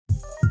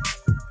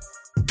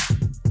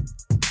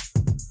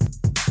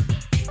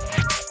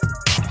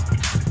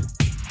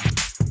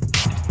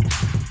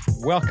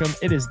welcome.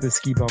 It is the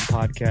Ski Bum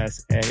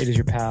Podcast, and it is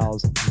your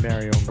pals,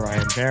 Mario and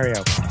Brian. Mario,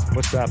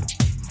 what's up?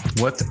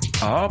 What's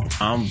up?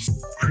 I'm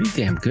pretty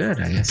damn good,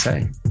 I gotta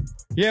say.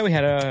 Yeah, we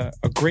had a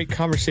great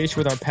conversation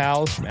with our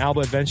pals from Alba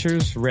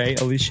Adventures, Ray,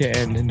 Alicia,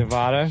 and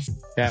Nevada.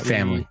 That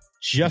family.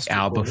 Just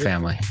Alba recorded.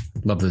 family.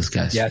 Love those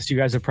guys. Yes, you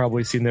guys have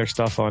probably seen their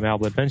stuff on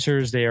Alba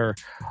Adventures. They are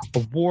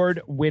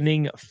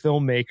award-winning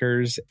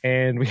filmmakers,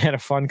 and we had a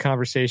fun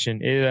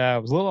conversation. It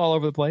was a little all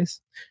over the place,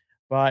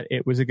 but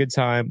it was a good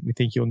time. We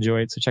think you'll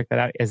enjoy it, so check that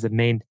out as the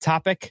main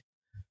topic.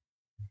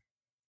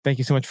 Thank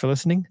you so much for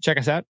listening. Check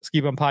us out,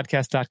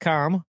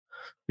 skibumpodcast.com.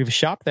 We have a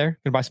shop there. You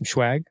can buy some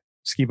swag.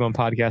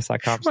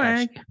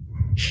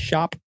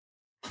 skibumpodcast.com/shop.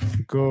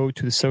 Go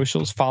to the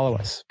socials. Follow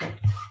us.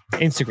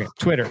 Instagram,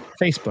 Twitter,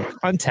 Facebook,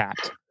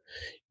 Untapped,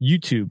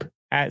 YouTube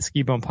at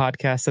Ski Bum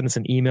Podcast. Send us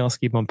an email,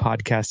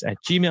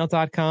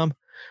 skibumpodcast@gmail.com.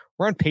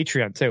 We're on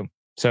Patreon too.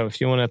 So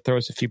if you want to throw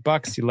us a few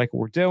bucks, you like what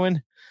we're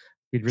doing,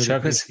 we'd really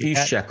Chuck us a few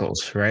appreciate that.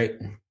 shekels, right?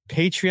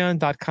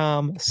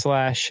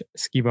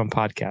 Patreon.com/Ski Bum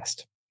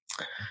Podcast.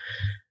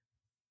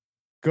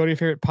 Go to your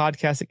favorite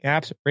podcasting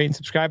apps, rate and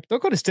subscribe.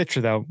 Don't go to Stitcher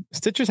though.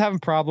 Stitcher's having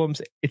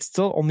problems. It's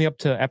still only up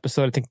to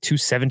episode, I think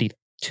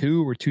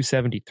 272 or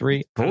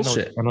 273.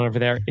 Bullshit. I don't know over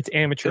there. It's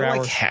amateur They're hour.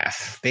 like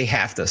half. They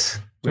halved us.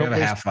 We Don't have a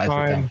waste half life with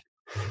time. them.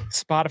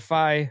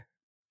 Spotify,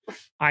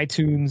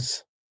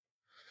 iTunes,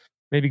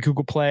 maybe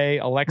Google Play,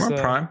 Alexa. We're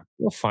on Prime.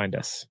 You'll find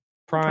us.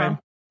 Prime.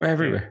 We're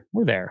everywhere.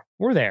 We're there.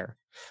 We're there.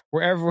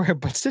 We're everywhere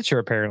but Stitcher,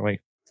 apparently.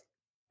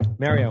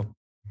 Mario,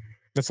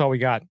 that's all we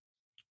got.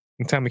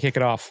 Time to kick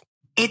it off.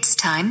 It's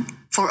time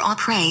for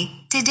Opry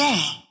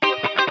Today.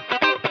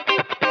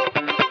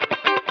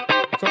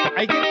 So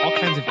I get all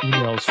kinds of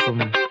emails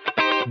from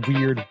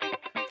weird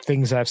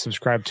things I've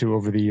subscribed to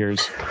over the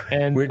years.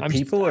 And Weird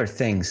people or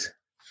things?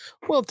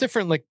 well,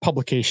 different like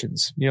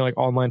publications, like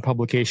online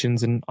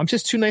publications. And I'm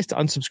just too nice to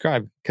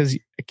unsubscribe because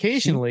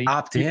occasionally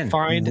Opt you in.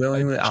 find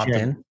Willingly a opt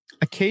gem. in.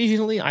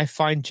 Occasionally I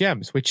find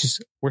gems, which is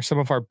where some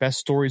of our best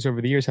stories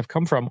over the years have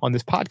come from on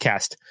this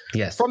podcast,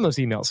 Yes. from those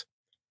emails.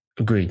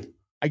 Agreed.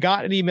 I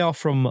got an email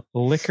from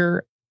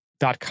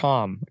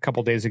liquor.com a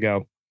couple days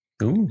ago.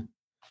 Ooh.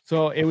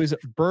 So it was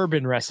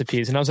bourbon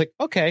recipes. And I was like,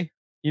 okay,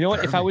 you know what?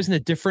 If I Bourbon. was in a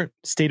different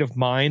state of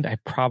mind, I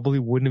probably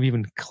wouldn't have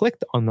even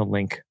clicked on the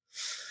link.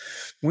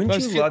 Wouldn't I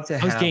was you feel- love to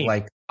I was have game.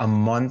 like a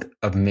month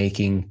of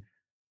making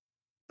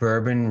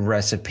bourbon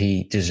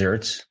recipe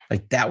desserts?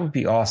 Like that would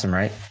be awesome,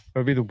 right? It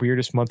would be the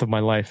weirdest month of my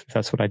life if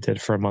that's what I did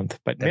for a month.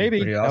 But That'd be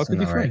maybe pretty that awesome could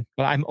be though, fun. right?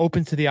 But I'm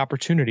open to the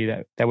opportunity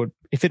that would,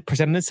 if it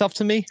presented itself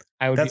to me,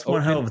 I would That's be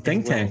one hell open of a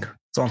think and willing. tank.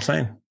 That's all I'm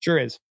saying. Sure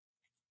is.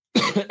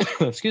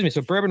 Excuse me.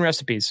 So bourbon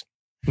recipes.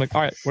 I'm like,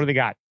 all right, what do they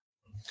got?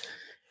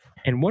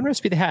 And one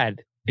recipe they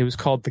had, it was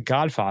called The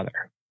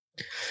Godfather.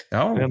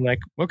 Oh, And I'm like,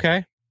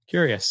 okay,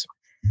 curious.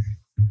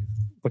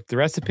 Looked at the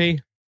recipe.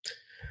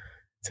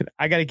 Said,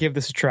 I got to give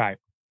this a try.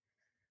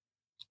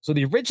 So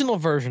the original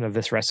version of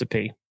this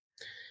recipe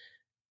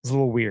is a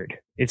little weird.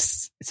 It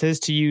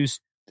says to use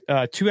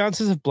 2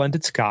 ounces of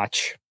blended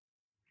scotch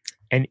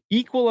and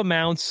equal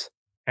amounts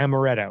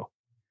amaretto.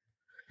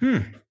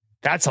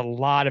 That's a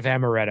lot of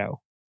amaretto.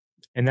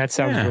 And that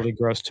sounds Yeah. really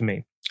gross to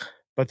me.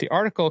 But the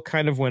article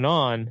kind of went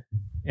on,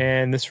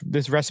 and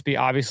this recipe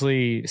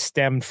obviously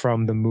stemmed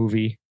from the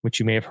movie,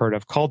 which you may have heard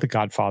of, called The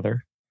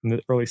Godfather in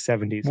the early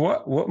 70s.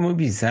 what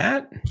movie is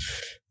that?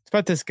 It's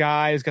about this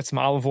guy who's got some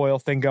olive oil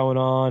thing going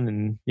on,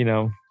 and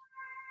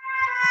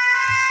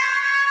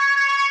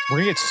we're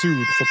gonna get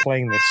sued for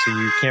playing this, so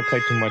you can't play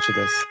too much of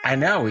this. I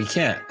know we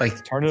can't.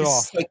 Like Turn it this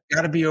off. is, like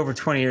got to be over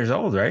 20 years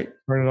old, right?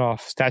 Turn it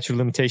off. Statute of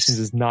limitations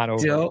is not over.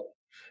 Still,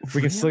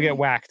 We can still get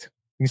whacked.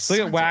 We can still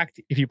get Sons of-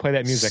 whacked if you play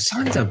that music.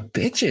 Sons of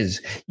bitches.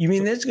 You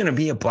mean there's going to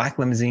be a black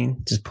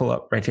limousine just pull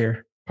up right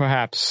here?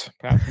 Perhaps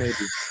maybe.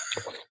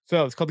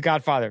 So it's called The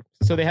Godfather.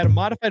 So they had a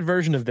modified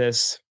version of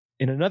this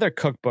in another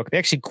cookbook. They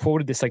actually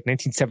quoted this like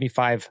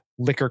 1975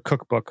 liquor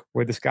cookbook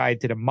where this guy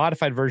did a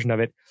modified version of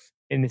it.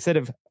 And instead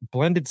of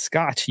blended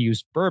scotch, he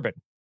used bourbon.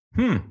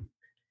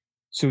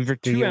 So for Did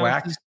he 2 get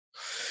ounces,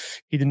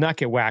 he did not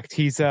get whacked.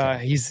 He's a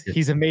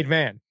made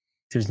man.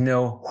 There's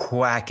no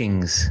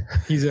whackings.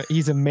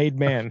 He's a made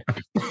man.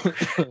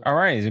 All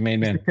right, he's a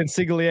made man.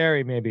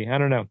 Consigliere, maybe. I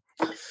don't know.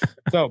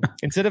 So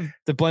instead of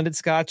the blended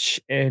scotch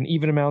and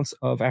even amounts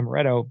of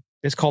amaretto,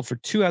 this called for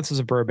 2 ounces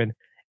of bourbon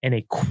and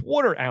a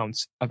 1/4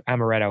 ounce of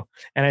amaretto.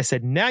 And I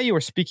said, now you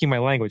are speaking my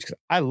language, because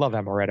I love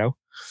amaretto,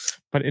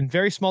 but in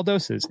very small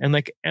doses. And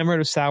like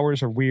amaretto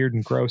sours are weird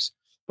and gross,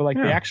 but like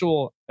the Yeah.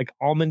 actual like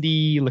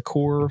almondy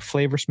liqueur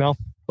flavor smell,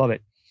 love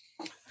it.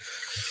 So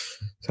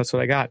that's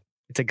what I got.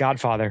 It's a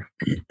Godfather.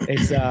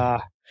 It's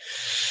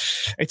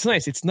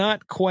nice. It's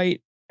not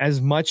quite as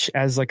much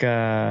as like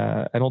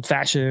an old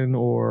fashioned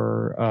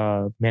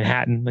or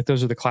Manhattan. Like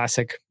those are the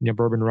classic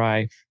bourbon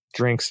rye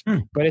drinks,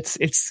 but it's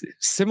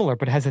similar,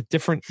 but it has a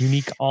different,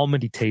 unique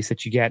almondy taste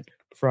that you get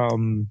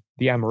from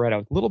the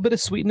amaretto. A little bit of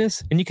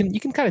sweetness, and you can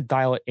kind of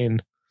dial it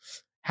in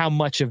how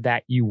much of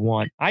that you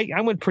want. I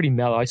went pretty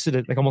mellow. I said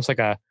it like almost like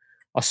a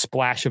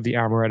splash of the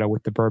amaretto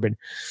with the bourbon,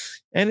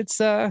 and it's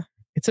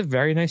It's a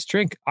very nice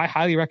drink. I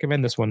highly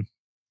recommend this one.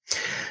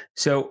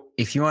 So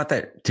if you want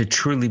that to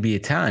truly be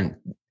Italian,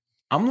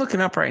 I'm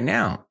looking up right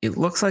now. It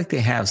looks like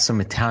they have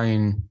some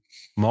Italian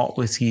malt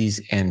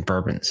whiskeys and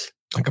bourbons.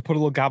 I could put a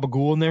little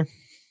gabagool in there.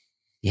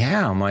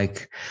 Yeah, I'm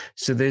like,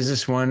 so there's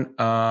this one,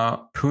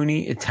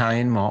 Puni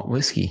Italian malt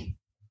whiskey.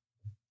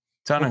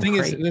 It's on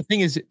The thing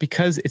is,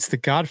 because it's the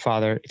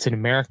Godfather, it's in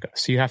America.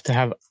 So you have to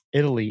have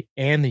Italy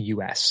and the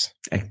US.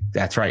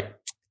 That's right.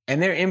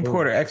 And they're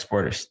importer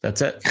exporters.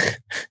 That's it.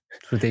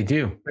 That's what they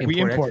do. We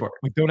import. Export.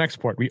 We don't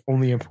export. We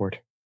only import.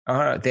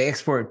 They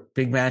export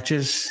big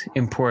matches,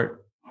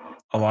 import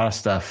a lot of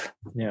stuff.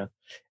 Yeah.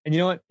 And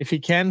you know what? If he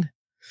can,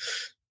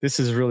 this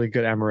is really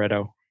good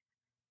amaretto.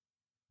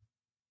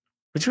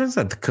 Which one's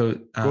that? The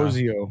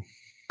Gozio.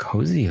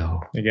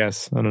 Cozio. I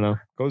guess. I don't know.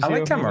 Gozio, I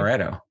like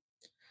amaretto.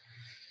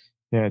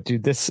 Yeah,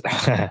 dude, this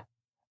I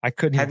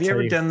couldn't. Have you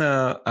ever done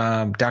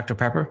the Dr.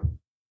 Pepper?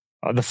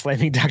 The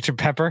flaming Dr.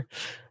 Pepper?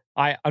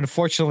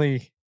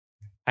 Unfortunately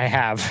I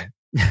have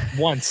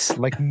once,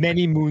 like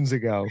many moons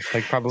ago,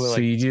 like probably. So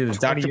like you do the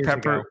Dr.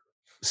 Pepper. Ago.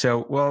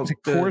 So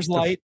Coors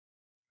Light,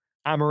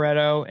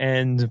 amaretto,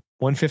 and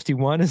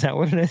 151. Is that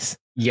what it is?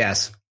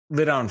 Yes,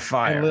 lit on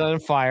fire. Lit on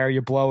fire.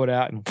 You blow it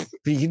out, and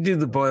you can do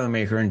the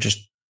Boilermaker and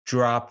just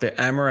drop the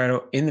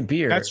amaretto in the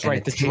beer. That's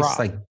right. It tastes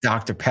like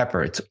Dr.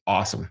 Pepper. It's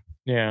awesome.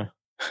 Yeah,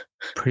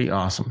 pretty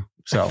awesome.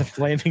 So the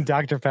flaming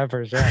Dr.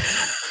 Peppers, yeah.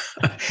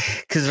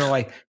 Because they're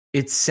like,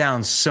 it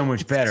sounds so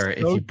much better if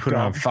you put it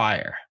on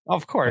fire.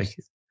 Of course.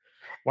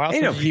 Like,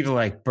 you know, people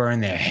like burn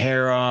their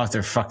hair off,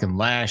 their fucking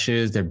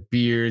lashes, their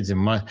beards,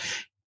 and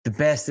the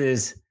best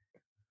is,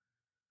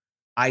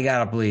 I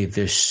gotta believe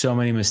there's so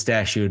many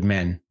mustachioed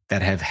men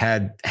that have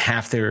had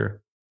half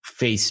their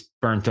face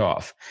burnt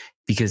off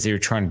because they were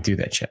trying to do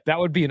that shit. That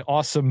would be an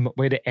awesome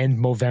way to end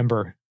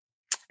Movember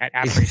at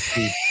Apple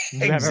Speed.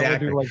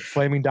 Exactly. Do like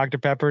flaming Dr.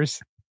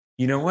 Peppers.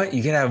 You know what?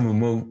 You could have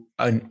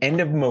an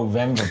end of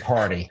Movember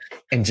party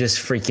and just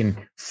freaking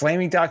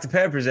flaming Dr.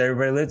 Peppers,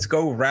 everybody. Let's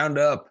go round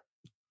up.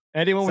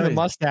 Anyone with a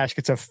mustache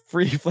gets a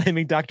free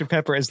flaming Dr.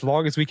 Pepper as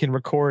long as we can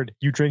record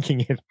you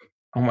drinking it.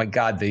 Oh my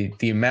God,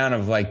 the amount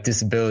of like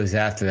disabilities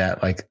after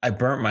that. Like I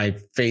burnt my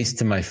face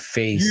to my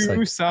face. You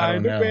like,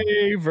 signed a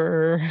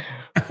waiver.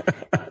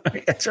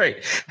 That's right.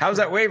 How's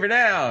that waiver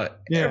now?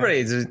 Yeah.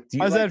 Everybody,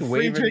 how's that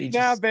free drink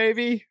now,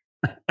 baby?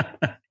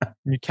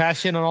 You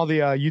cash in on all the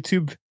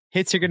YouTube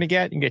hits you're going to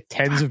get. You can get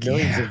tens of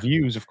millions of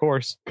views, of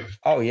course.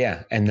 Oh,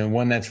 yeah. And the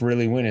one that's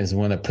really winning is the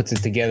one that puts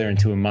it together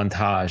into a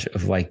montage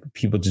of like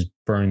people just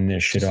burning their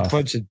shit off. A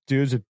bunch of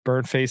dudes with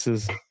burnt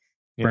faces.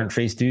 Burnt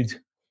face dudes.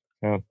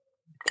 Yeah.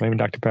 Flaming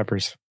Dr.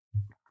 Peppers.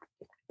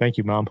 Thank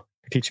you, Mom,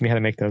 for teaching me how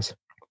to make those.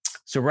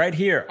 So right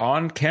here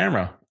on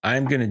camera,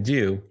 I'm going to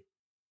do.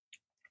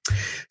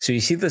 So you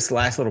see this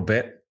last little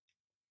bit?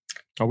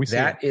 Oh, we see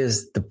that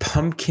is the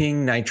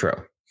Pumpkin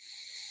Nitro.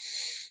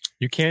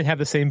 You can't have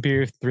the same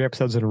beer 3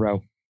 episodes in a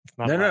row.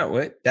 No,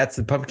 wait. That's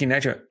the Pumpkin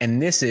Nitro.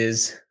 And this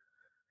is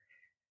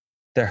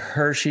the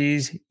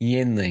Hershey's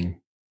Yinling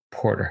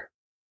Porter.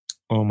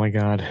 Oh, my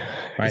God.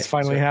 Right. It's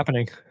finally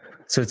happening.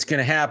 So it's going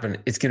to happen.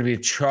 It's going to be a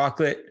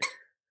chocolate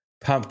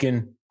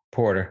pumpkin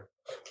porter.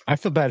 I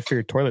feel bad for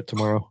your toilet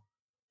tomorrow.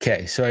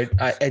 Okay. So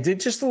I did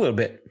just a little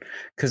bit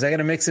because I got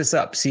to mix this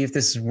up. See if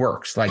this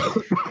works. Like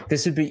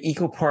this would be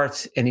equal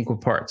parts and equal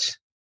parts.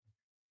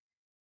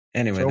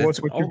 Anyway, show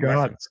us what you got.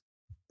 Reference.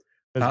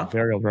 That's a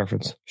very old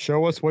reference.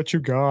 Show us what you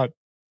got.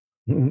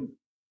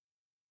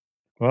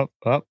 Up.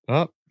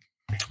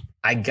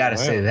 I got to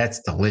say, that's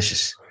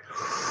delicious.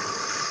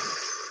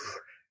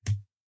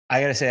 I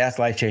got to say, that's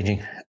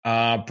life-changing.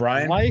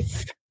 Brian?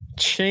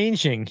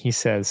 Life-changing, he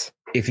says.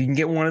 If you can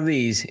get one of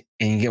these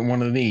and you get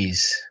one of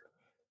these.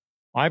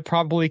 I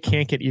probably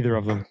can't get either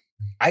of them.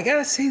 I got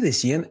to say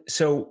this, Ian.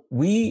 So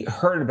we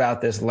heard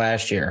about this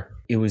last year.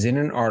 It was in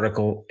an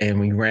article and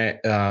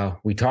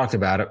we talked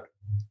about it.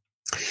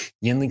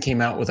 Yinling came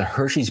out with a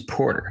Hershey's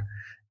Porter.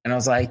 And I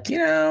was like,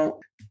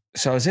 so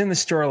I was in the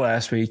store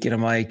last week and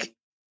I'm like,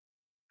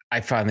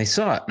 I finally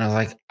saw it. And I was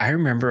like, I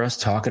remember us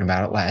talking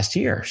about it last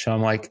year. So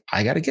I'm like,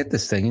 I got to get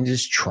this thing and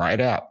just try it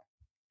out.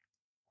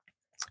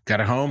 Got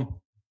it home,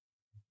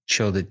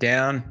 chilled it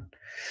down,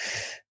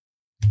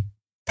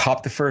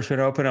 popped the first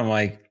one open. I'm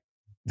like,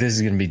 this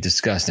is going to be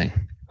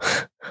disgusting.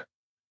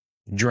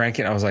 Drank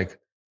it. I was like,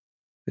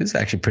 this is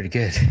actually pretty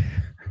good.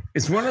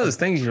 It's one of those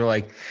things you're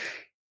like,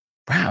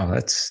 wow,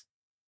 that's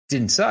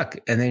didn't suck.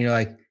 And then you're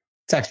like,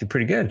 it's actually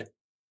pretty good.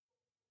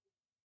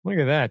 Look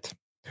at that.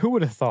 Who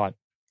would have thought?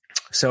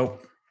 So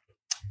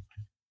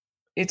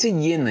it's a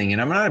Yinling,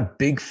 and I'm not a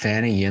big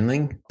fan of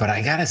Yinling, but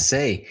I got to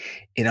say,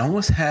 it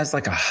almost has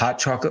like a hot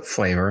chocolate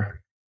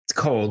flavor. It's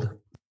cold,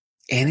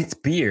 and it's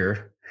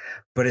beer,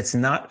 but it's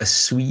not a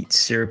sweet,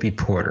 syrupy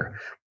porter.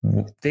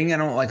 Thing I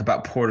don't like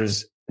about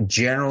porters,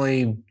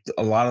 generally,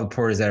 a lot of the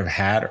porters that I've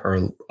had are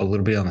a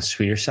little bit on the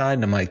sweeter side,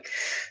 and I'm like,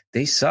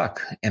 they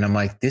suck. And I'm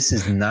like, this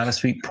is not a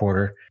sweet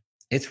porter.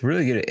 It's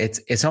really good.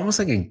 It's almost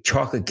like a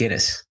chocolate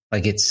Guinness.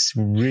 Like it's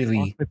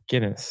really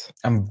Guinness.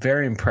 I'm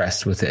very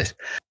impressed with it.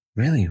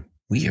 Really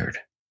weird,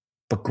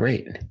 but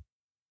great.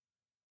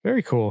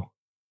 Very cool.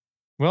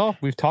 Well,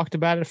 we've talked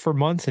about it for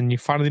months, and you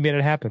finally made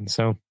it happen.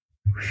 So,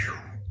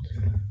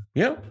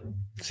 Yep.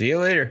 See you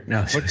later.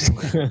 No.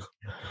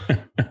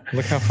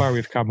 look how far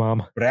we've come,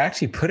 Mom. But I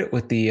actually put it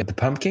with the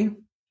pumpkin.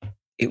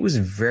 It was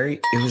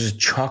a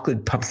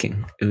chocolate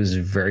pumpkin. It was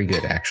very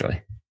good,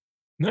 actually.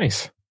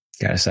 Nice.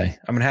 Gotta say,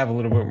 I'm gonna have a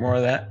little bit more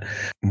of that.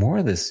 More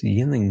of this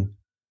Yingling.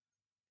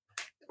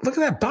 Look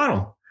at that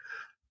bottle.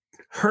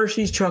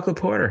 Hershey's chocolate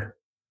porter.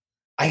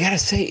 I gotta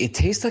say, it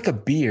tastes like a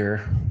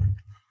beer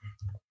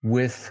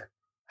with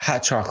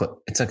hot chocolate.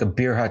 It's like a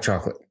beer hot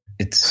chocolate.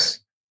 It's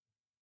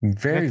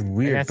very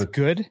weird. That's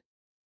good.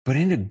 But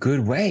in a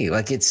good way.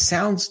 Like, it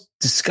sounds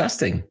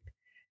disgusting.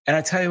 And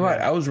I tell you what,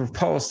 I was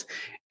repulsed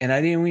and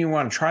I didn't even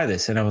want to try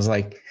this. And I was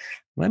like,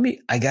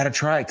 I got to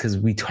try it because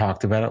we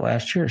talked about it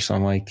last year. So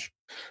I'm like,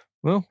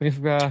 well,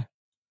 we've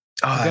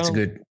that's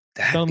good.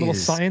 That done a little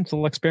science, a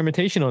little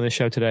experimentation on this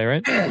show today,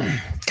 right?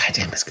 God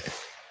damn, it's good.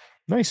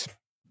 Nice.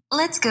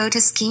 Let's go to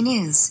ski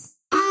news.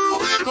 We're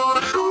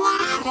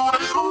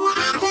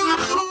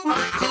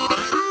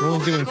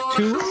only doing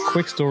 2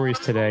 quick stories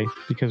today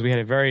because we had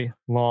a very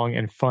long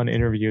and fun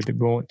interview that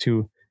we want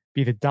to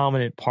be the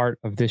dominant part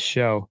of this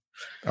show.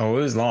 Oh,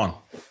 it was long.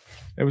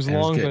 It was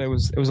long, but it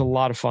was a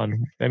lot of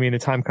fun. I mean, the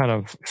time kind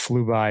of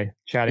flew by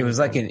chatting. It was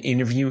like an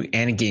interview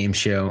and a game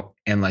show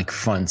and like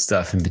fun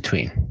stuff in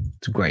between.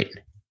 It's great.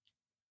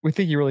 We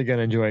think you're really going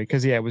to enjoy it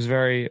because, it was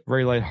very,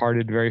 very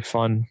lighthearted, very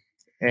fun.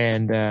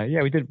 And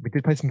we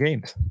did play some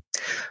games.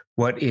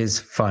 What is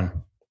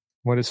fun?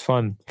 What is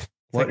fun?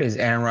 What is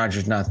Aaron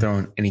Rodgers not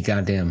throwing any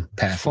goddamn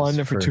passes?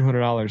 Fun for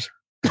 $200.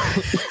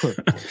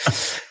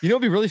 You know,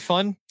 it'd be really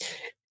fun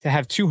to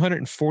have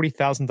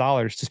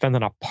 $240,000 to spend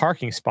on a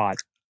parking spot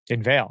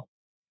in Vail.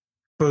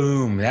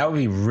 Boom. That would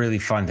be really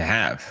fun to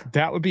have.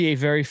 That would be a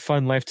very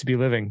fun life to be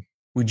living.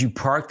 Would you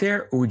park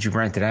there or would you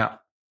rent it out?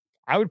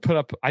 I'd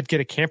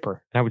get a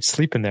camper and I would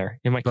sleep in there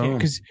in my camper.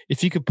 Because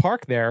if you could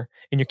park there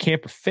and your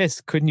camper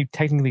fits, couldn't you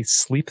technically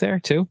sleep there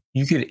too?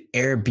 You could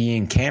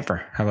Airbnb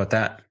camper. How about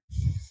that?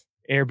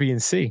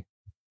 Airbnb.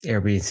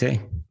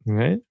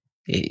 Right?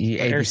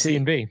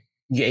 Airbnb.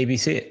 You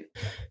ABC it.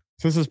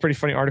 So this is a pretty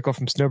funny article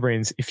from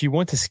Snowbrains. If you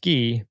want to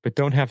ski but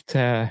don't have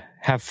to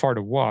have far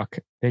to walk,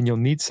 then you'll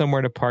need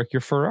somewhere to park your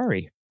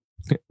Ferrari.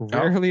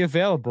 Rarely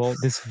available,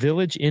 this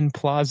Village Inn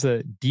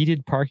Plaza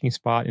deeded parking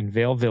spot in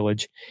Vail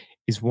Village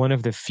is one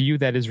of the few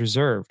that is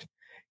reserved.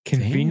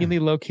 Conveniently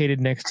located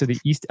next to the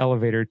east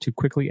elevator to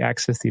quickly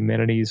access the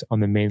amenities on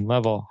the main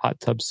level, hot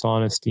tub,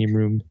 sauna, steam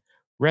room,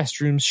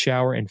 restrooms,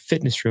 shower, and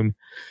fitness room.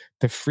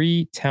 The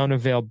free Town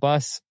of Vail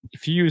bus,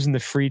 if you're using the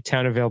free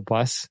Town of Vail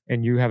bus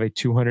and you have a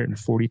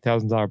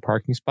 $240,000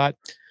 parking spot,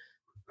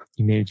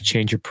 you may need to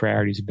change your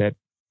priorities a bit.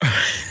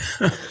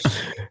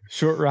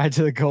 Short ride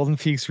to the Golden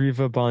Peaks,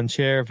 Riva, Bon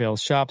Chair, Vail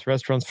shops,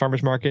 restaurants,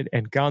 farmers market,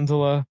 and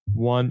Gondola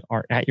 1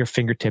 are at your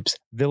fingertips.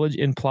 Village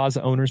Inn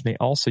Plaza owners may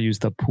also use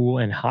the pool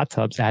and hot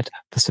tubs at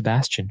the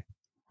Sebastian.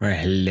 Well,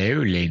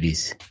 hello,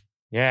 ladies.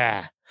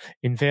 Yeah.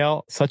 In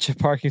Vail, such a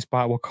parking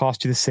spot will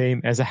cost you the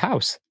same as a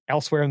house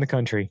elsewhere in the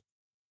country.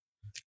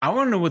 I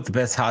want to know what the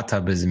best hot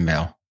tub is in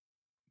Vail.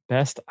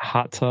 Best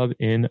hot tub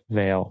in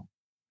Vail.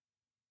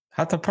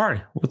 Hot tub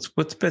party.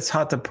 What's best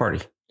hot tub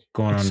party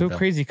going on? It's so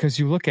crazy because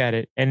you look at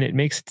it and it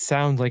makes it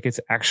sound like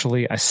it's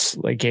actually a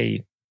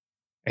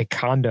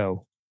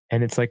condo,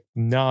 and it's like,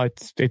 no,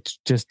 it's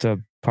just a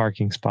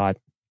parking spot.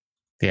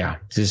 Yeah,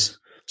 just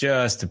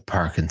a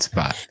parking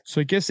spot.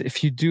 So I guess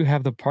if you do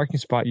have the parking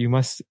spot, you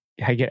must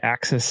get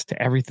access to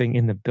everything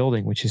in the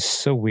building, which is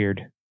so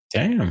weird.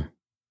 Damn.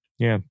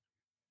 Yeah.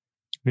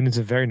 I mean, it's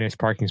a very nice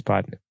parking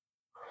spot.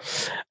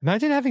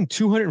 Imagine having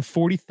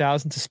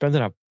 $240,000 to spend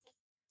on a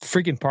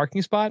freaking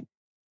parking spot.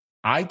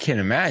 I can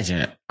imagine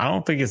it. I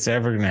don't think it's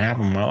ever going to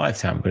happen in my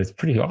lifetime, but it's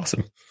pretty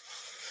awesome.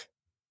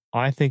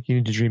 I think you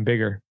need to dream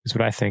bigger, is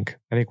what I think.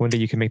 I think one day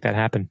you can make that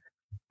happen.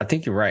 I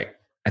think you're right.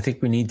 I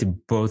think we need to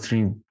both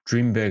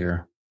dream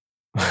bigger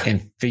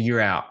and figure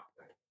out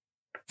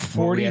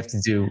what we have to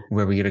do,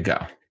 where we got to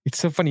go. It's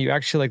so funny. You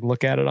actually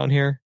look at it on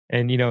here,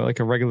 and like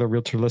a regular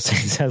realtor listing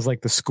has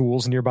the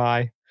schools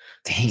nearby.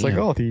 Damn.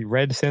 It's the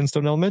Red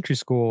Sandstone Elementary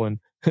School, and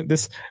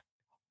this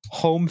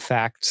home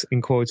facts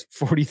in quotes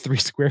 43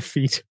 square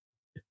feet.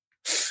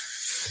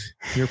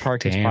 Your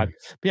parking spot.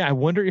 But yeah, I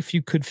wonder if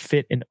you could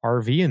fit an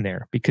RV in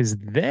there, because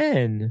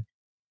then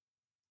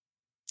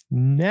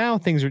now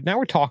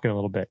we're talking a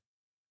little bit.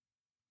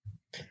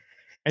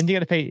 And you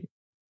got to pay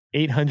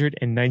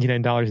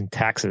 $899 in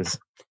taxes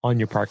on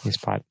your parking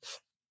spot.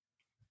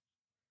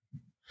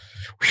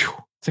 Whew,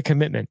 it's a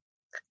commitment.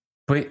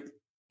 But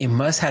it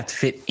must have to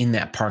fit in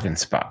that parking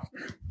spot.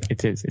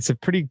 It is. It's a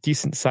pretty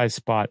decent sized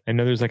spot. I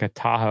know there's a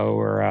Tahoe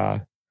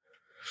or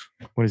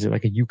what is it,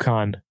 a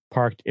Yukon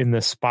parked in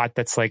the spot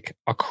that's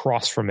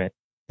across from it,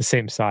 the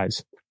same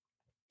size.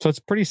 So it's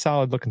a pretty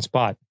solid looking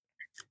spot.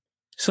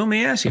 So let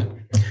me ask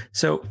you.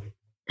 So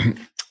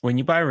when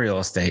you buy real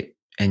estate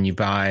and you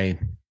buy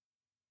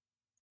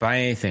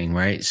anything,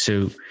 right?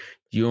 So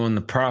you own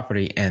the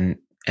property and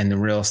the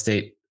real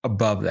estate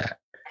above that.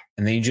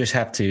 And then you just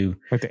have to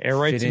the air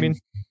rights, you mean?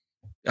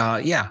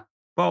 Yeah.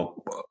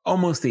 well,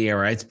 almost the air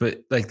rights,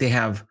 but like they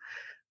have.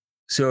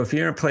 So if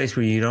you're in a place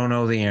where you don't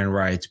know the air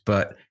rights,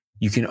 but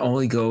you can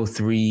only go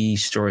 3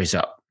 stories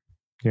up,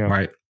 Yeah.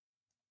 right?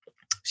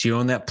 So you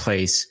own that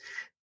place,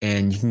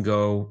 and you can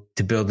go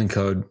to building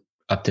code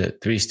up to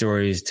 3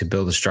 stories to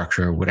build a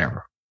structure or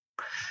whatever.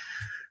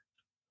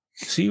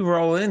 So you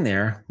roll in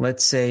there.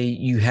 Let's say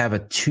you have a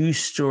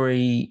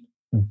 2-story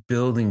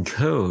building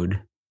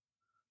code,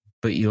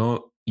 but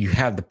you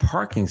have the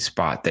parking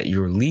spot that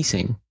you're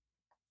leasing.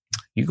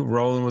 You can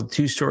roll in with a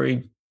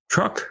 2-story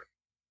truck.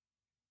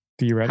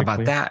 Theoretically. How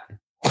about that?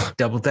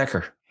 Double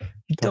decker.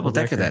 Double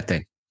decker that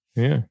thing.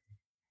 Yeah.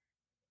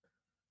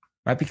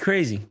 Might be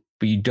crazy,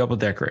 but you double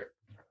decker it.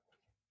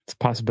 It's a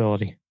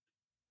possibility.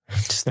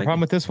 Just The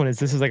problem with this one is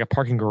this is like a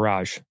parking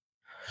garage.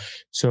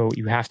 So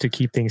you have to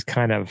keep things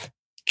kind of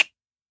a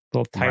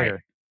little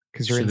tighter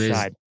because you're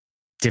inside.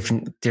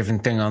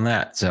 Different thing on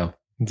that. So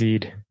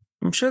Indeed.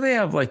 I'm sure they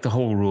have like the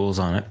whole rules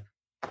on it.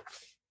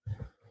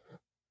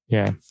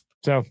 Yeah.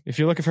 So if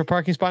you're looking for a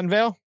parking spot in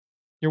Vail,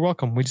 you're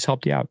welcome. We just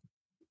helped you out.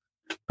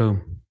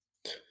 Boom.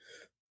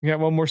 You got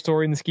one more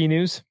story in the ski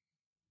news?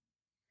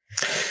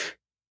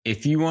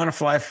 If you want to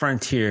fly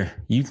Frontier,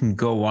 you can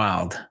go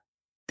wild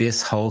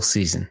this whole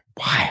season.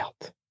 Wild.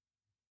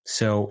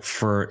 So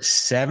for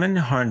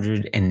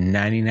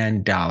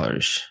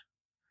 $799,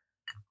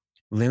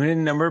 limited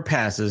number of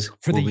passes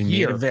For the will be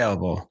year. made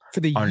available For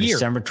the on year.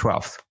 December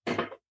 12th.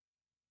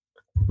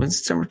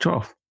 When's December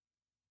 12th?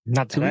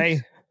 Not 2 today.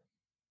 weeks?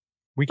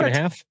 Week and a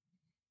half.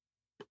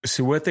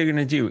 So what they're going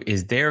to do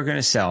is they're going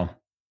to sell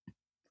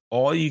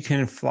all you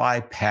can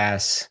fly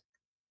pass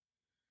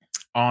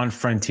on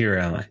Frontier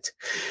Airlines.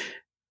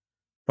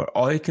 But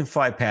all you can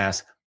fly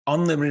pass,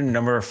 unlimited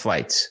number of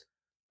flights,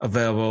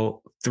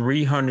 available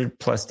 300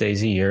 plus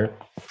days a year.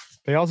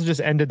 They also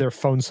just ended their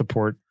phone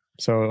support.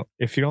 So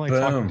if you don't like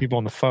talking Boom. to people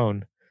on the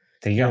phone,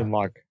 There you you're go. in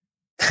luck.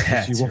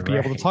 That's You won't be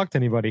able to right. talk to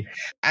anybody.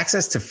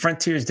 Access to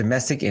Frontier's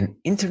domestic and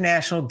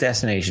international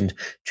destinations.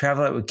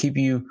 Travel that would keep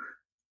your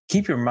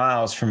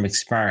miles from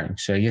expiring.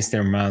 So I guess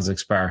their miles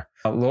expire.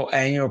 A low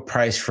annual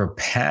price for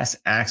pass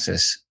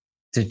access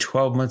to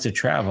 12 months of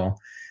travel.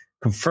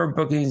 Confirm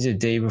bookings a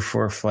day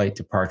before flight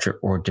departure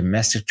or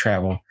domestic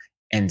travel,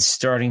 and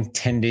starting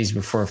 10 days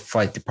before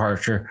flight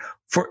departure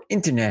for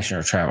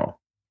international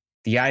travel.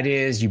 The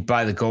idea is you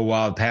buy the Go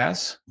Wild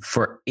Pass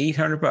for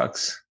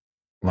 $800.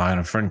 Log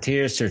on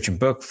Frontier, search and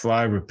book,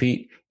 fly,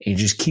 repeat, and you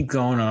just keep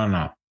going on and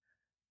on.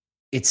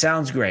 It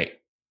sounds great.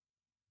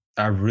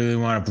 I really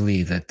want to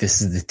believe that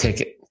this is the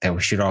ticket that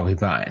we should all be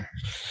buying.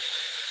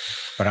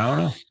 But I don't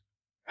know.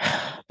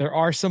 There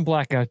are some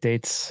blackout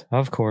dates,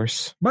 of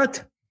course.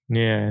 But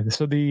Yeah.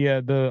 So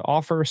the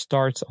offer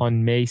starts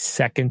on May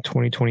 2nd,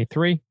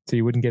 2023. So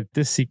you wouldn't get it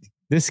this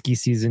ski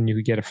season. You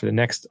could get it for the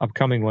next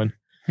upcoming one.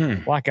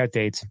 Blackout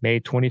dates, May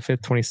 25th,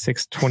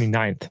 26th,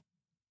 29th.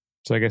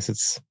 So I guess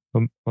it's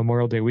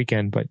Memorial Day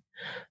weekend, but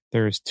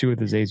there's 2 of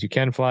the days you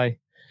can fly.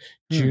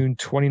 June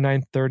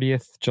 29th,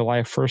 30th,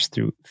 July 1st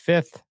through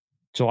 5th,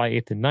 July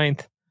 8th and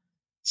 9th,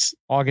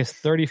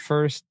 August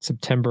 31st,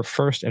 September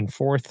 1st and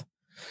 4th.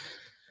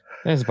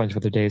 There's a bunch of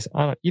other days.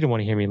 You don't want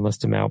to hear me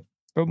list them out.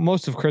 But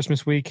most of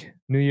Christmas week,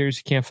 New Year's,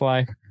 you can't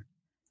fly.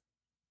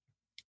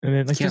 And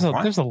then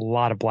there's a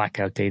lot of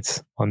blackout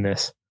dates on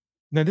this.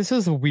 Now, this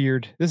is a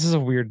weird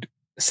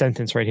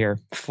sentence right here.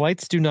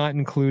 Flights do not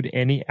include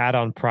any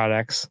add-on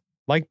products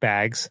like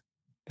bags.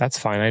 That's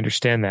fine. I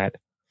understand that.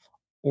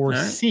 Or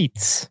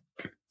seats.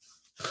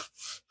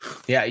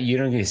 Yeah, you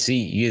don't get a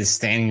seat. You get a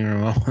standing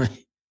room only.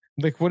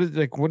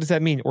 What does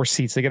that mean? Or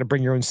seats? They got to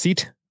bring your own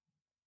seat?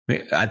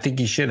 I think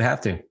you should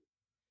have to.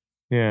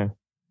 Yeah.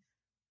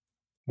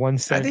 I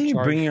think you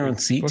bring your own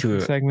seat to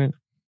a segment.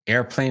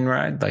 Airplane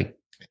ride, like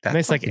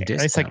that's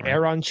nice, like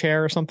Aeron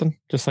chair or something.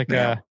 Just like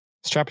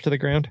strap it to the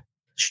ground.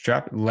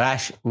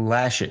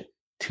 Lash it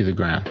to the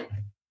ground.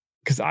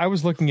 Because I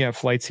was looking at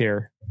flights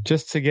here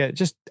just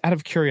out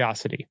of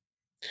curiosity,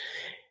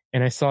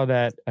 and I saw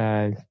that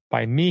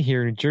by me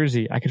here in New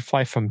Jersey, I could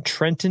fly from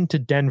Trenton to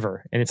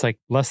Denver, and it's like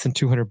less than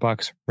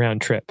 $200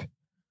 round trip.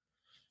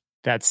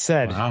 That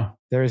said,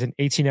 there is an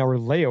 18-hour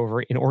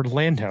layover in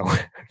Orlando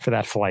for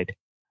that flight.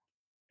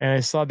 And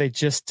I saw they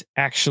just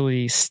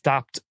actually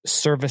stopped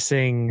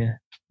servicing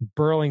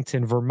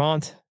Burlington,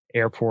 Vermont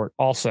airport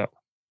also.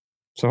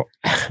 So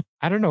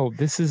I don't know.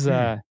 This is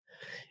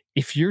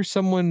if you're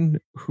someone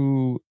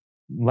who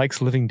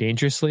likes living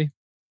dangerously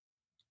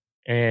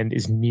and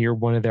is near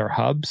one of their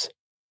hubs,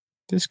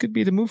 this could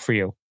be the move for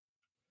you.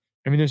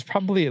 I mean, there's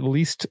probably at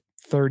least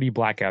 30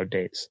 blackout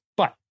days,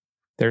 but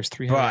there's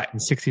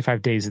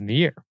 365 days in the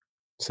year.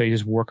 So you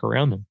just work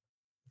around them.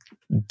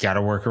 Got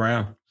to work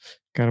around.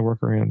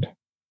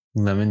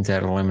 Lemons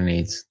out of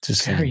lemonades.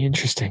 Just very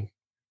interesting.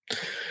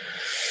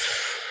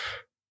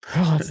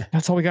 Well,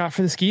 that's all we got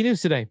for the ski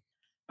news today.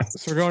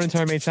 So we're going into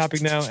our main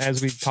topic now.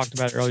 As we talked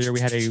about earlier, we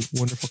had a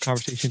wonderful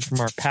conversation from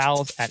our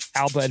pals at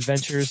Alba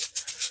Adventures.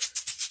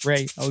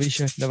 Ray,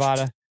 Alicia,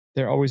 Nevada.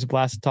 They're always a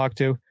blast to talk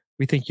to.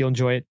 We think you'll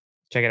enjoy it.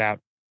 Check it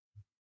out.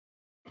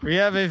 We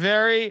have a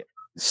very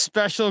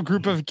special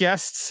group of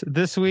guests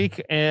this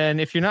week. And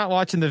if you're not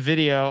watching the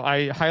video,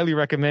 I highly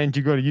recommend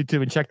you go to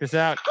YouTube and check this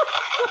out.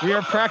 We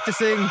are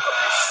practicing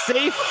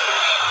safe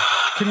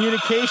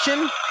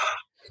communication.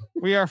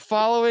 We are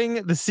following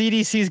the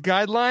CDC's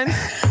guidelines.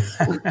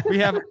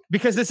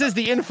 Because this is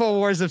the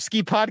InfoWars of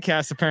ski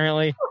podcast,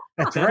 apparently.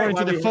 That's according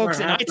right. to the folks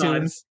in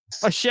iTunes.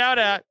 A shout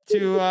out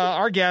to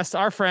our guests,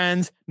 our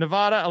friends,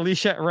 Nevada,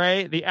 Alicia,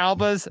 Ray, the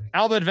Alba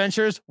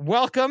Adventures.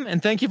 Welcome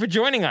and thank you for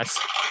joining us.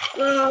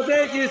 Oh,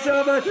 thank you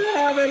so much for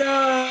having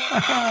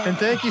us. And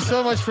thank you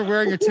so much for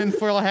wearing your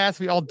tinfoil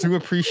hats. We all do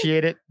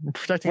appreciate it.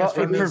 Protecting us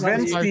Well, from it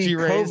prevents the 5G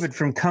rays. COVID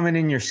from coming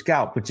in your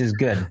scalp, which is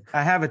good.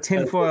 I have a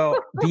tinfoil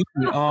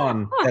beanie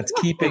on that's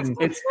keeping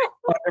it's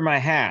under my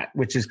hat,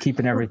 which is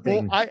keeping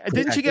everything. Well,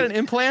 didn't you get an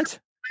implant?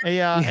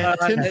 A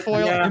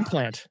tinfoil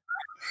implant.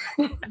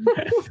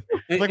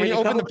 Like when you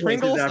open the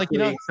Pringles, like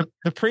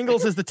the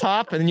Pringles is the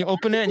top, and then you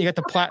open it, and you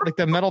got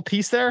the metal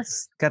piece there.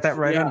 Got that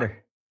right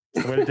under.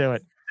 That's the way to do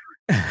it.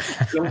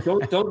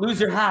 Don't lose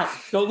your hat.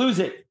 Don't lose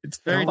it. It's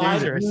very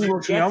dangerous.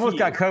 She almost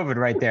got COVID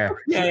right there.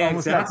 Yeah,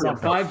 exactly.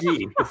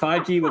 5G. The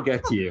 5G will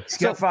get to you.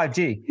 She got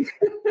 5G.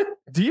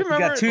 Do you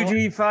remember? You got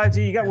 2G,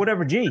 5G. You got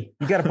whatever G.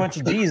 You got a bunch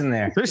of G's in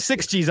there. There's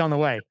 6Gs on the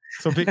way.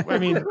 So I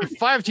mean, if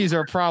 5Gs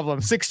are a problem,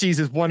 6Gs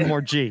is one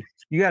more G.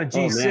 You got a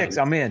G6.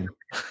 I'm in.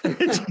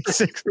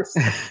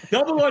 G6.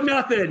 Double or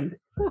nothing.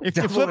 If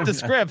you flip the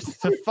script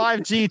to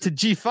 5G to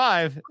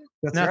G5,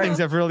 now things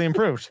have really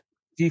improved.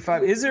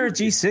 G5. Is there a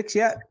G6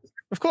 yet?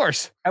 Of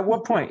course. At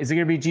what point? Is it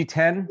going to be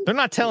G10? They're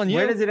not telling you.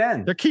 Where does it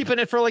end? They're keeping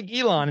it for like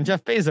Elon and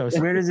Jeff Bezos.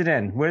 Where does it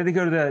end? Where do they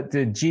go to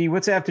the G?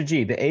 What's after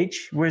G? The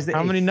H? Where's the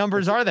How H? many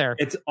numbers are there?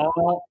 It's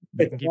all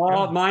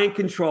mind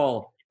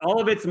control.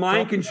 All of it's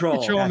mind control.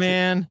 Control,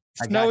 man.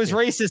 Snow is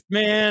racist,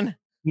 man.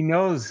 He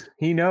knows.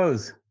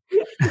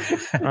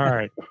 All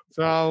right.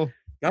 So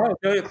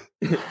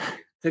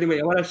anyway,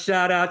 I want to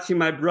shout out to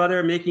my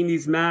brother making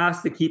these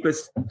masks to keep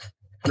us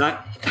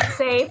not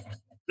safe.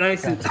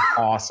 Nice and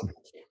awesome.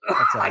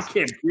 That's awesome. I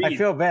can't breathe. I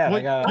feel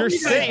bad. You're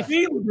safe.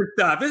 With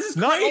stuff. This is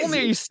not crazy. only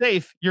are you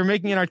safe, you're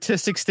making an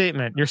artistic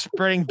statement. You're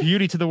spreading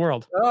beauty to the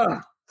world.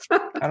 I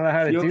don't know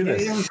how to do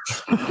this.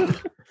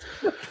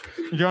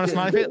 You drawing a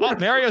smiley face? Oh,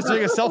 Mario's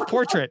doing a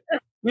self-portrait.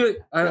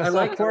 I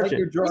like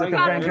your drawing. Like a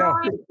Van Gogh.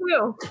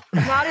 Too.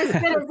 Not as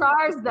good as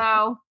ours,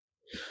 though.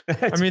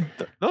 I mean,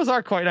 those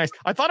are quite nice.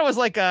 I thought it was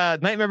like a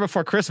Nightmare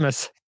Before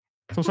Christmas.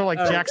 Some sort of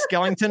like Jack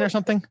Skellington or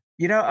something.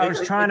 You know,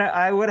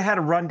 I would have had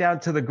to run down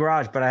to the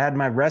garage, but I had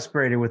my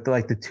respirator with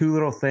the two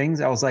little things.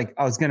 I was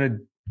gonna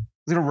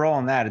roll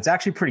on that. It's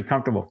actually pretty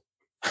comfortable.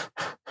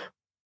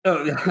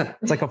 Oh, yeah.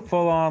 It's like a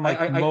full on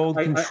mold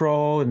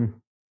control and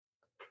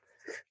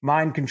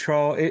mind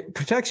control. It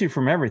protects you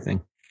from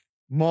everything.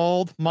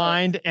 Mold,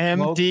 mind,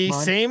 MD,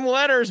 mind. Same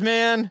letters,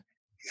 man.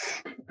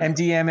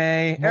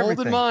 MDMA, mold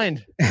everything. and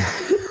mind.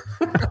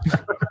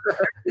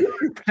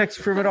 Protects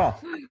you from it all.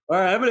 All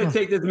right, I'm going to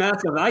take this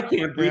mask off. I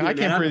can't breathe. Yeah, I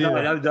can't breathe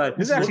either. I'm done.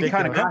 This is actually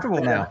kind of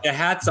comfortable now. The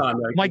hat's on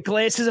there. My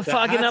glasses are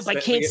fogging up. I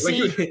can't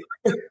see.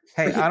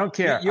 Hey, I don't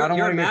care. I don't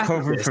want to get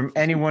COVID from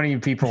any one of you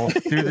people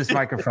through this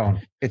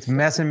microphone. It's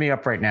messing me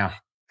up right now.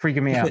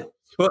 Freaking me out.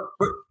 Well,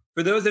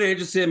 for those that are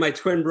interested in my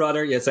twin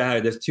brother, yes, I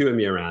have. There's two of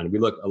me around. We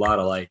look a lot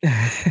alike.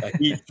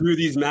 He threw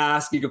these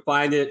masks. You can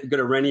find it. Go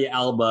to Rennie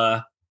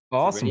Alba.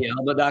 Awesome.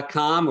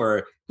 RennieAlba.com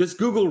or just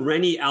Google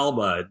Rennie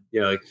Alba.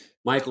 You know, like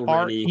Michael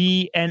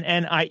Rennie.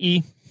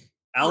 RENNIE.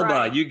 Alba.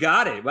 Right. You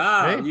got it.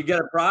 Wow. Right. You get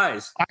a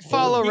prize. I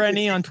follow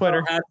Rennie on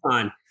Twitter.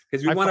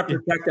 Because we want to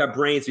protect our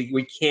brains.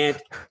 We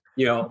can't,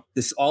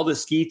 all the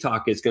ski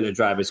talk is going to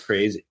drive us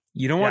crazy.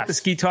 You don't want the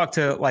ski talk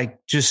to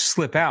just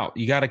slip out.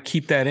 You got to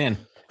keep that in.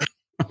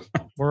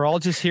 We're all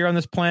just here on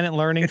this planet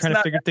learning, trying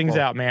to figure things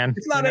out, man.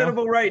 It's not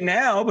edible right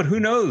now, but who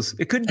knows?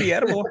 It could be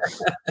edible.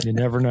 You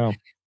never know.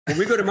 When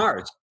we go to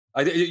Mars.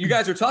 You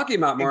guys were talking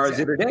about Mars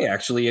the other day,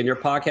 actually, in your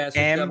podcast.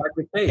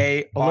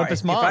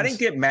 Olympus Mons. If I didn't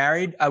get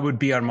married, I would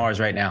be on Mars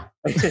right now.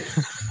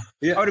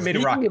 Yeah, I would have made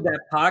a rocket. Of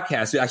that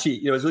podcast,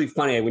 actually, it was really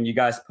funny when you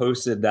guys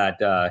posted that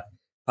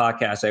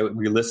podcast.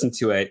 We listened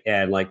to it,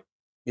 and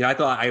I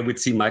thought I would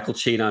see Michael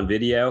Chait on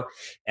video,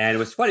 and it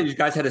was funny. You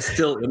guys had a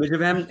still image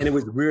of him, and it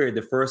was weird.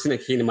 The first thing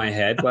that came to my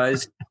head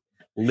was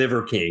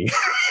Liver King.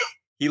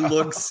 He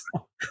looks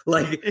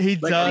like he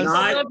does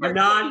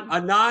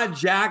a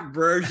non-Jack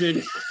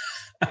version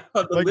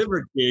of the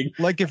Liver King.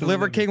 Like if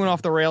Liver King went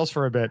off the rails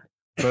for a bit.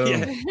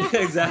 Yeah,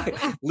 exactly.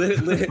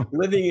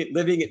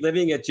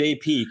 living at Jay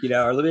Peak,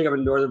 or living up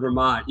in northern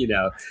Vermont,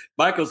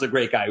 Michael's a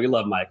great guy. We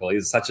love Michael.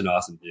 He's such an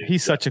awesome dude.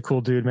 He's such a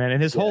cool dude, man.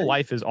 And his whole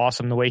life is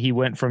awesome. The way he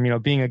went from,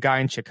 being a guy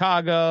in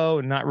Chicago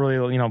and not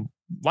really,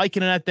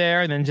 liking it out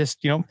there, and then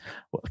just,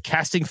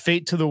 casting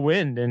fate to the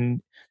wind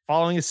and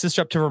following his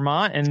sister up to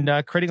Vermont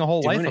and creating a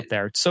whole life up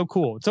there. It's so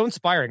cool. It's so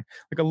inspiring.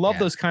 I love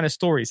those kind of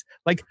stories.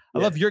 I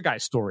love your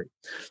guys' story.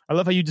 I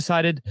love how you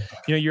decided,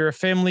 you're a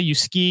family, you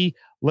ski.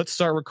 Let's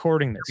start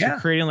recording this. You're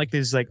creating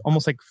these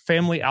almost like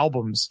family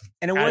albums.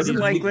 And it wasn't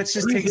let's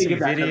just take some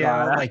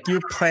video.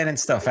 You're planning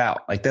stuff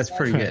out. That's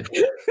pretty good.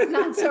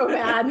 Not so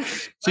bad.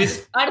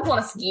 She's I just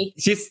want to ski.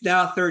 she's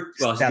now 13.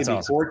 Well, she's That's gonna be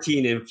awesome.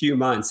 14 in a few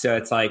months. So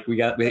it's like we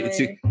got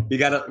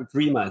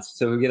 3 months.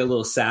 So we get a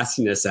little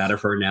sassiness out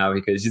of her now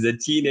because she's a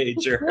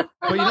teenager.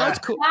 But you know what's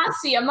cool?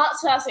 Sassy. I'm not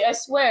sassy. I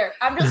swear.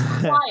 I'm just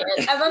quiet.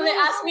 And then they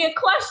ask me a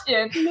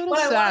question. Little when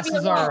I want sass to be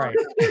is all alone. right.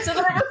 So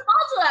then I respond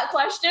to that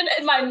question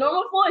in my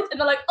normal voice, and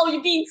they're like, "Oh,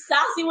 you're being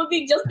sassy with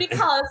me just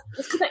because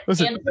I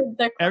Listen, answered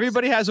their question."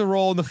 Everybody has a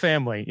role in the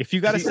family. If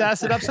you got to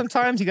sass it up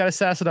sometimes, you got to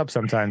sass it up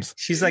sometimes.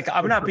 She's like,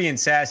 I'm not being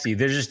sassy.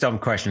 They're just dumb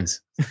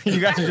questions. You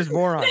guys are just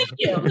morons. Thank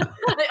you.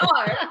 They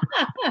are.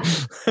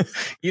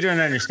 You don't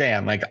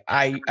understand. Like,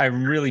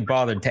 I'm really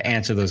bothered to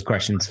answer those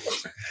questions.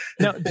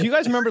 Now, do you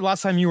guys remember the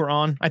last time you were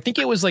on? I think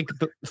it was like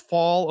the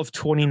fall of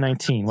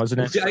 2019,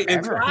 wasn't it?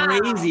 It's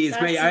crazy. It's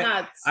great.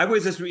 Nuts. I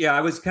was just,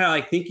 I was kind of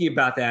like thinking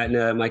about that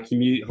in my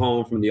commute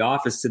home from the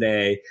office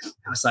today.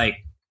 I was like,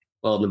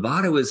 well,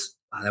 Nevada was,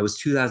 that was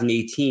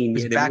 2018. It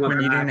was back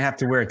when you didn't have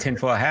to wear a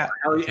tinfoil hat.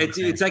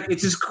 It's like,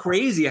 it's just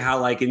crazy how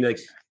like in like,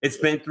 it's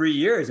been 3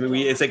 years. I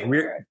mean, it's like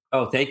weird.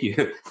 Oh, thank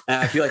you.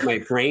 I feel like my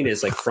brain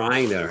is like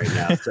frying there right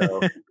now.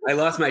 So I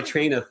lost my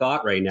train of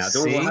thought right now.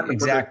 Don't See? we'll have to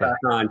Exactly. put it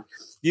back on.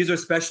 These are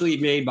specially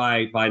made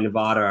by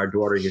Nevada, our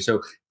daughter here.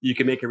 So you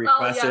can make a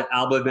request at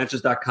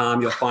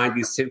albaadventures.com. You'll find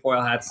these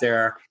tinfoil hats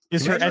there.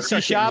 Is her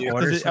Etsy shop?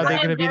 Are they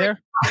going to be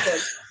there?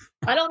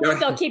 I don't think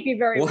they'll keep you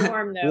very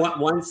warm though.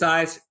 One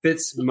size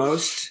fits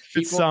most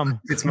people. It's some.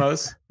 It's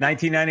most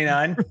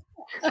 $19.99.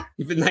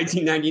 Even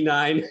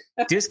 $19.99.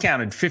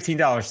 Discounted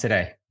 $15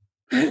 today.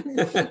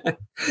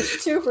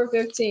 2 for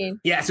 $15.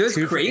 Yeah, so it's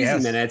crazy,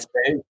 man. It's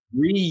been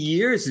 3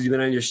 years since you've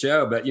been on your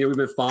show, but we've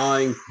been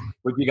following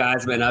what you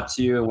guys have been up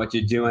to and what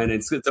you're doing.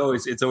 It's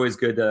always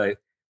good to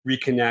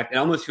reconnect. I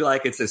almost feel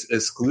like it's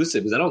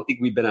exclusive because I don't think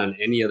we've been on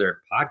any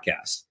other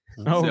podcast.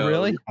 Oh,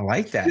 really? I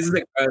like that. This is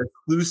like an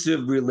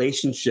exclusive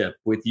relationship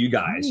with you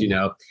guys.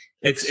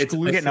 It's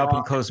we're getting up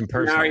and close in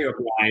person. Mario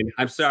Brian.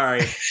 I'm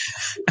sorry.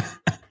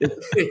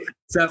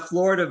 It's that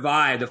Florida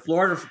vibe, the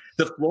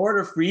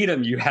Florida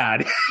freedom you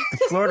had. The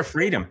Florida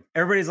freedom.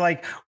 Everybody's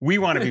like, we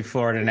want to be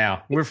Florida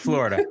now. We're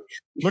Florida.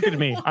 Look at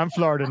me. I'm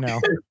Florida now.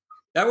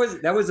 That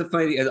was a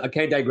funny. I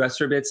can't digress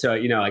for a bit. So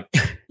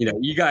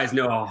you guys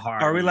know how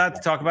hard. Are we allowed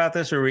to talk about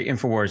this, or are we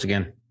InfoWars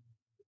again?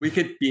 We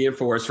could be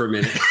InfoWars for a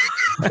minute.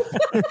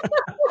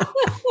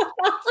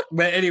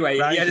 But anyway,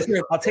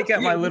 I'll take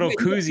out my little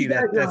koozie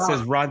that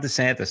says Ron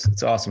DeSantis.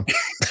 It's awesome.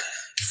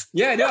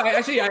 Yeah, no,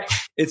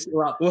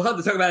 we'll have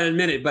to talk about it in a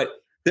minute. But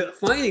the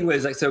funny thing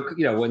was, like, so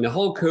when the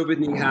whole COVID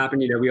thing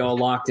happened, we all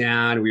locked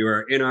down. We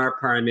were in our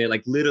apartment,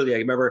 like literally. I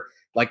remember,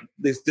 like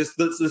this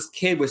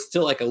kid was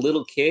still like a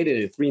little kid,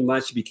 and in 3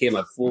 months she became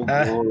a full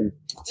blown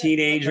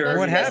teenager.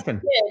 What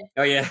happened?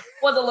 Oh yeah,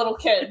 was a little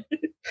kid.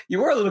 You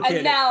were a little kid,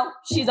 and now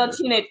she's a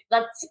teenager.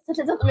 That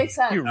doesn't make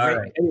sense. She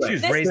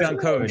was raised on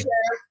COVID.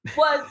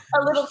 Was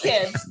a little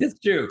kid. It's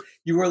true.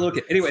 You were a little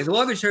kid. Anyways, the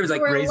long and short was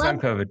like raised on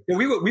COVID.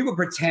 We would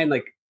pretend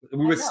like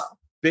we would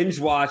binge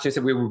watch. And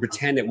so we would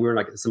pretend that we were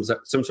like some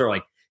sort of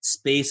like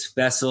space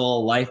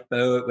vessel,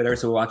 lifeboat, whatever.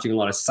 So we're watching a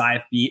lot of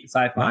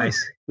sci-fi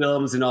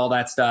films and all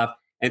that stuff.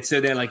 And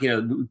so then, like,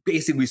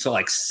 basically we saw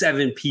like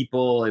 7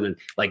 people in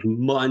like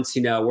months,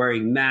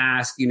 wearing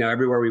masks,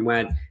 everywhere we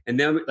went. And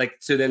then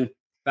then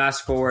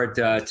fast forward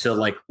to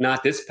like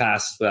not this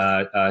past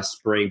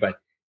spring, but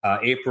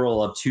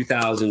April of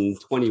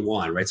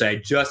 2021, right? So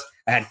I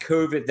had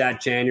COVID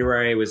that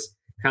January. It was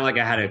kind of like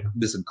I had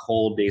this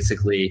cold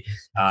basically.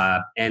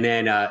 And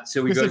then,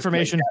 so we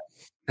Disinformation.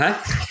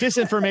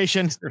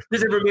 Disinformation.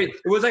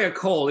 It was like a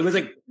cold. It was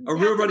like a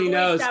real runny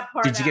nose.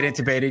 Did you get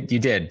intubated? You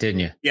did,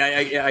 didn't you? Yeah,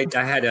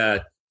 I had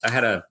a.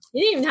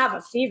 You didn't even have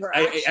a fever.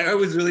 I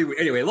was really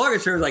anyway. Long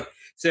and short was like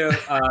so.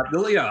 I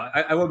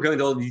won't go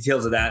into all the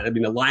details of that. I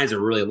mean, the lines are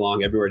really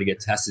long everywhere to get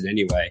tested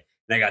anyway.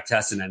 And I got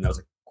tested, and I was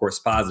like, of course,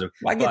 positive.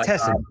 Why get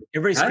tested?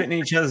 Everybody's spitting in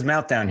each other's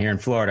mouth down here in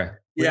Florida.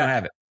 We don't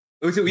have it.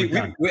 So you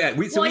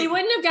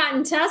wouldn't have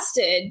gotten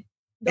tested.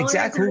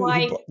 Exactly.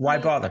 Why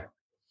bother?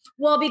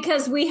 Well,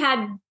 because we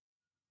had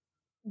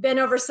been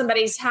over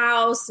somebody's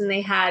house and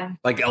they had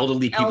like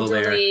elderly people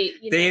there.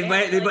 They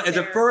as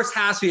the first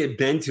house we had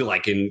been to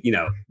like in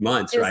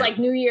months. It was like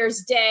New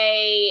Year's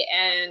Day,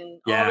 and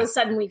all of a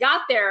sudden we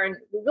got there and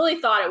we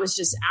really thought it was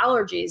just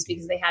allergies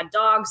because they had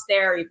dogs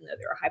there, even though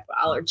they were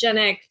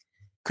hypoallergenic.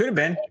 Could have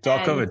been. It's all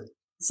COVID.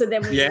 So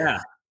then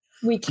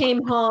we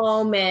came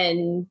home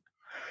and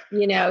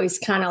he's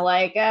kind of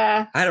like,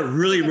 I had a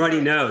really runny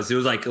nose. It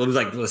was like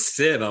a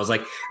sieve. I was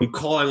like, I'm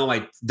calling all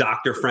my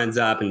doctor friends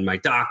up, and my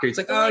doctor, he's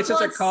like, oh, it's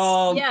just a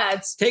cold. Yeah,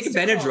 it's take a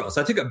Benadryl.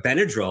 So I took a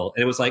Benadryl,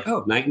 and it was like,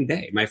 oh, night and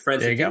day. My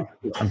friends, there you go.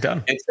 I'm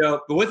done. And so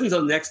it wasn't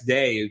until the next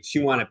day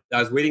I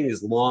was waiting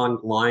these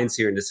long lines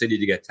here in the city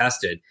to get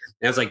tested,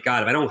 and I was like,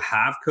 God, if I don't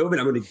have COVID,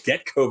 I'm going to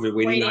get COVID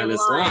waiting on this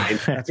line.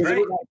 That's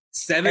right.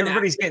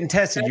 Everybody's getting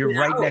tested. You're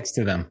right next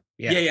to them.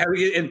 Yeah.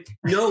 And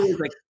no one was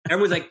like,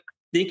 everyone's like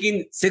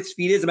thinking 6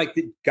 feet is. I'm like,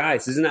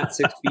 guys, isn't that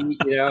 6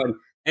 feet? And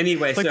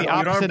anyway, it's like so the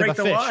opposite of a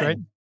fish, right?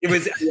 It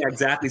was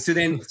exactly. So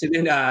then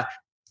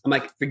I'm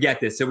like,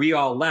 forget this. So we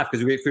all left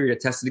because we figured to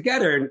test it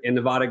together. And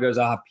Nevada goes,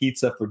 I'll have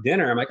pizza for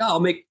dinner. I'm like, I'll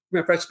make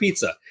fresh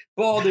pizza.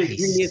 Put all the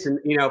ingredients and,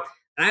 and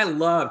I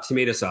love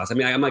tomato sauce. I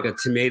mean, I'm like a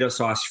tomato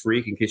sauce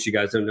freak in case you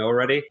guys don't know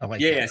already.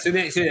 Yeah. So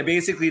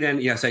basically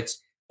then, so I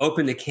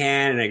open the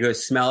can and I go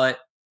smell it.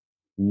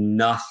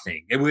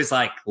 Nothing. It was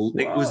like,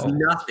 it was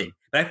nothing.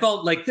 But I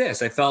felt like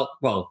this. I felt,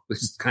 well,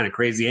 this is kind of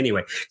crazy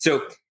anyway.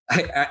 So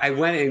I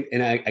went in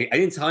and I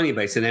didn't tell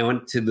anybody. So then I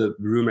went to the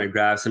room and I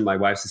grabbed some of my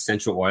wife's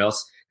essential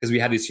oils because we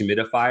have these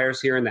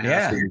humidifiers here in the house.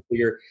 Yeah. So you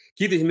figure,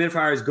 keep the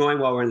humidifiers going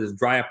while we're in this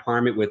dry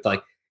apartment with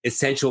like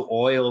essential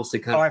oils to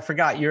kind of. Oh, I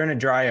forgot. You're in a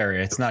dry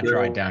area. It's not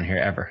dry down here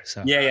ever.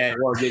 So yeah.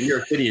 Well, New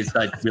York City is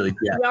like really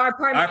Our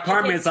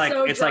apartment is like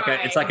it's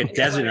like a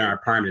desert in our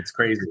apartment. It's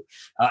crazy.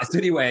 So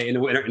anyway, in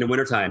the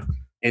wintertime.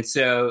 And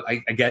so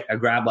I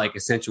grab like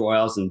essential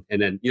oils and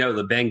then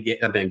the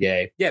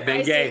Bengay. Yeah,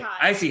 Bengay.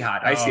 Icy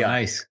hot.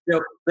 Nice.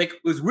 So like it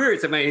was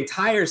weird. So my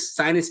entire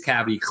sinus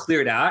cavity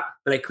cleared out,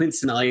 but I couldn't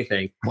smell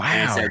anything. Wow.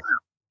 And I said,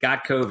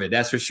 got COVID.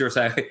 That's for sure.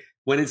 So I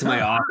went into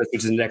my office,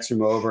 which is the next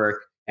room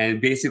over,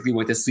 and basically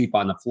went to sleep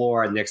on the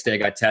floor. And the next day I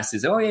got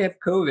tested. Oh, yeah, I have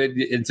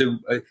COVID. And so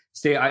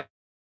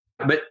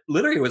but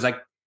literally it was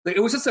like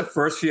it was just the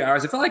first few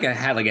hours. I felt like I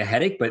had like a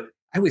headache, but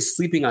I was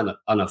sleeping on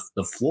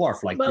the floor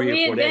for like 3 or 4 days.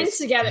 But we had been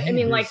together. I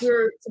mean, like we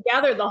were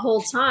together the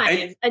whole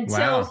time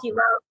until he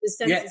lost his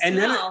sense of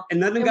smell.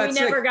 And none of them got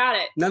sick. Never got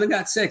it. None of them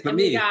got sick, but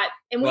me.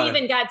 We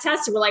even got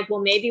tested. We're like,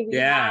 well, maybe we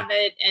have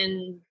it.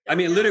 And I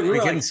mean, literally, we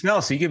couldn't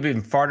smell, so you could be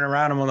farting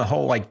around him on the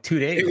whole like 2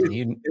 days.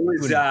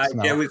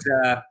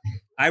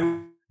 I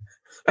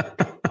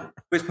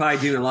was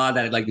probably doing a lot of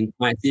that. Like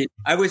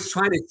I was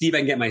trying to see if I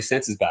can get my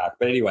senses back.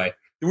 But anyway,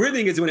 the weird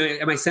thing is when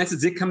my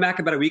senses did come back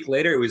about a week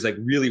later, it was like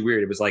really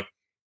weird. It was like.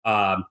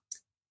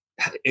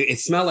 It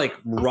smelled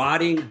like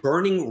burning,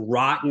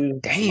 rotten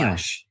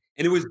flesh.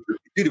 And it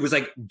was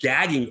like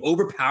gagging,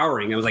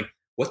 overpowering. I was like,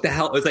 what the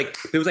hell? It was like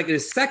in a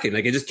second,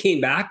 like it just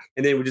came back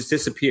and then it would just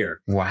disappear.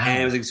 Wow.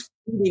 And it was like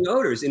feeding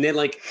odors. And then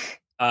like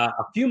a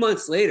few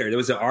months later, there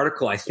was an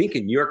article, I think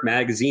in New York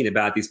Magazine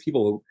about these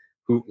people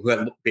who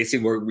had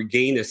basically were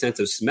regained their sense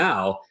of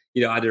smell,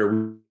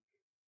 either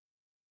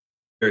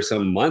or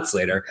some months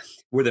later,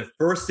 where the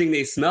first thing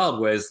they smelled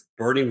was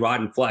burning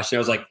rotten flesh. And I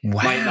was like,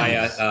 wow.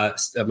 my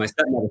stepmother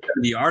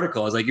sent the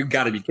article. I was like, you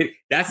got to be kidding.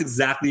 That's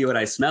exactly what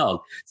I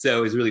smelled. So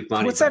it was really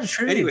funny. What's that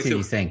attributed to,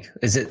 you think?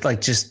 Is it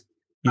like just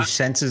your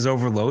senses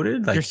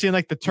overloaded? Like, you're seeing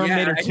like the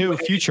Terminator 2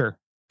 future.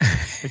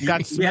 It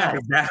got smell.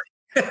 Yeah,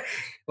 exactly.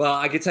 Well,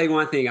 I can tell you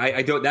one thing.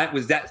 I don't.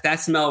 That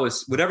smell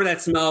was whatever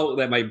that smell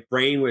that my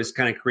brain was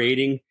kind of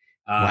creating.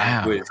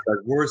 Was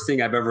the worst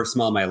thing I've ever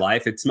smelled in my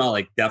life. It smelled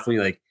like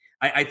definitely like.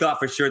 I thought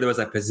for sure there was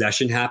a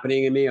possession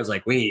happening in me. I was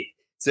like, wait,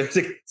 so there's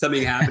like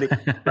something happening.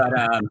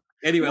 But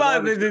anyway.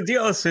 Well, the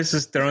deal is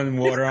just throwing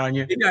water on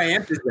you. I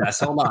am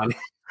possessed. Hold on.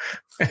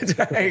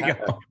 There you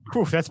go.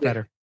 Ooh, that's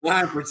better.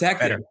 I'm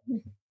protected.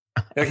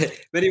 Okay.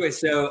 But anyway,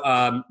 so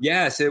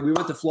so we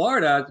went to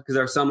Florida because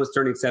our son was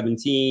turning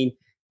 17.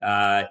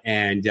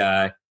 And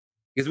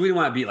because we didn't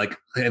want to be like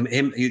him,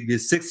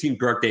 his 16th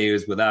birthday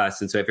was with us.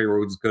 And so I figured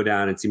we'd just go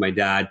down and see my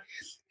dad.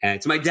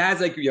 And so my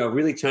dad's like,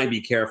 really trying to be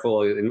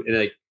careful.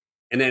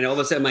 And then all of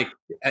a sudden,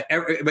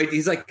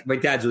 he's like, my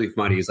dad's really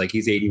funny. He's like,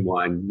 he's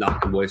 81,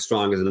 knock on wood,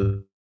 strong as a.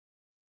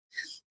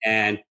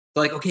 And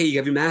they're like, okay, you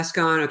have your mask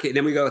on. Okay. And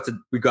then we go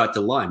out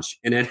to lunch.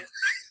 And then I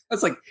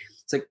was like,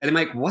 and I'm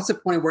like, what's the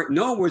point of wearing?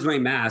 No one wears my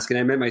mask. And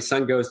I remember my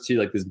son goes to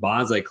like this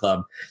bonsai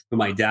club with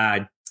my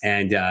dad.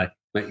 And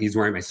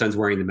my son's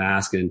wearing the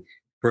mask. And the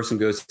person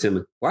goes to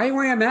him, why are you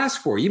wearing a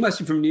mask for? You must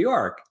be from New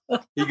York.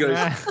 He goes,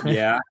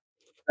 yeah.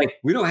 Like,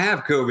 we don't have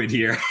COVID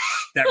here.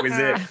 That was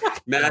it.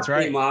 Mask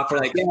came off. We're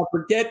like,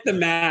 forget the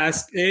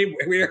mask. Hey,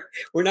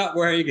 we're not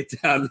wearing it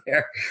down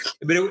there.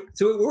 But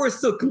so we were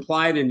still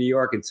compliant in New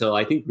York until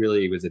I think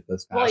really was it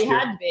this past year. Well,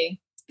 you had to be.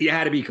 You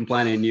had to be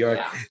compliant in New York.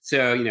 Yeah.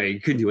 So, you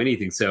couldn't do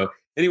anything. So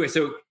anyway,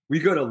 so we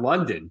go to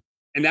London.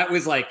 And that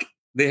was like,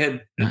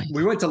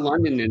 we went to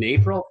London in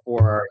April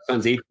for our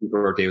son's 18th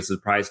birthday. It was a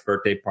surprise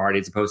birthday party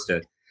as opposed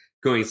to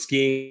going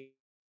skiing.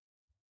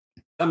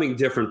 Something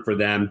different for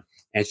them.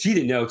 And she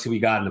didn't know till we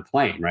got on the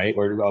plane, right?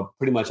 Or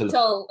pretty much on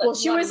the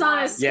she was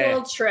on a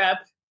school trip.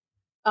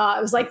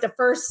 It was like the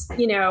first,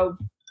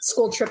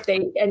 school trip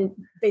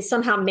they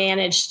somehow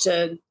managed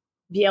to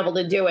be able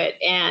to do it.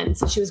 And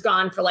so she was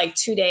gone for like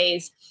 2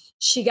 days.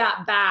 She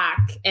got back,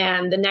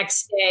 and the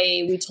next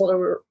day we told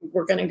her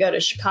we're going to go to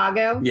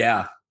Chicago.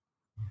 Yeah.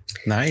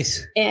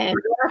 Nice. And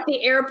we're at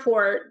the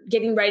airport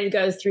getting ready to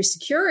go through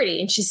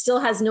security, and she still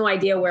has no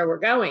idea where we're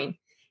going.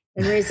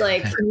 And Ray's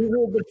like, can you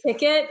read the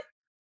ticket?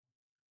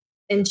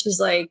 And she's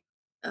like,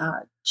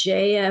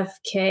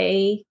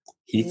 JFK.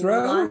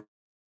 Heathrow?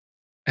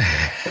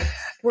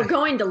 We're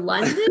going to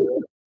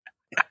London?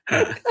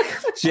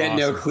 She had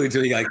no clue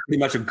until we pretty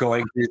much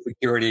going through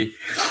security.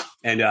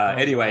 And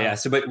anyway,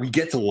 so but we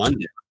get to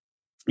London.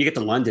 You get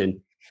to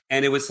London,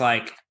 and it was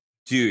like,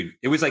 dude,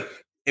 it was like,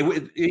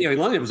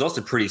 London was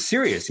also pretty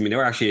serious. I mean, they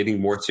were actually, I think,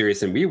 more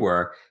serious than we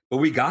were. But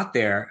we got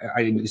there.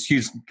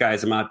 Excuse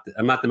guys, I'm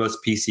not the most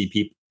PC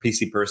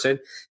PC person.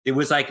 It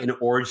was like an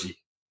orgy.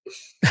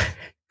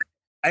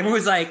 It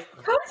was like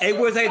it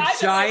was a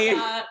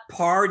giant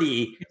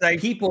party. Like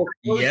People,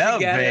 yeah,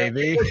 together,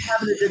 baby.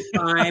 having a good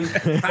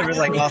time. It was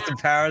like Austin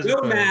Powers. No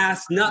with-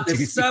 mask, not the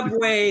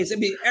subways. I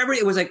mean,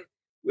 it was like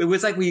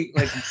was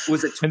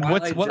it And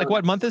Twilight Zone?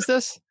 what month is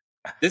this?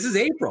 This is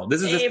April.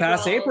 This is this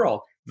past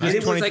April. This And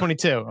is it was like-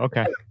 2022.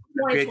 Okay.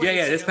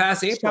 yeah, this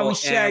past Shall April. we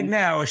shag and-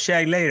 now or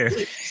shag later?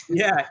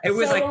 Yeah, it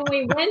was so like when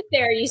we went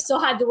there, you still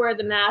had to wear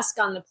the mask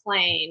on the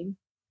plane,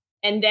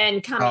 and then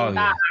coming Oh, yeah.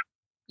 back,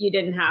 you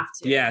didn't have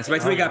to. yeah. So by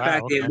the time we Oh, got wow,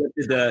 back, they okay.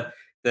 lifted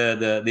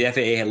the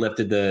FAA had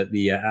lifted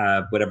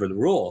the whatever the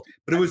rule,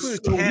 but it was I flew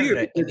so to Canada,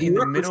 weird. and in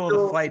the middle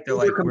of the flight, they're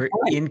like, "We're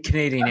compliant. in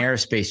Canadian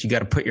airspace. You got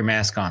to put your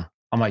mask on."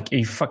 I'm like, "Are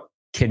you fuck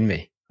kidding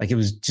me?" Like it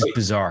was just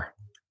bizarre.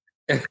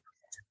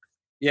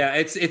 Yeah,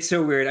 it's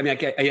so weird. I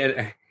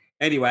mean,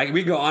 anyway,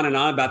 we go on and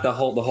on about the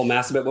whole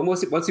mask. But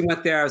once we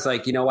went there, I was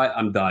like, you know what,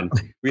 I'm done.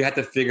 We had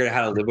to figure out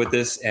how to live with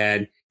this,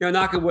 and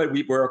knock on wood,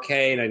 we're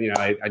okay. And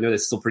I know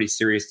it's still a pretty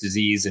serious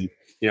disease, and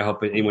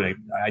hope anyone.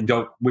 I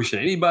don't wish it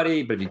on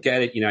anybody, but if you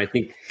get it, I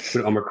think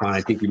with Omicron, I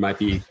think we might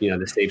be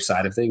the safe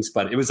side of things.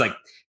 But it was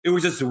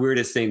just the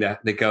weirdest thing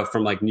that go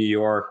from like New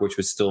York, which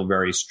was still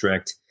very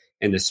strict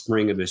in the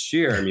spring of this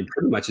year. I mean,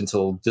 pretty much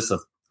until just a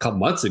couple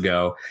months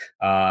ago,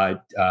 and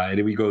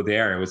then we go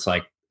there. It was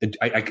like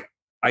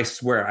I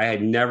swear I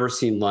had never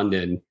seen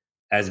London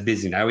as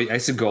busy. I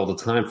used to go all the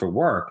time for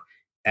work,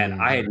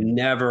 and I had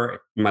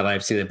never in my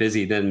life seen it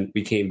busy. Then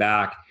we came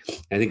back.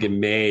 I think in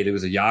May there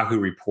was a Yahoo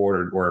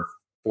report or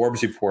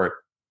Forbes report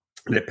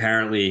that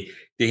apparently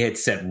they had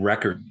set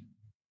records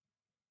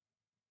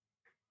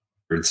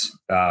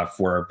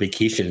for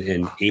vacation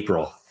in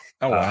April.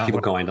 Oh wow! People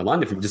going to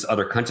London from just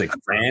other countries. Like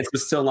France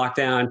was still locked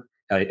down.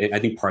 I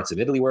think parts of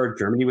Italy were.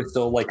 Germany was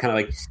still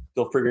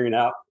still figuring it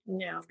out.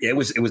 Yeah. It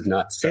was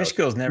nuts. So,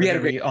 Fishkill's never we had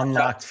going to a be great-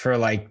 unlocked for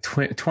like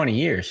 20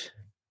 years.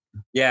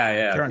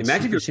 yeah. They're on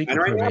Imagine super you're secret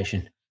right now.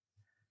 probation.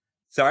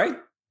 Sorry.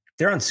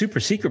 They're on super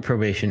secret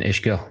probation,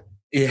 Ishkill.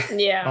 Yeah.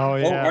 Yeah. Oh Oh,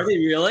 yeah. are they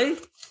really?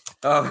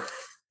 Oh,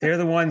 They're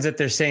the ones that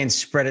they're saying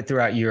spread it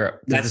throughout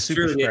Europe. They're the that's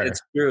super true. Yeah, spreader.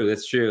 it's true.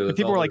 That's true. The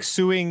people were like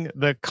suing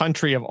the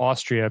country of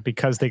Austria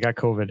because they got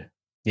COVID.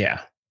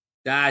 Yeah.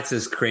 That's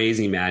just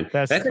crazy, man.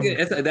 That's-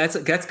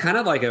 That's kind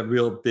of like a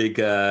real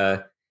big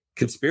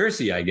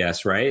conspiracy, I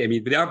guess, right? I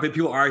mean, but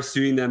people are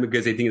suing them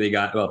because they think they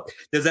got. Well,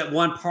 there's that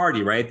one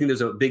party, right? I think there's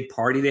a big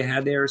party they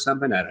had there or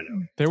something. I don't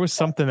know. There was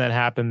something that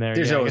happened there.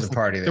 There's Yeah, I always guess a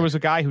party there. There was a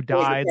guy who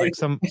died, like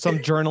some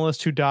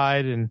journalist who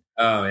died, and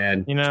Oh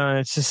man,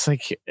 it's just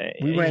like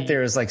We went there.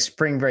 It was like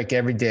spring break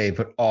every day,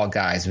 but all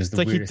guys. It was the It's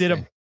like he weirdest did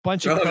thing. a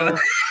bunch of coke,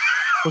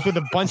 was with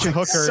a bunch of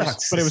hookers,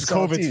 Sucks. but it was It's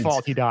all COVID's dudes.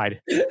 fault. He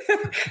died.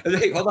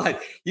 Hey, hold on.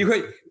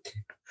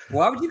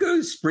 Why would you go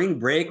to spring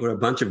break with a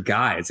bunch of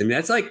guys? I mean,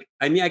 that's like.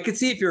 I mean, I could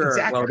see if you're.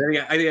 Exactly. Well,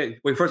 then again,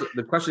 wait. First,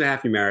 the question I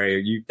have to you, Mary.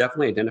 You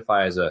definitely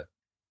identify as a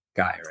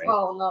guy, right?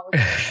 Oh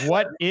no.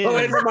 What is? Oh,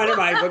 never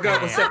mind. We'll go.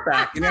 We'll sit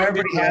back.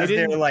 Everybody You has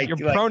their didn't- like your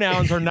like-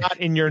 pronouns are not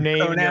in your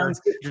name.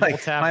 pronouns. Your Like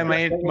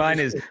vocabulary. mine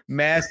is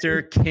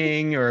master,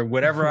 king, or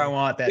whatever I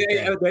want that day.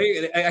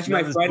 Actually,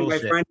 None of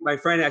this my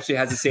friend actually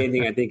has the same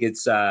thing. I think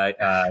it's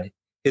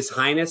His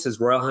Highness, His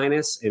Royal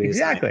Highness. And his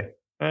Exactly.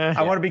 Eh,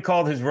 I want to be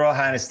called His Royal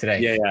Highness today.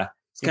 Yeah, yeah.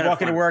 It's You kind of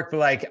walk into work, be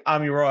like,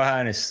 "I'm Your Royal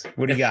Highness.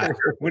 What do you got?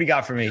 What do you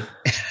got for me?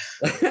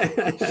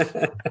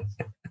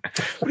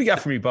 What do you got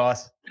for me,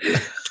 boss?"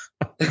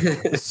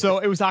 so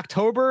it was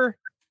October.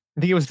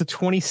 I think it was the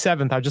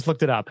 27th. I just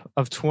looked it up.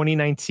 Of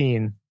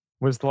 2019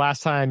 was the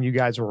last time you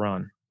guys were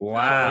on.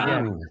 Wow.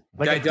 Yeah.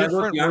 Like Guy a does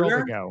look different world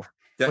younger? ago.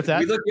 What's What's that?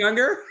 We look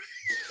younger?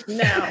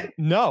 No.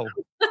 No,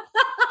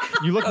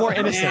 you look more Oh,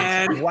 innocent.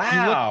 man.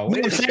 Wow. No, Way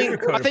I'm to saying,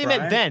 sugarcoat I it, think you meant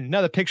Brian. then.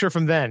 No, the picture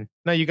from then.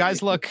 No, you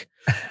guys look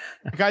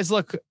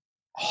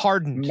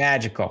hardened.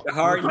 Magical.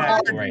 Hard- We're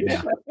magical right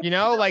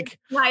now. Like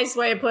Nice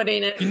way of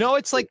putting it.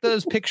 it's like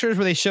those pictures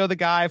where they show the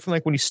guy from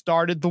like when he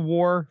started the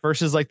war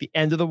versus like the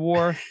end of the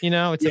war. It's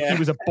like Yeah. he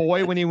was a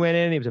boy when he went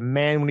in, he was a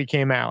man when he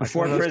came out. Like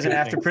Before one of those prison,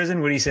 kind of after things.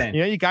 prison. What are you saying?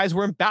 You guys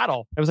were in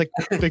battle. It was like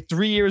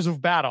 3 years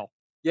of battle.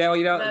 Yeah,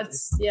 well,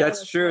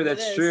 That's true. what it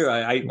That's is. true.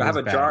 I have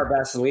a was jar of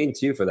Vaseline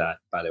too for that,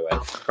 by the way.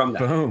 From that.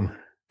 Boom.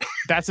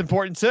 That's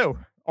important too.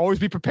 Always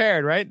be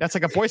prepared, right? That's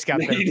like a Boy Scout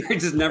thing. You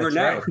just never That's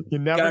know. right. You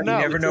never Gotta- know.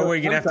 You never know where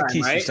you're gonna have to Sometime,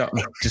 keep right?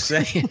 something. Just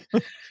saying.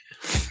 You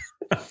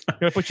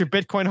gotta put your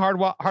Bitcoin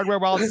hardware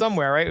wallet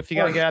somewhere, right? If you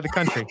gotta get out of the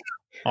country.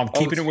 I'm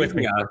keeping it with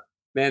me.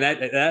 Man,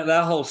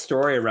 that whole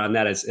story around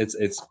that is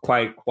it's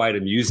quite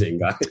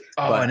amusing. Oh,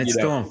 But, and it's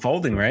still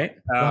unfolding, right?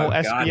 The whole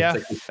God, SBF,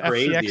 it's like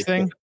crazy. FTX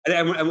thing.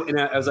 And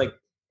I was like,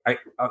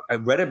 I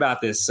read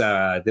about this.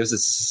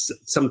 There's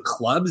some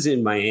clubs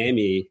in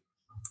Miami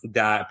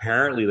that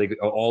apparently like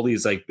all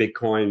these like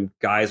Bitcoin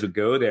guys would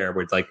go there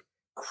with like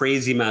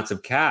crazy amounts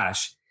of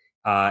cash.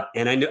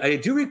 And I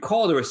do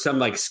recall there were some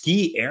like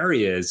ski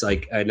areas,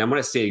 like, and I'm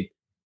going to say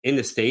in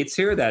the States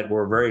here that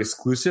were very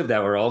exclusive,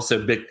 that were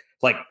also big.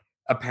 Like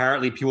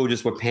apparently people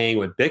just were paying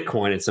with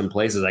Bitcoin in some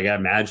places. Like I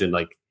imagine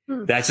like,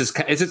 that's just,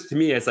 it's just, to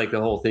me, it's like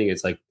the whole thing.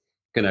 It's like,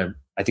 gonna,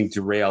 I think,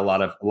 derail a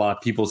lot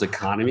of people's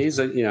economies.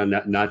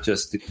 Not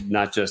just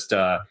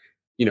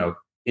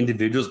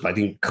individuals, but I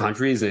think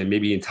countries and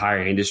maybe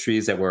entire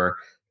industries that were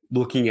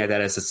looking at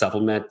that as a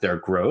supplement their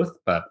growth.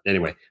 But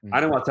anyway, I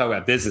don't want to talk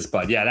about business,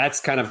 but yeah, that's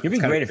kind of. It'd be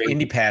great if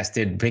IndyPass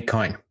did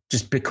Bitcoin,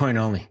 just Bitcoin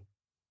only.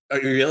 Oh,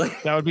 really?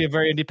 That would be a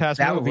very IndyPass.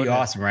 That would be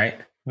awesome, right?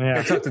 Yeah.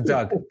 I talked to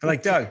Doug. I'm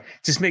like, Doug,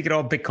 just make it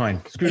all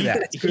Bitcoin. Screw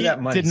that. Screw that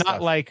money. Did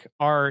not like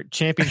our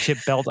championship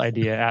belt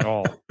idea at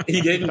all. He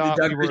didn't.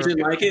 Didn't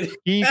like it.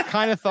 He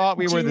kind of thought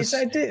we were this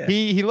idea.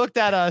 He looked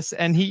at us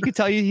and he could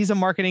tell you he's a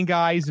marketing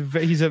guy. He's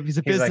a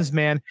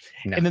businessman.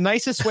 Like, no. In the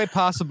nicest way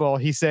possible.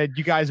 He said,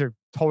 "You guys are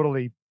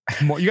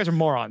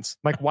morons.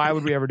 Like, why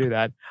would we ever do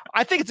that?"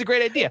 I think it's a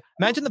great idea.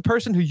 Imagine the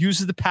person who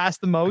uses the pass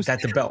the most.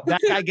 That's the belt.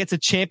 That guy gets a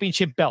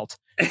championship belt.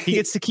 He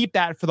gets to keep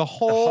that for the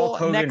whole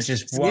next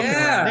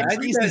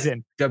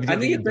season.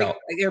 WWE belt.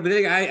 But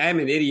I'm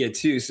an idiot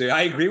too, so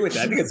I agree with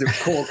that. I think it's a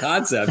cool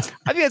concept.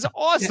 I think it's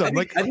awesome.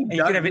 I think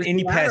you could have an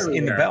IndyPass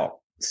in the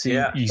belt.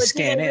 So you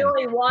scan in.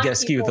 You get a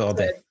ski with all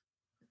day.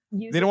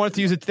 They don't want it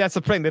to use it. That's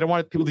the thing. They don't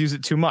want people to use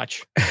it too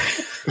much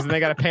because then they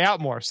got to pay out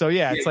more. So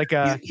yeah, it's like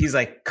he's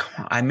like,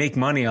 come on, I make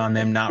money on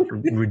them not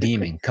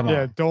redeeming. Come on.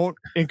 Yeah, don't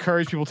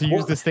encourage people to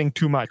use this thing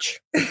too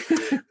much.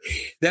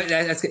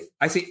 That's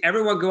I say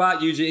everyone go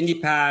out, use your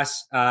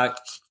IndyPass.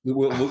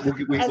 We'll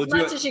do it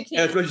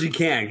as much as you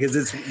can because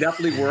it's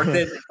definitely worth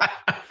it.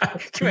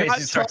 You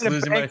guys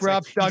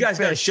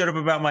got to shut up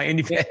about my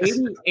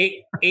IndyPass.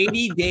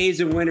 80 days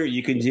in winter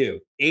you can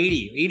do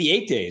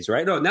 88 days,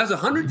 right? No, that's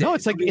 100 days. No,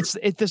 it's like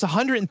there's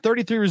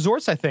 133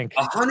 resorts, I think.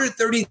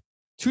 130.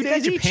 2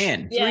 days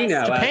Japan. Yes.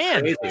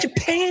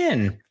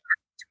 Japan.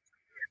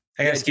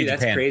 I got to ski Japan.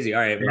 That's crazy.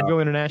 All right, well,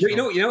 go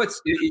international.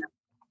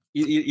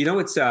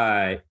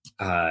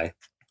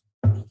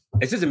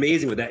 It's just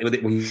amazing with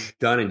what we've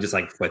done in just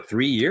like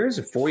 3 years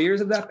or 4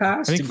 years of that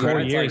pass. I think 4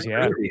 years.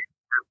 Yeah.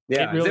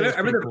 Really I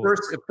remember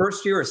the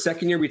first year or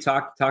second year we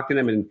talked to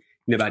them and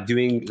about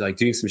doing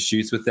some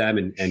shoots with them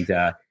and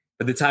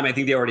at the time I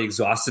think they already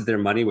exhausted their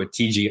money with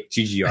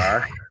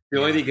TGR. The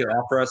only thing they could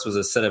offer us was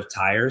a set of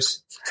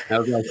tires. I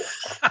was like,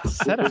 a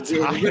set of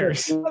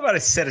tires. How about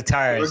a set of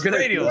tires?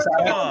 Radials,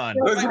 come on.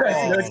 No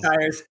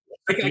tires.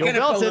 I kind of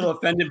felt a little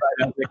offended by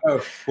that. Like,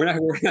 oh, we're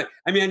not.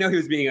 I mean, I know he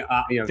was being,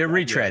 they're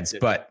retreads,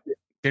 but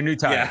they're new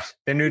tires. Yeah.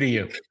 They're new to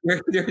you.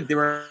 They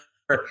were.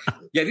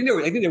 Yeah, I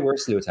think there were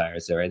snow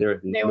tires there, right? They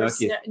were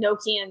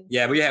Nokians.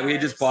 Yeah, we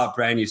had just bought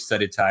brand new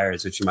studded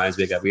tires, which reminds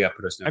me we got to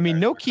put our snow. I mean,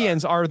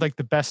 Nokians are like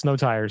the best snow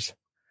tires.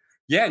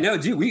 Yeah, no,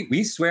 dude,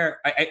 we swear.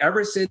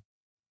 Ever since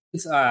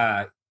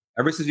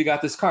we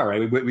got this car,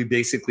 right? We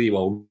basically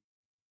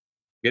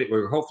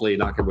we're hopefully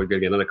not going to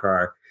get another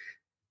car.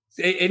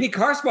 Any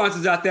car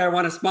sponsors out there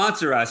want to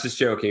sponsor us? Just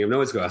joking. No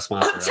one's going to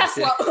sponsor us.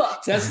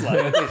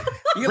 Tesla.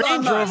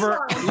 Range Rover.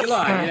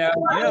 Elon.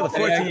 The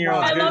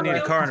 14-year-old's going to need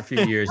a car in a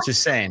few years.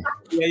 Just saying.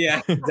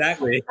 Yeah,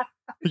 exactly.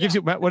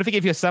 What if he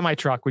gave you a semi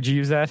truck? Would you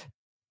use that?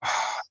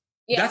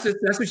 Yeah.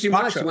 That's what she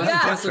wants. She wants a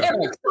Tesla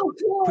truck. So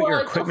cool. Put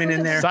your equipment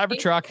in there.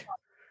 Cybertruck.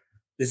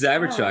 The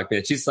Cybertruck,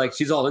 man.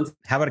 She's all into.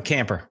 How about a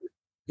camper?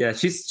 Yeah,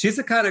 she's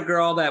the kind of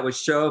girl that would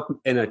show up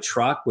in a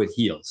truck with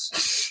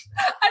heels.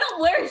 I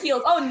don't wear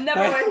heels. Oh, never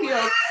wear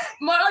heels.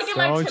 More like in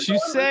Don't you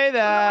say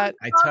that?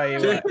 I tell you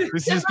what,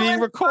 this is being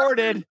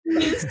recorded.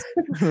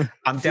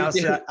 I'm down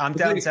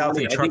south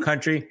in truck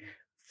country.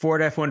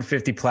 Ford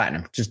F-150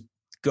 Platinum. Just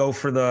go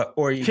for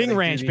King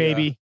Ranch,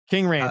 baby.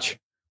 King Ranch.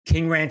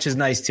 King Ranch is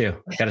nice too.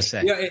 I gotta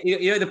say.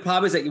 Yeah, the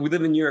problem is that we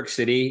live in New York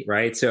City,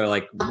 right? So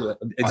like,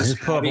 just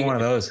pull up in one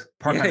of those.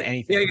 Park on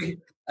anything. Yeah,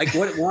 like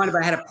what if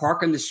I had to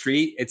park on the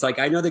street? It's like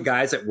I know the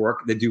guys that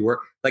do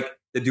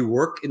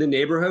work in the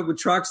neighborhood with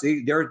trucks.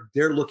 They're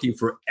looking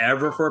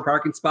forever for a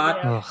parking spot.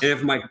 Yeah. And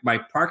if my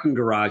parking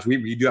garage,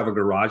 we do have a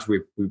garage. We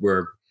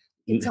were.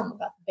 You tell them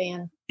about the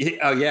van.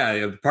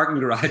 The parking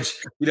garage.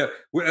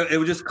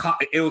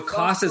 It would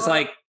cost us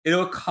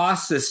it'll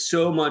cost us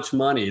so much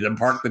money to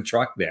park the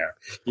truck there.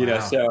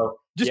 So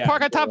just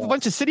park on top of a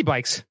bunch of city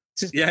bikes.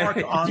 Just park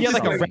on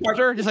like a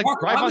Raptor, just like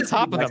drive on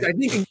top of them.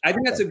 I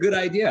think that's a good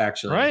idea,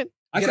 actually. Right?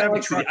 I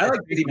like city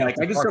bikes.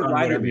 I just don't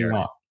ride whatever you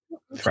want.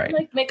 Right.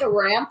 Like make a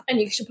ramp and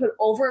you should put it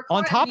over a car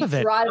on top of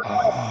it.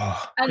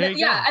 And then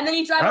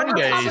you drive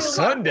Sunday,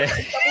 Sunday.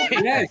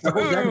 Yeah,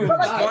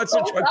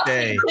 Monster Truck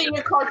Day.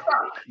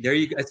 There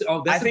you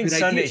go. I think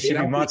Sunday should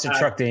be Monster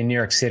Truck Day in New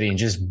York City and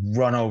just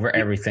run over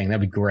everything.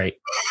 That'd be great.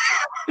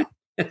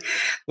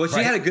 Well,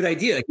 she had a good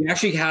idea. Like you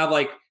actually have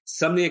like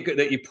something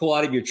that you pull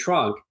out of your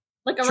trunk.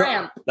 Like a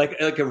ramp. Like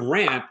a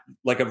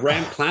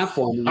ramp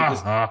platform. And you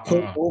just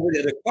pull over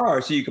to the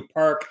car so you can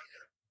park.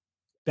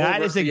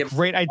 That is a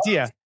great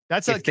idea.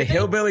 That's like the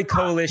Hillbilly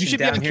Coalition. You should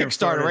be on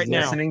Kickstarter right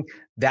now.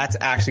 That's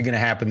actually going to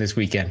happen this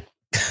weekend.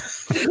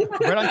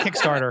 Right on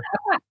Kickstarter.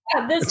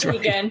 This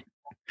weekend.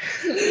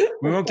 Right.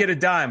 We won't get a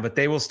dime, but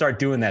they will start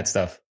doing that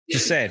stuff.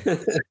 Just saying.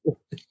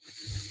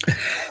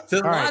 So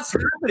lots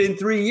happened in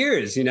 3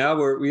 years. You can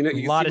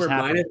see we're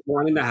minus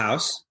one in the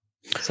house.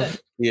 So,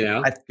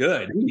 that's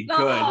good. Good.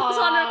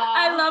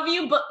 I love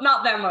you, but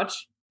not that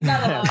much.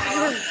 Not a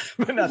lot.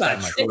 But not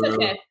that much. It's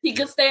okay. He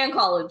could stay in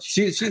college.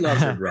 She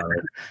loves her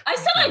brother. I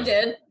said I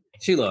did,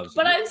 She loves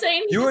but him. I'm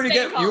saying he You were could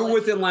stay in together. You were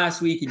college. with him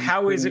last week. And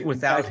How is it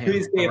without him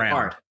Please stay around?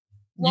 apart.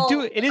 Well,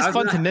 you do. It is I was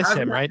fun to gonna- miss I was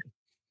him, gonna- right?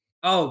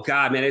 Oh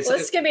God, man! It's Well,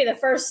 this could be the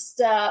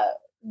first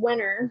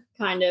winter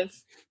kind of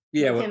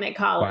yeah. with him at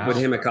college. Wow. With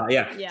him at college,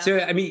 yeah. Yeah. So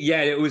I mean,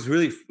 yeah, it was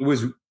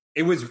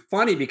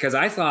funny because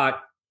I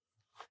thought,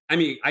 I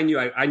mean, I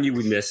knew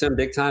we'd miss him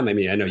big time. I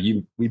mean, I know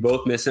we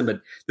both miss him, but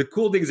the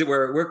cool thing is that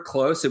we're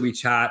close and we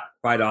chat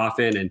quite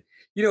often, and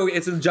you know,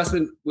 it's an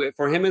adjustment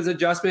for him as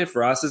adjustment,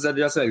 for us as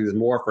adjustment. It's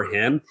more for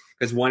him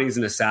because one, he's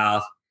in the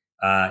South.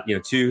 You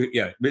know, two,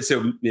 yeah.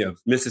 So you know,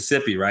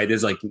 Mississippi, right?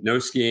 There's like no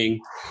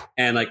skiing,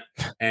 and I'm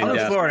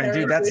in Florida,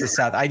 dude. That's the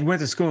South. I went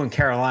to school in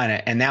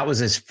Carolina, and that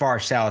was as far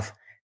south.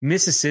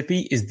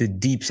 Mississippi is the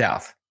deep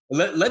South.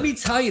 Let me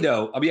tell you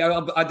though. I mean,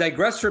 I'll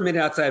digress for a minute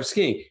outside of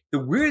skiing. The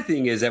weird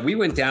thing is that we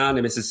went down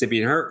to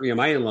Mississippi, and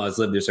my in-laws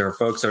live there, so her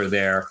folks are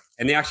there,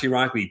 and they actually,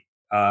 ironically,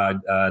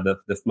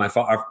 my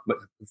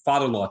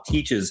father-in-law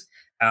teaches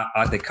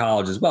at the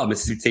college as well,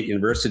 Mississippi State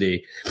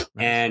University.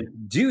 And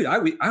dude,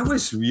 I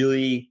was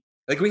really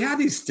like, we have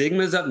these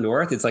stigmas up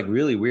north. It's like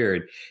really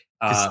weird.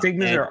 The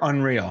stigmas are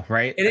unreal,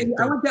 right? And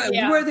I went down,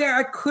 Yeah. we were there.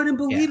 I couldn't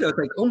believe it. I was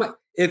like, oh my!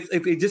 If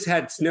it just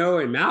had snow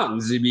and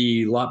mountains, it'd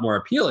be a lot more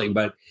appealing.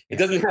 But it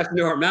doesn't have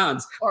snow or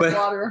mountains. or but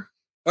water.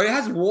 or it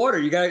has water.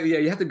 You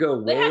have to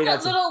go They way have that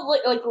outside. little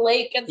like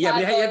lake inside. Yeah, but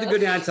you have to go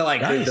down to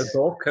like Nice. the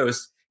Gulf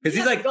Coast because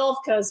he's like, Gulf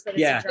Coast, but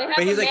it's Yeah. a They dry. have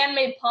But a he's like-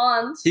 man-made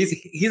pond.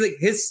 he's like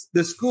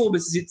the school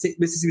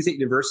Mississippi State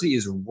University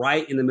is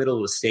right in the middle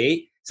of the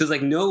state, so there's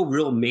like no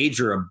real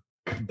major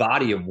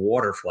body of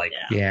water for like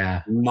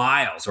Yeah.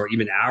 miles or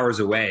even hours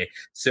away.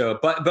 So,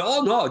 but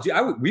all in all, dude,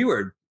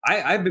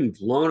 I've been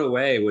blown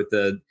away with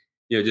the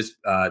just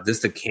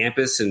the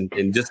campus and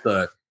just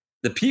the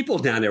people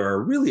down there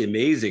are really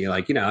amazing.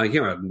 Like I'm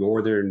a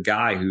northern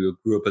guy who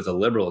grew up as a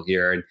liberal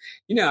here, and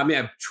I mean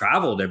I've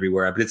traveled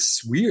everywhere, but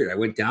it's weird. I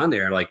went down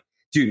there, like,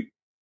 dude,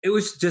 it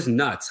was just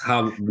nuts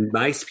how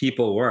nice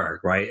people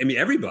were, right? I mean,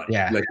 everybody,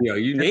 Yeah. like,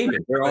 you name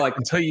it. They're all like,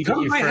 Until you get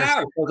come to your my first.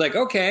 house. I was like,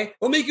 okay,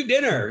 we'll make you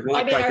dinner. And I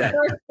like mean, like our that.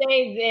 first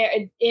day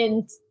there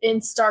in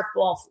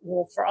Starkville,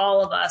 well, for all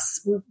of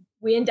us,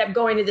 we end up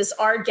going to this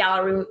art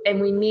gallery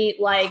and we meet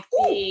like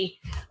the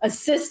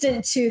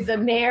assistant to the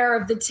mayor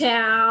of the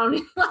town,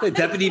 The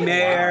deputy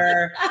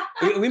mayor.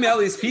 We met all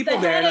these people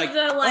The there, head like, of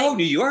the, like, oh,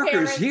 New Yorkers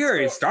parents' here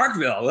in school.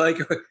 Starkville. Like,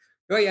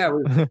 oh yeah,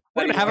 We're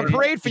gonna have a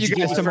parade for you Did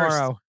you guys get your first-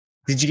 tomorrow.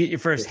 Did you get your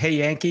first "Hey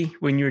Yankee"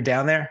 when you were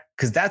down there?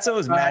 Because that's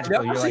always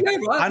magical. no, You're like,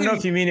 I don't know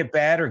if you mean it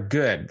bad or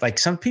good. Like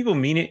some people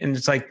mean it, and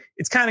it's like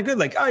it's kind of good.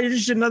 Like, oh, you're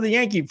just another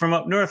Yankee from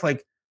up north.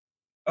 Like,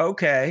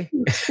 okay,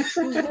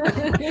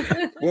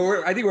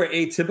 Well, I think we're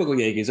atypical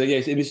Yankees. So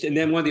yes, and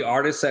then one of the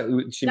artists that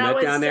she that met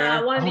was down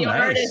there. one of Oh, the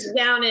nice. artists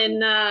down in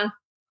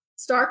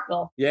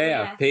Starkville.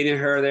 Yeah, painting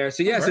her there.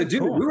 So yeah, so Very dude,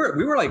 cool. we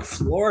were like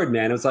floored,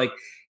 man. It was like,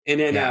 and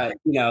then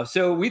Yeah.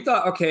 so we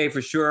thought, okay,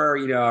 for sure,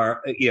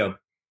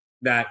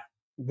 that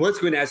what's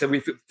going to happen. We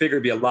figured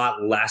it'd be a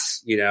lot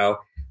less,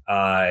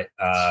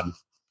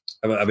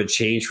 of a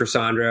change for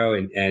Sandro,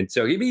 and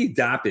so he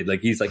adapted.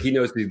 Like he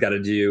knows what he's got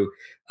to do.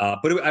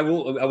 But I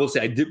will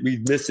say,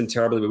 we missed him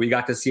terribly, but we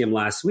got to see him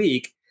last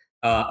week.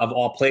 Of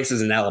all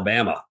places in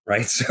Alabama,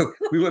 right? So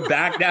we went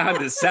back down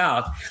to the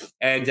South,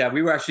 and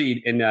we were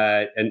actually in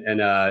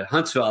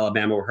Huntsville,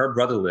 Alabama, where her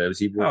brother lives.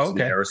 He works in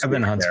the aerospace I've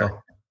been to there.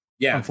 Huntsville.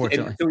 Yeah,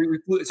 Unfortunately. And so we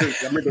flew. So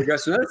I'm going to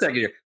digress for another second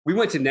here. We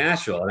went to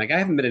Nashville, and like I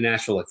haven't been to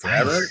Nashville like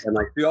forever, Nice. and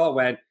like we all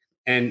went,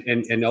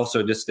 and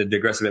also just to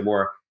digress a bit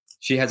more,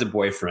 she has a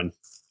boyfriend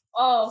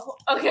Oh,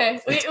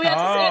 okay. We have to say that.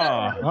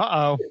 Uh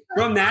oh.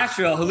 from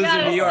Nashville who lives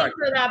in New York,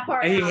 for that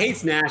part. and he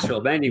hates Nashville.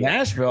 But anyway,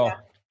 Nashville.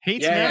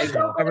 Hates Yeah,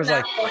 Nashville. I was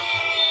like,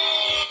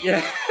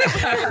 yeah.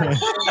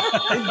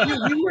 And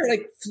dude, we were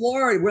like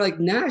floored. We're like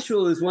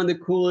Nashville is one of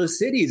the coolest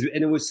cities,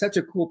 and it was such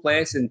a cool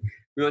place. And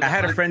we went I to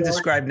had a friend Huntsville.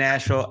 describe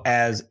Nashville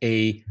as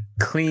a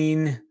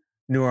clean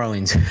New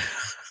Orleans.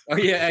 Oh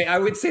yeah, I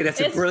would say that's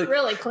It's a really.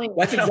 really clean.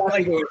 That's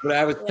exactly what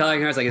I was telling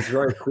her. I was like, it's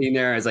very clean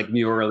there. It's like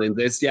New Orleans.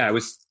 It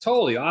was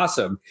totally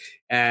awesome.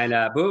 And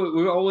but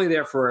we were only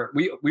there for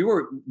we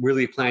weren't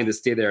really planning to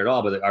stay there at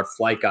all. But our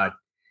flight got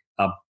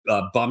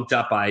bumped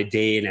up by a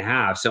day and a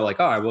half. So like,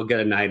 all right, we'll get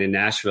a night in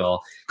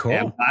Nashville. Cool.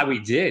 And I'm glad we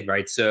did,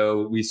 right?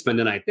 So we spend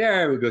the night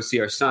there. We go see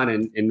our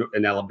son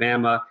in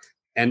Alabama.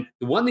 And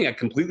the one thing I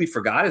completely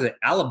forgot is that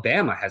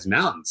Alabama has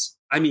mountains.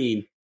 I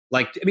mean,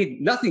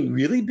 nothing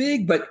really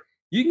big, but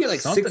you can get like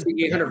Something, 600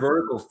 to 800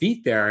 vertical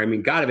feet there. I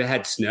mean, God, if it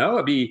had snow,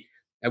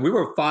 and we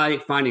were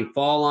finding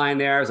fall line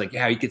there. I was like,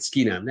 yeah, you could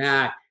ski on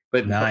that.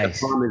 But Nice.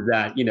 the problem is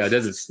that, it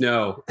doesn't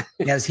snow.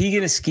 Now, is he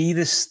going to ski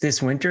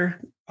this winter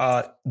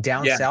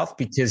down Yeah. south?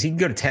 Because he can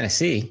go to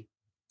Tennessee.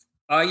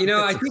 I That's think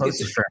the it's,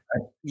 closest for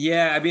him, right?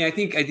 yeah, I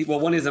think, well,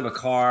 one is of a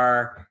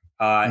car.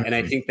 And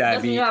I think that'd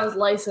Doesn't be, even have his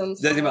license.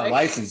 doesn't even have a Like,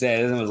 license. Yeah,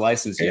 it doesn't have a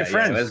license Hey, yet.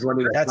 friends. That's one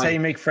of the- That's how you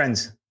make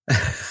friends.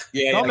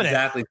 Yeah, Dominant.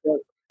 exactly. So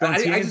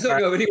I just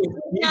don't know if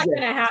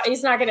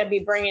He's not gonna be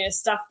bringing his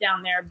stuff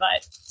down there,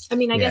 but I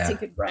mean, I guess he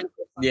could rent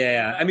it.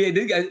 Yeah, I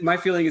mean, my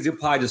feeling is he'll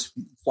probably just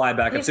fly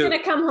back. He's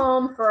gonna come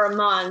home for a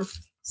month.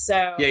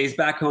 So yeah, he's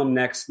back home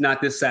not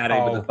this Saturday,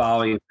 but the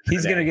following.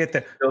 He's going to get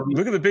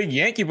look at the big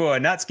Yankee boy,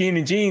 not skiing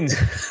in jeans.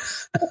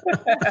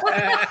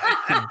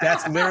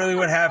 That's literally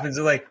what happens.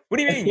 They're like, what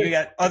do you mean? You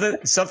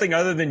got something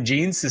other than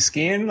jeans to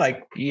ski in?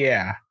 Like,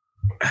 yeah.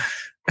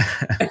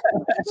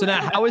 So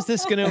now, how is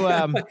this going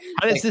to?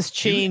 How does this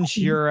change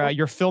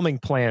your filming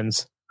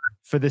plans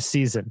for this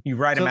season? You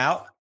write them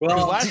out.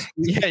 Well,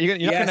 yeah, you're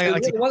not gonna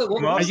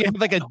are you gonna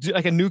have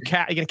like a new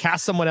cat? You're gonna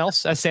cast someone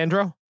else as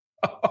Sandro?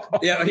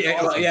 Yeah.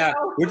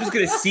 We're just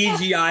gonna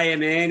CGI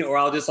him in, or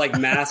I'll just like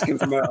mask him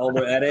from our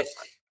older edit.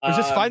 Or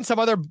just find some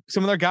other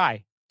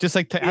guy, just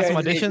like to have some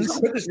auditions.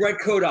 Put this red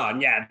coat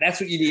on. Yeah, that's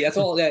what you need. That's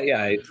all.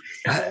 Yeah.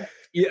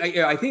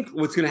 I think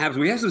what's gonna happen is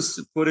we have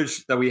some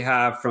footage that we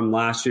have from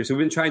last year. So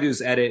we've been trying to do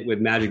this edit with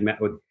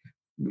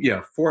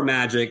for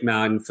Magic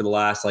Mountain for the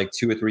last like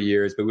 2 or 3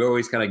 years, but we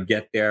always kind of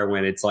get there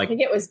when it's like, I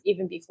think it was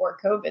even before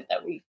COVID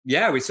that we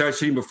started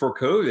shooting before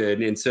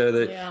COVID. And so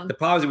the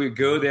problem is we would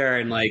go there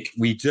and like,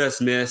 we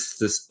just missed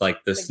this,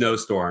 like the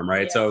snowstorm.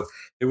 Right. Yeah. So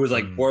it was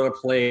like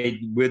boilerplate,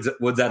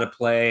 woods out of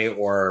play,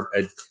 or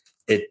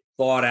it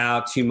thawed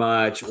out too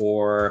much,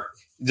 or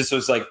just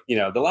was like,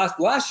 the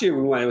last year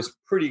we went, it was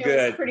pretty good.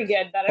 It was pretty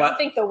good, but I don't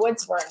think the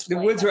woods were. The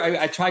woods were.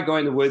 I tried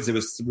going to the woods. It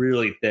was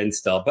really thin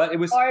still, but it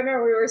was. Oh, I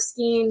remember we were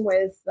skiing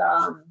with.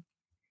 I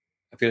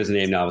forget his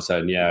name now. All of a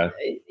sudden, yeah.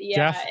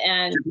 Yeah, Jeff?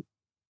 and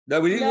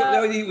we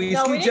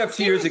skied Jeff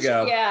 2 years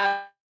ago.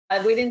 Yeah,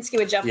 we didn't ski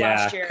with Jeff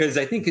last year because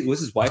I think it was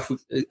his wife.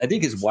 I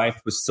think his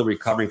wife was still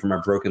recovering from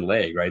her broken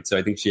leg, right? So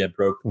I think she had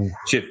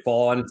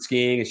fallen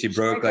skiing and she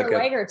broke like her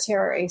leg or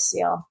tear her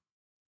ACL.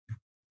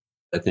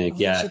 I think,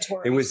 yeah.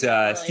 It was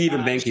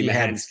Stephen Benke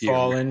had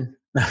fallen.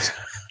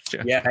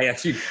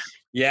 It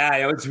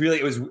was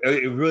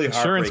really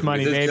insurance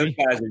money, baby.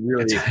 Those guys are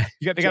really,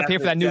 they got to pay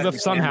for that new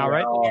lift somehow,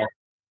 right?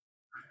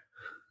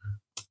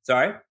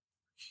 Sorry,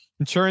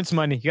 insurance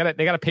money. They got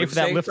to pay for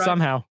that lift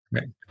somehow.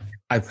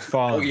 I've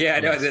fallen. Oh yeah,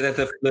 no,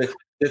 the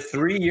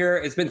 3 year.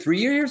 It's been 3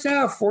 years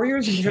now, 4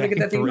 years. You're trying to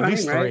get that thing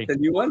running, right? The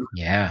new one.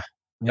 Yeah.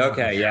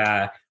 Okay,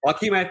 yeah. I'll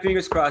keep my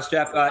fingers crossed,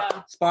 Jeff.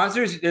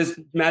 Sponsors is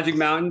Magic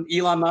Mountain,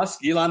 Elon Musk.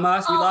 We love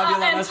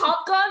Elon and Musk.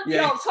 Top Gun?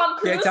 Yeah. Tom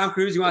Cruise. Yeah, Tom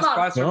Cruise. You want to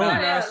sponsor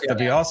Magic Mountain? That'd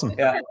be awesome.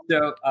 Yeah.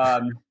 So,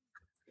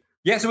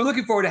 so we're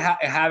looking forward to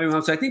having him.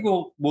 So I think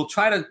we'll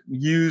try to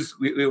use.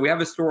 We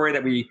have a story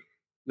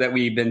that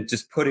we've been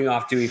just putting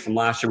off doing from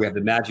last year. We have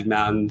the Magic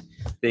Mountain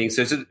thing.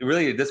 So it's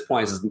really at this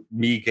point, it's just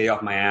me getting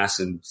off my ass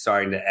and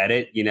starting to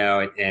edit.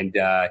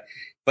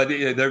 But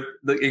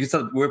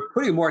we're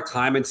putting more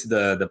time into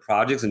the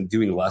projects and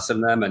doing less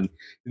of them, and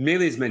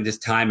mainly it's been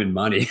just time and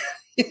money.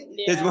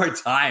 There's more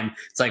time.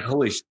 It's like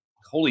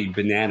holy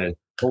banana.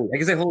 I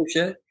can say holy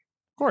shit.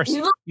 Of course,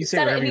 you say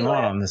whatever you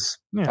want on this.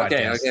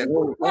 Okay.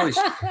 Holy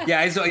shit.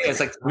 Yeah, it's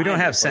like we don't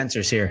have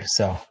censors here,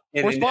 so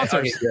we're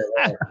sponsors.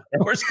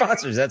 We're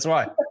sponsors. That's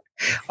why.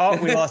 Oh,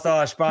 we lost all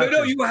our sponsors.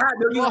 No, you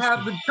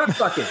have the Chuck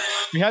Bucket.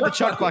 We had the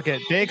Chuck Bucket.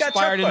 They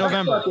expired in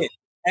November.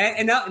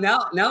 And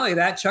now only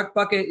that, Chuck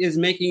Bucket is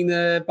making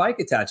the bike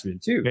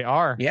attachment too. They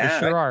are. Yeah,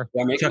 they sure are.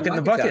 Chuck in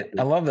the bucket. Attachment.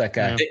 I love that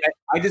guy.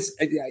 Yeah.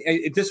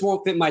 It just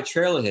won't fit my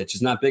trailer hitch.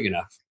 It's not big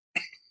enough.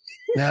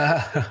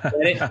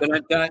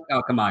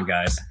 Oh, come on,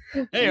 guys.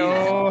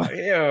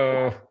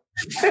 Hey-o.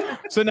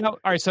 So now, all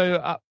right.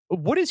 So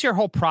what is your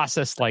whole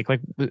process like?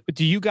 Like,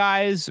 do you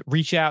guys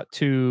reach out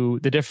to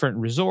the different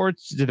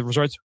resorts? Do the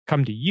resorts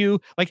come to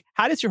you? Like,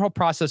 how does your whole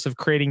process of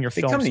creating your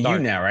film come start? to you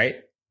now, right?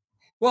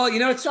 Well,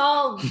 it's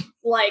all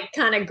like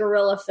kind of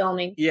guerrilla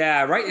filming.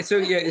 Yeah, right. So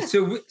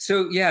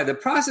the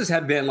process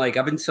had been like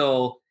up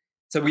until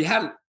we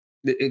had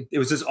it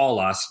was just all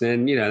us,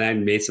 and then I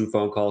made some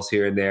phone calls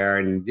here and there,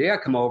 and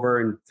come over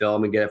and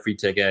film and get a free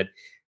ticket,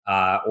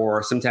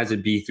 or sometimes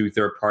it'd be through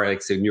third party,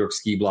 like say New York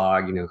Ski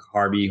Blog.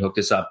 Harvey hooked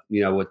us up,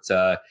 with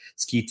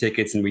ski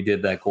tickets, and we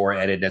did that gore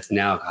edit. That's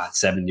now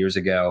 7 years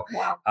ago.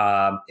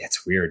 Wow,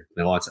 it's weird.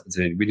 We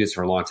did this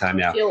for a long time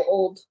now. I feel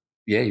old.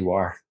 Yeah, you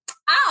are.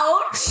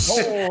 Ouch! So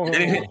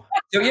then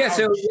we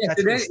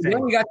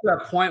got to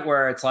a point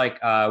where it's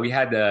like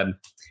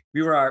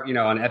we were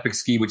on Epic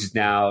Ski, which is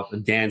now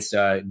Dan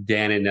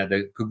and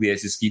the Pugliese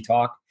Ski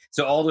Talk.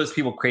 So all those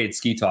people created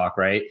Ski Talk,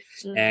 right?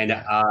 Mm-hmm.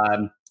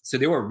 And so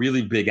they were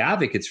really big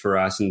advocates for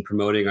us and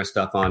promoting our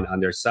stuff on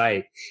their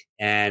site.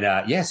 And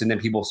and then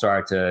people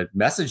started to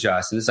message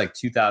us, and it's like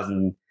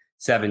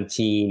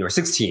 2017 or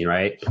 16,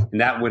 right? And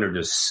that winter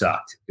just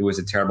sucked. It was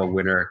a terrible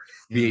winter.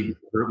 We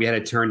had to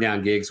turn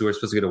down gigs. We were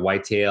supposed to go to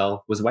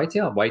Whitetail. Was it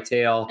Whitetail?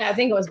 Whitetail. Yeah, I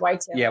think it was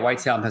Whitetail. Yeah,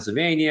 Whitetail in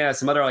Pennsylvania.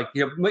 Some other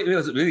it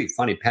was really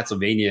funny,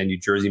 Pennsylvania and New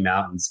Jersey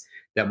mountains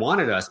that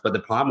wanted us. But the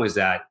problem was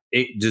that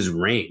it just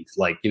rained.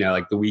 Like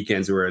the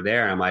weekends we were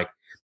there. I'm like,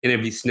 and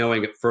it'd be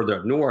snowing further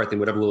up north, and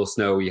whatever little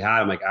snow we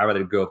had, I'm like, I'd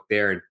rather go up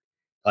there and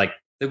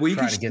you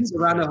can get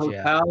around the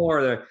hotel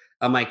or the.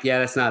 I'm like, yeah,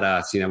 that's not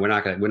us. We don't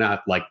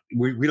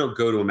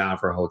go to a mountain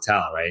for a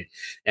hotel. Right.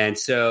 And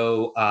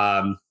so,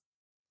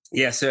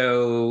 yeah,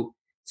 so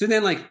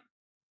then like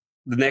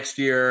the next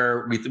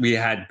year we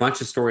had a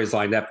bunch of stories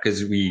lined up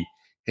because we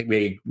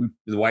the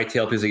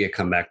Whitetail Pizzagate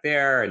come back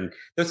there, and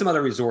there's some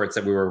other resorts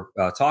that we were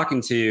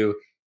talking to,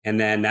 and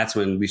then that's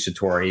when we should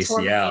tour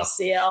ACL.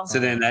 So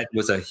then that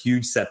was a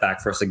huge setback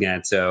for us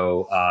again.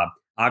 So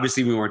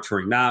obviously we weren't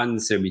touring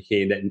mountains, so we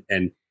came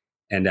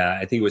and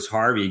I think it was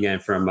Harvey again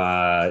from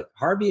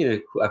Harvey,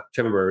 and I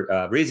can't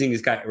remember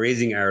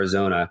Raising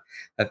Arizona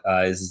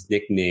is his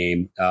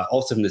nickname,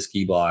 also from the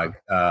ski blog.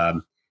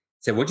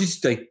 Said, "What did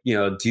you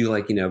like? Do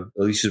like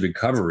Alicia's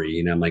recovery?"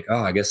 And I'm like,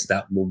 "Oh, I guess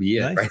that will be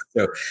it." Nice.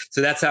 Right.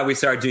 So that's how we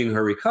started doing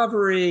her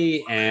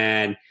recovery,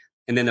 and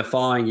then the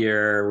following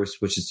year,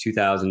 which is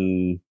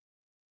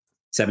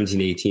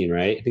 2017, 18,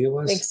 right? I think it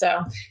was. I think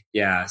so.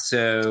 Yeah.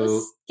 So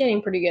it's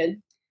getting pretty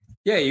good.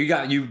 Yeah,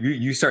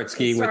 you start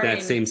skiing with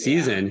that same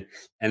season,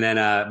 and then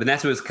but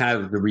that's was kind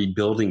of the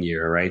rebuilding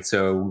year, right?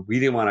 So we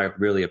didn't want to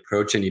really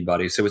approach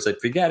anybody, so it's like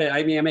forget it.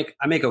 I mean, I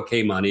make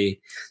okay money.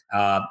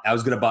 I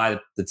was going to buy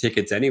the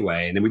tickets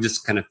anyway, and then we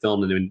just kind of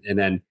filmed it, and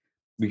then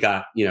we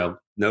got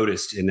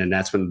noticed, and then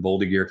that's when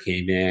Boulder Gear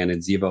came in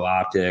and Zevo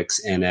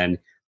Optics, and then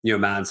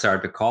Mountain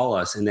started to call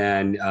us, and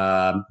then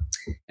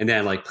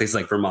like places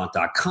like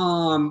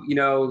Vermont.com,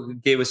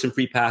 gave us some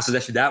free passes.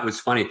 Actually, that was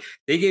funny.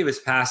 They gave us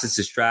passes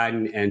to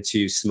Stratton and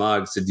to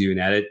Smugs to do an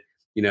edit,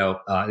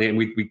 and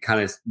we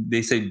kind of,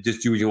 they said,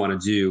 just do what you want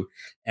to do.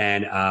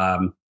 And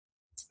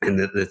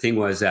the thing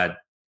was that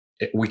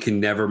we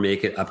can never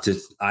make it up to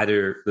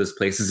either of those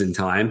places in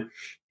time.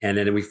 And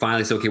then we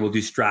finally said, okay, we'll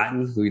do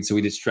Stratton. So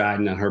we did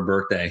Stratton on her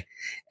birthday,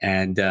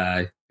 and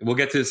we'll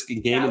get to this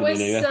game. That was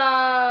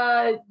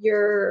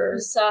your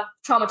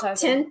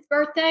traumatizing 10th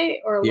birthday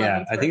or 11th?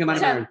 Yeah, I think it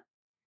might have been.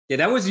 Yeah,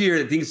 that was the year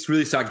that things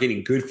really started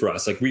getting good for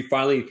us. Like we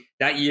finally,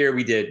 that year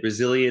we did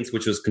Resilience,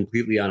 which was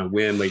completely on a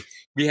whim. Like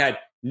we had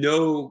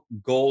no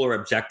goal or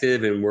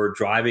objective, and we're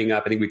driving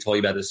up. I think we told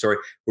you about this story.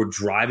 We're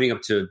driving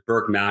up to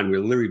Burke Mountain.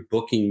 We're literally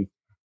booking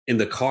in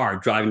the car,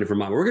 driving to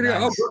Vermont. We're going to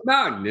go Burke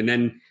Mountain. And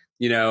then,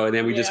 and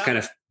then we just kind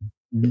of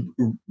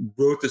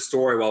wrote the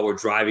story while we're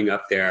driving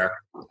up there.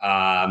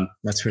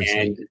 That's really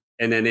sweet.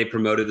 And then they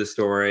promoted the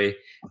story.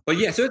 But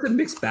yeah, so it's a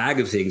mixed bag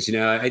of things,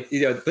 but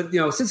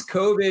since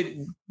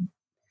COVID,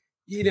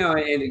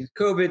 and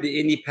COVID, the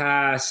Indy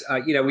Pass,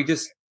 I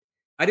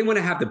didn't want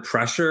to have the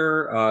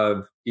pressure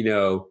of,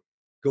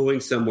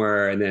 going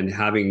somewhere and then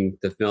having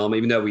the film,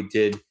 even though we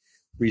did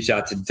reach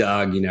out to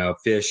Doug,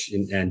 Fish,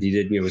 and he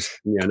did, was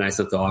nice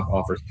enough to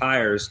offer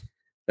tires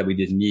that we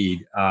didn't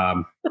need.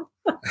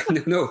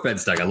 No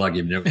offense, Doug. I love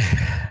you.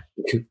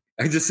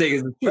 I'm just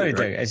saying it's true,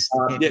 right?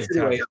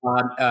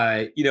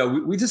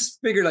 We just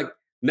figured like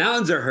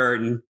mountains are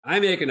hurting. I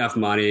make enough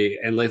money,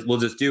 and we'll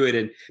just do it.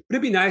 But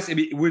it'd be nice.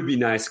 It would be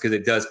nice because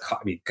it does.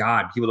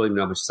 God, people don't even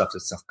know how much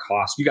this stuff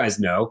costs. You guys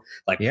know,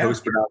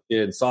 post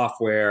production,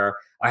 software.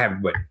 I have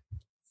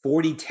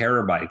 40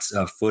 terabytes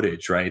of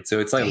footage, right? So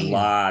it's like a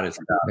lot of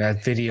stuff.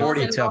 That video,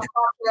 40 tough.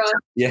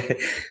 Yeah,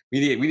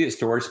 we need a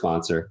storage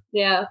sponsor.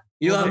 Yeah,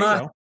 Elon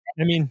Musk.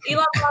 I mean,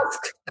 Elon Musk,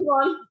 come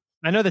on.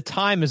 I know the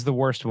time is the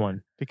worst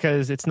one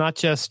because it's not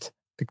just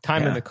the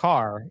time in the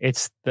car.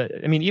 It's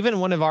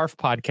even one of our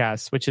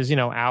podcasts, which is,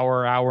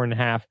 hour and a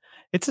half,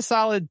 it's a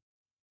solid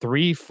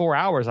 3-4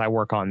 hours I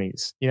work on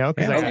these, because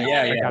I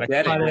gotta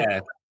cut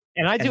it.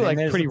 And I do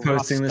pretty rough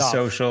posting the stuff.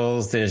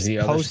 Socials. There's the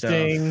other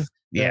posting, stuff.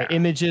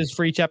 Images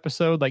for each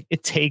episode. Like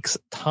it takes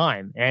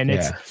time, and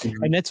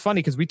it's funny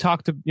because we've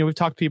talked to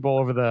people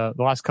over the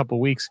last couple of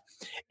weeks,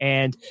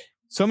 and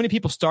so many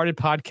people started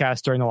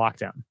podcasts during the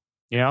lockdown.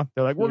 They're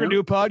like, we're gonna do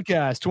a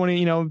podcast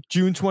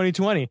June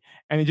 2020,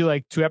 and they do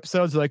like 2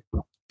 episodes. They're like,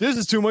 this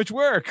is too much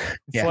work.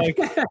 It's like,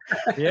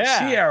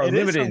 see our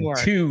limited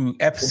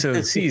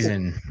 2-episode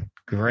season.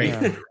 Great.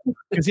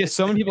 Because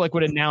so many people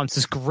would announce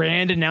this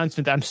grand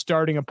announcement that I'm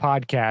starting a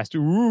podcast.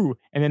 Ooh,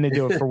 and then they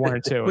do it for 1 or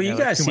 2. Well, you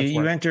guys see,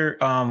 you enter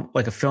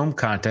like a film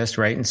contest,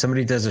 right? And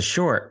somebody does a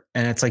short,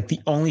 and it's like the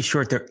only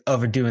short they're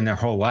ever doing their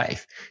whole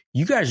life.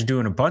 You guys are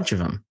doing a bunch of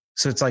them.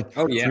 So it's like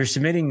you're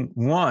submitting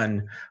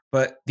one,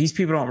 but these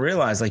people don't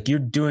realize like you're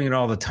doing it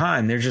all the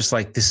time. They're just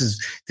like, this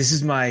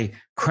is my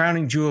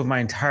crowning jewel of my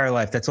entire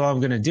life. That's all I'm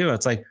going to do.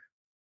 It's like,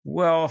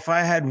 well, if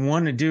I had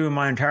one to do in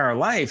my entire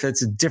life,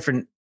 that's a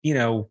different,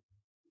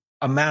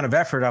 amount of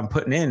effort I'm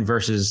putting in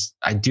versus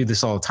I do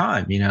this all the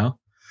time,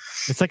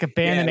 It's like a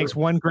band that makes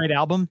one great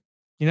album,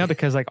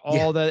 because like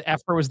all the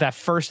effort was that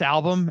first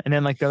album. And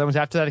then like the other ones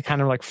after that,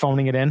 kind of like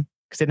phoning it in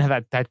because they didn't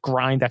have that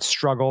grind, that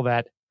struggle,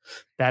 that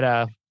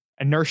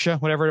inertia,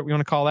 whatever we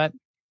want to call that.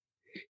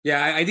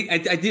 Yeah, I think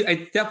I do.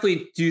 I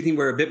definitely do think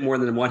we're a bit more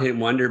than a one-hit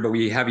wonder, but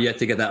we have yet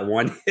to get that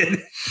one hit.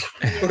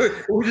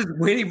 we're just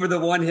waiting for the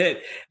one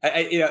hit.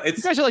 You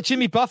guys are like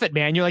Jimmy Buffett,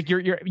 man. You're like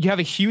you have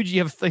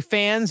like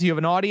fans, you have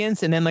an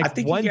audience, and then like I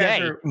think one you guys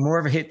day are more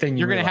of a hit than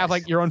you're going to have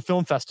like your own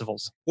film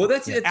festivals. Well,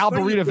 that's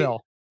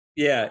Albertaville.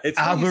 Yeah, it's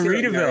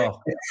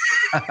Alvarito-ville.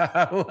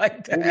 I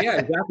like that. Yeah,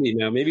 exactly.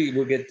 Now maybe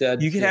we'll get.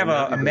 You could have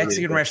a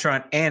Mexican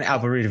restaurant and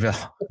Alvarito-ville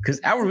because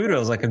Alvarito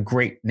is like a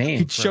great name.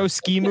 You'd show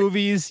ski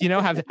movies,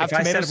 have If I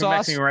tomato set up a sauce.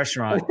 Mexican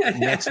restaurant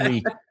next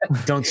week,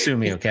 don't sue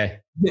me, okay?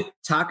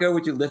 taco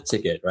with your lift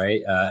ticket,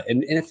 right?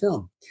 In a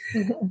film.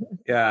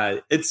 Yeah,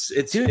 it's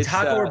Dude,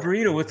 taco or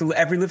burrito with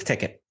every lift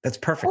ticket. That's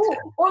perfect.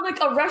 Or like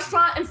a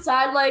restaurant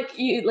inside, like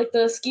you like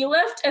the ski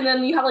lift, and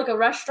then you have like a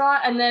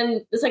restaurant, and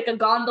then it's like a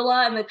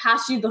gondola, and they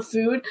pass you the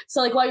food. So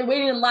like while you're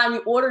waiting in line, you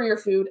order your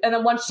food, and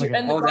then once you're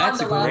in the that's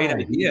a gondola, great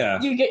idea.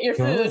 you get your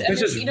food, and This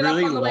you is eat it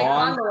really up on the way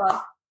long.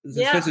 gondola.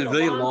 This is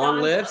really long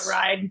gondola lifts.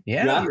 ride.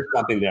 Yeah. There's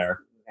something there.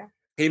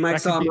 Hey,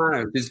 Mike That could be-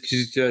 Salamano,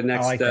 just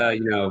next, like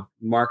that.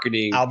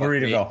 marketing.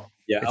 Alvarito-ville.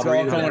 Yeah, It's all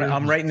going. Alvarito-ville.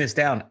 I'm writing this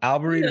down.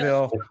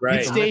 Alvarito-ville. That's right.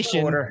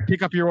 Mid-station, Order.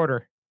 pick up your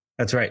order.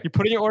 That's right. You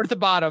put in your order at the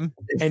bottom,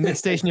 and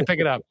mid-station, you pick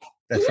it up.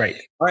 That's right.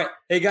 All right.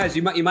 Hey, guys,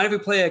 you mind if we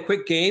play a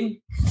quick game?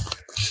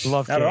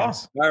 Love Not at all.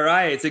 games. All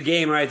right. It's a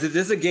game, right? This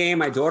is a game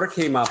my daughter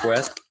came up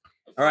with.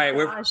 All right.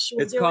 Gosh,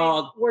 It's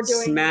called we're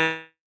doing Smash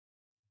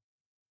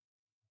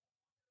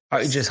Oh,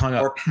 you just hung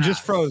up. or You Pass.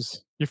 just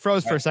froze. You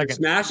froze for a second.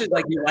 Smash it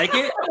like you like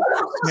it.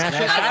 Smash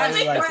it.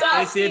 Pass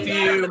Pass. is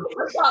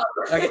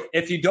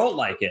if you don't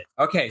like it.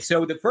 Okay,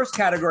 so the first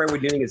category we're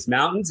doing is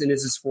mountains, and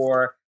this is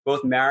for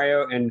both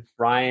Mario and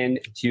Brian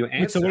to Wait,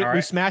 answer. so we, All we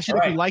right. smash it All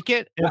if right. we like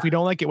it, and if we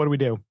don't like it, what do we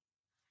do?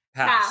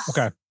 Pass.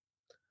 Okay.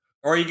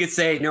 Or you could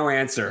say no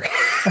answer.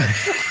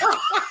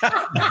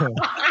 All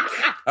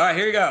right,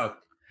 here you go.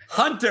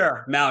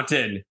 Hunter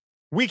Mountain.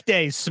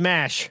 Weekdays,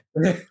 smash.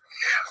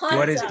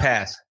 What is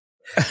pass?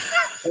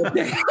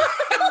 Okay.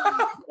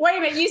 Wait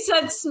a minute, you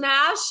said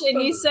smash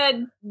and you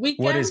said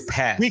weekends? What is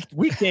pass?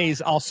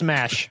 Weekdays, I'll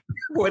smash.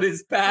 What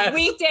is pass?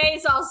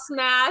 Weekdays I'll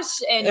smash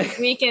and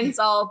weekends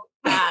I'll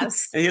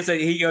pass. And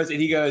he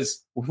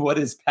goes, what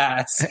is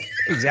pass?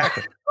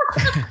 Exactly.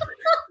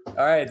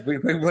 All right, we're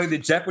playing the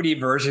Jeopardy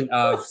version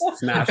of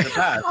Smash or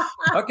Pass.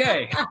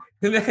 Okay,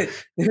 the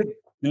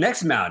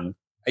next mountain.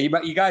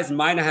 You guys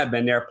might not have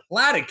been there.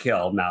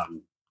 Platakill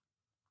Mountain.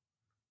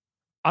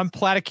 I'm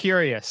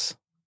platicurious.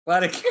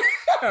 Platakill.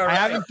 I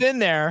haven't been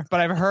there, but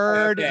I've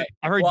heard. Okay.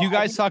 I've heard Well, you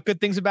guys talk good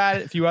things about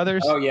it. A few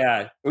others. Oh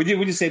yeah, we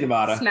just say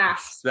Nevada. Smash.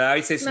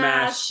 I say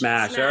smash.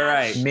 Smash. All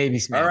right. Maybe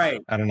smash. All right.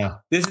 I don't know.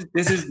 This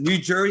is New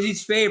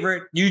Jersey's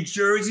favorite.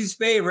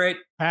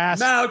 Pass.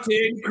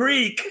 Mountain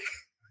Creek.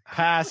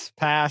 Pass.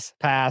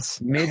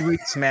 Midweek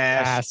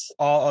smash. Pass.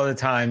 All other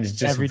times,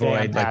 just Every day I'm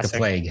avoid like the passing.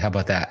 plague. How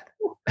about that?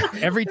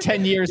 Every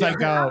 10 years I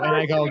go and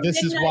I go,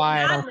 this is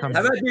why I don't come. How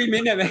about doing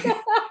Midnight?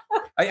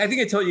 I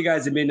think I told you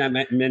guys the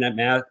Midnight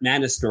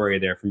Madness story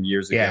there from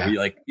years ago. Yeah.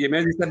 We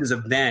remember we had this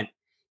event,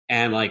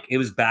 and like it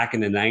was back in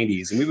the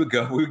 '90s, and we would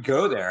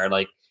go there,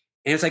 and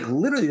it's like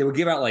literally they would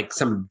give out like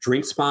some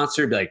drink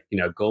sponsored, like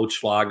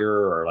Goldschlager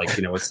or like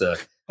what's the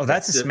Oh,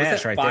 that's a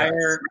smash right fire,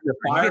 there. The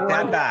You get Fireball.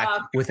 that back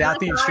without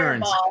the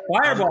insurance.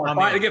 Fireball. I'm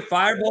in. They get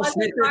Fireball. It wasn't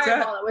Snickers,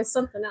 Fireball, it was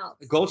something else.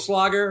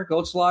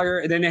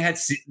 Goldschlager, and then they had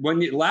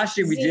last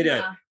year we did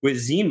it Zima. with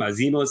Zima.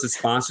 Zima was the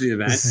sponsor of the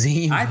event.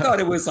 Zima. I thought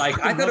it was like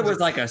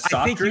a soft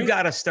I think drink. you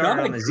got to start I'm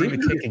on like, the Zima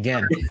really? kick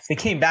again. They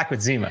came back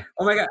with Zima.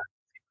 Oh my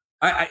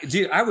god,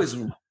 dude, I was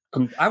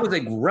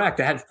like wrecked.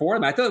 I had 4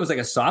 of them. I thought it was like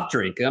a soft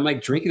drink, and I'm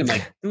like drinking. I'm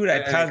like, Dude,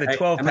 I pounded the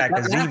 12 pack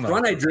of that Zima.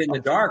 run I did in the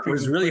dark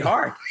was really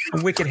hard.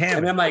 Wicked And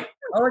ham. I'm like,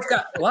 oh, it's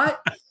got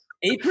what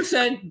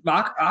 8%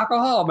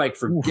 alcohol. I'm like,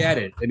 forget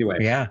it. Anyway,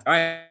 Yeah. all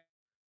right.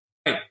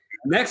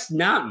 Next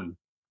mountain,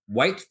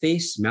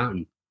 Whiteface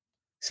Mountain,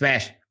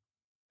 Smash.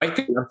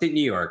 Whiteface, upstate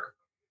New York.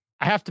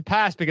 I have to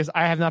pass because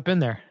I have not been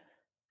there.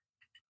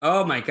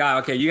 Oh my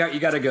god. Okay, you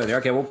got to go there.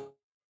 Okay, well,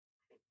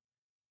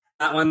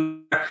 that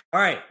one.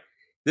 All right,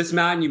 this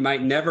mountain you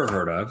might never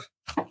heard of,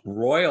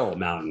 Royal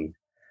Mountain.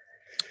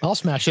 I'll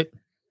smash it.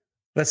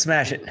 Let's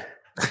smash it.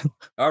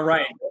 All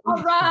right. All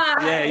right.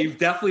 Yeah, you've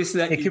definitely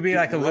said It could be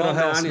like a little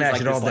hill,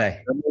 smash it all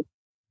day.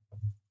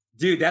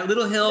 Dude, that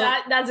little hill.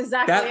 That's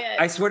exactly it.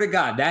 I swear to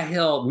God, that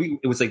hill.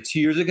 It was like 2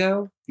 years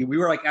ago. We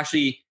were like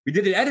we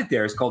did an edit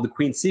there. It's called The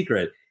Queen's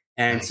Secret,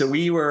 and so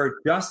we were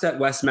just at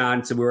West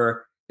Mountain. So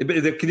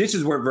the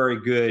conditions weren't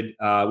very good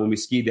when we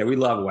skied there. We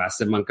love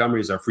West, and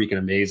Montgomery's are freaking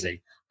amazing.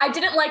 I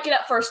didn't like it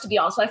at first, to be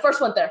honest. When I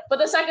first went there, but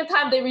the second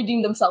time they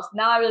redeemed themselves.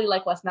 Now I really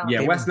like West Mountain. Yeah,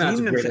 They West Mountain's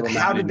a redeemed great themselves.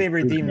 little How mountain. did they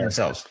redeem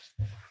themselves?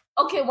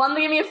 Okay, one,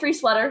 they gave me a free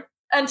sweater,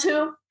 and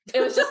 2, it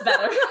was just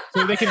better.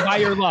 So they can buy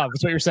your love.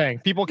 That's what you're saying.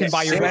 People can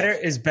buy your love. Sweater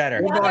is better.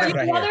 Yeah, That's the what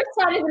I hear. other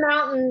side of the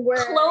mountain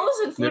where Clothes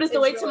and food is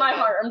the way to my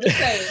heart. I'm just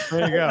saying.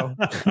 There you go.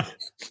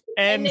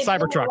 And they Cyber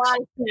build a trucks. lot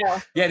of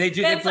snow. Yeah, they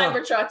do. And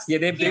Cybertrucks. Yeah,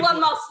 they Elon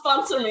Musk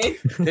sponsor me.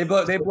 They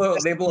blow a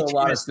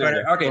lot of snow.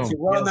 Sweater. Okay, so Boom.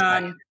 Royal Feels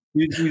Mountain.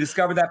 We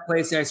discovered that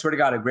place. And I swear to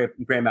God, a great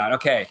mountain.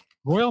 Okay,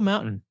 Royal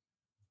Mountain.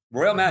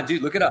 Royal Mountain,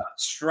 dude, look it up.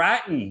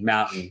 Stratton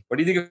Mountain. What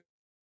do you think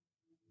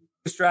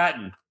of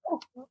Stratton?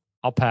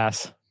 I'll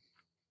pass.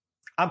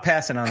 I'm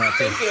passing on that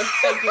too.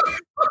 Thank you.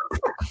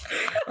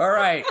 All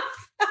right,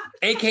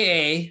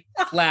 AKA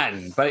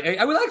Flatton. But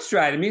I would like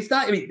Stratton. I mean, it's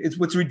not. I mean, it's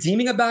what's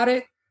redeeming about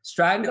it.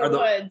 Stratton The are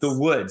woods. the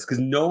woods because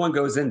no one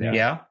goes in there.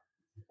 Yeah.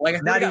 Like I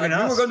swear Not to God, even like,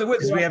 we us, were going to the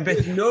woods. 'cause we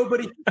haven't been-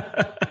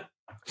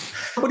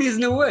 Nobody's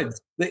in the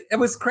woods. It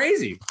was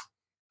crazy.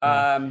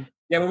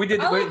 Yeah, but we did.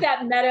 I like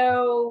that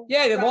meadow.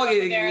 Yeah, the road long, up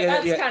there.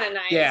 That's kind of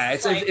nice. Yeah,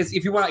 it's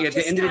if you want at the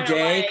just end of the kinda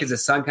day like- because the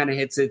sun kind of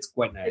hits it, it's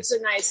quite nice. It's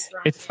a nice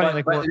run. It's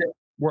funny, like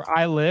where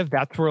I live,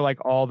 that's where like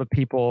all the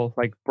people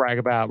like brag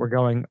about. We're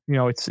going,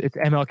 it's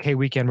MLK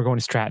weekend. We're going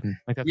to Stratton.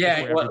 Like that's Yeah,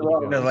 where everybody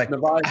well, goes. They're like,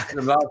 Nevada's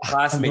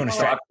classmate I'm going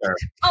to shop there.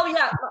 Oh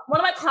yeah,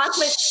 one of my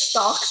classmates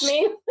stalks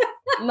me.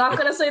 I'm not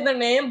gonna say their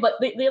name, but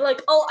they're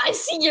like, "Oh, I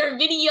see your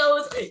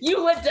videos.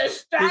 You went to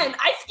Stratton.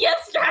 I see a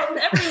Stratton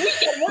every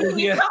weekend. What are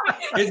you Yeah.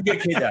 talking?" He's a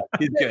good kid though.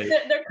 He's good.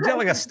 They're is that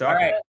like a All star?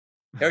 right.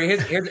 Okay,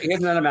 here's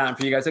another mountain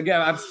for you guys.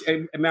 Again,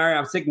 Mary,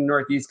 I'm sticking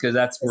northeast because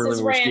that's This where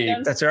is we're skiing.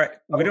 random. That's all right.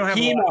 We don't have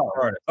a lot of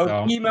artists, so-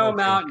 Okemo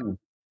Mountain.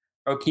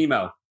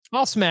 Okemo.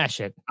 I'll smash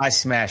it. I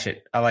smash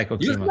it. I like You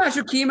Okemo. smash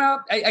Okemo?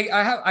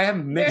 I have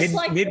There's mixed.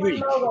 like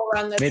midweek. one mogul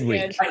run that's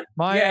Midweek. good.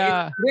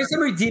 There's some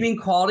redeeming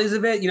qualities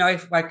of it.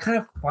 I kind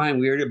of find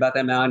weird about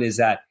that mountain is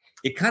that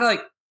it kind of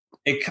like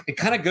it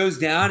kind of goes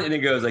down and it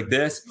goes like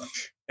this.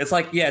 It's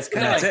like it's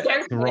kind of That's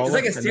like it. The roll it's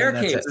like a and then that's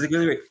staircase. it. It's like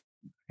really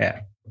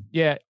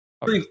Yeah.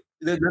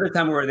 another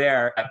time we were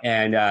there,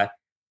 and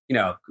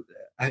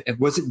it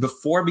wasn't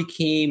before it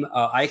became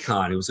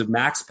Icon. It was a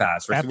Max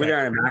Pass. Right? So we were there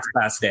on a Max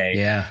Pass day.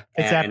 Yeah.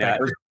 It's and,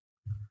 epic.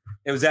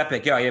 It was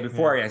epic. Yeah,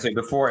 before it was epic,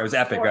 Before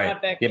right?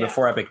 Epic, yeah, yeah.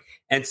 before Epic.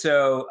 And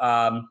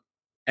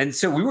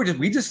so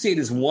we just stayed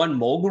this one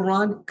mogul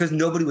run because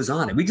nobody was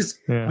on it. We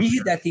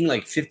hit that thing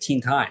like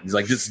 15 times,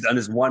 like just done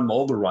this one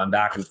mogul run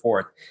back and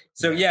forth.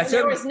 So yeah, And so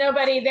there was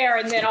nobody there,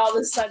 and then all of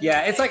a sudden,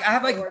 yeah, it's like I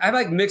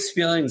have mixed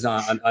feelings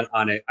on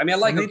it. I mean, I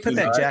like they put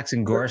that Okemo.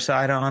 Jackson Gore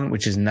side on,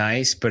 which is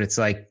nice, but it's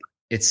like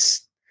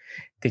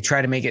they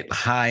try to make it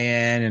high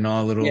end and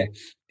all little. Yeah.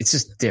 It's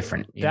just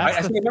different. You know?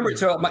 That's I remember.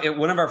 So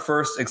one of our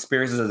first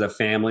experiences as a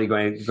family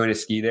going to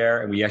ski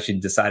there, and we actually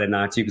decided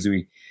not to because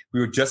we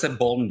were just at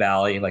Bolton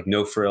Valley, like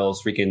no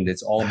frills, freaking.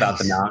 It's all about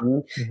the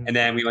mountain. Mhm. And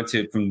then we went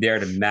from there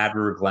to Mad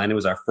River Glen. It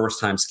was our first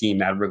time skiing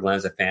Mad River Glen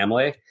as a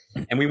family,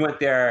 and we went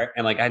there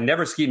and like I had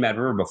never skied Mad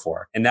River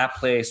before, and that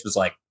place was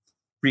like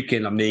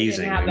freaking you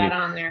amazing. didn't have that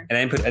on there. And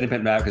I didn't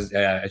put Mad because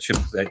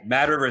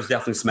Mad River is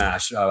definitely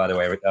smashed. By the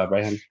way,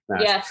 right hand.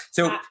 Smash. Yeah.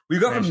 So we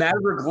go from Mad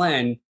River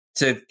Glen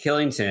to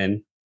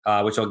Killington,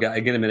 which I'll get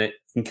in a minute,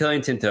 from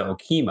Killington to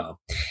Okemo.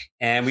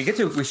 And we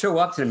show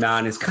up to the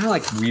mountain. It's kind of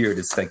like weird.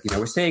 It's like,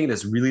 we're staying in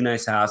this really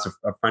nice house.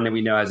 A friend that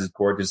we know has this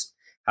gorgeous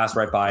house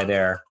right by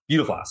there.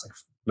 Beautiful house, like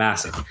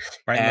massive.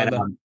 Right, And,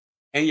 Linda?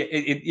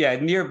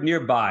 and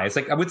nearby. It's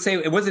like, I would say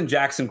it wasn't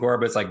Jackson Gore,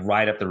 but it's like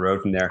right up the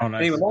road from there. Oh,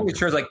 nice. Anyway, long and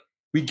short is like,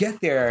 we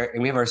get there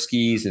and we have our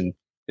skis and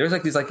there's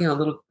like these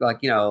little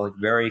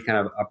very kind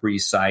of Upper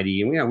East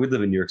Sidey, and we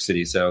live in New York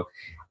City, so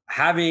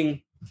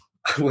having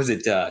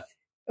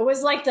It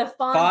was like the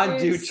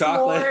fondue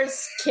chocolate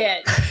s'mores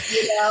kit.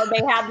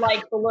 They had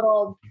like the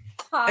little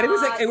pot, and it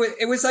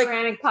was like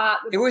ceramic pot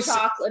with it was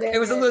chocolate in it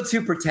was a little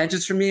too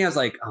pretentious for me. I was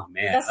like, oh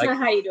man, That's not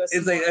how you do it.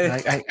 it's like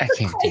I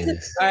can't do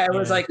this. I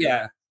was like,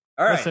 yeah,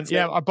 all right.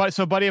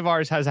 Listen, a buddy of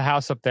ours has a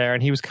house up there,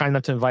 and he was kind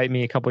enough to invite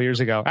me a couple years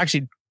ago.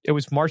 Actually, it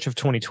was March of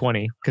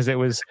 2020 because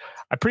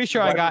I'm pretty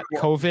sure I got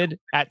COVID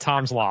at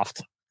Tom's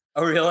Loft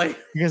Oh really?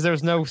 because there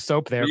was no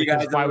soap there. Were you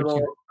because guys why a would little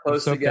you?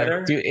 close soap there?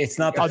 together? Dude, it's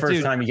not the Oh, first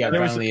dude, time you got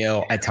there was- violently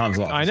ill at Tom's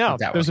Loft. I know.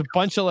 That There's way. a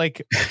bunch of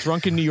like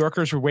drunken New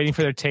Yorkers were waiting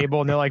for their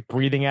table and they're like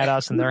breathing at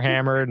us and they're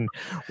hammered. And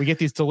we get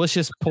these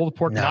delicious pulled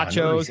pork No, nachos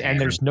nobody's and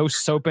there's no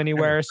soap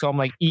anywhere. So I'm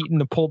like eating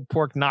the pulled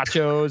pork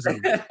nachos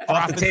and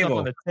Off the dropping stuff table.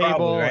 on the table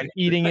Probably, right? and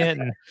eating it.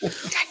 And God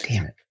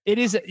damn it. it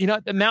is,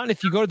 the mountain,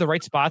 if you go to the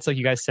right spots, like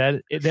you guys said,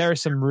 there are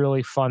some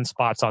really fun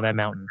spots on that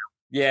mountain.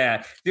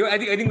 Yeah, dude, I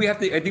think we have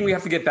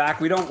to get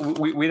back. We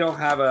don't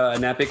have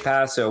an Epic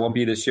pass, so it won't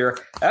be this year.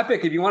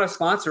 Epic, if you want to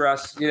sponsor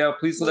us,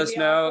 please let We'll us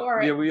be all know.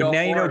 for it. But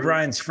now you know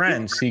Brian's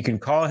friends, so you can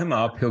call him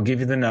up. He'll give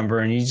you the number,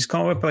 and you just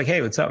call him up like,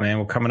 "Hey, what's up, man?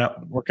 We're coming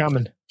up." We're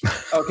coming.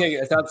 Okay,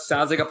 that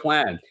sounds like a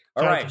plan.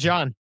 All Shout out right, to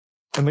John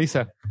and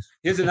Lisa.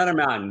 here's another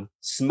mountain,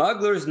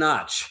 Smuggler's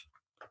Notch.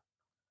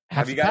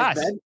 Have you guys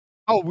been?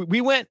 Oh,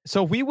 we went.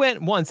 So we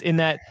went once in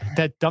that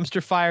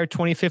dumpster fire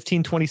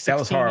 2015, 2016 That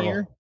was horrible.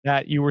 year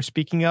that you were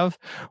speaking of.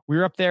 We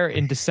were up there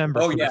in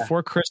December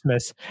before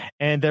Christmas,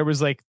 and there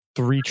was like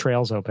 3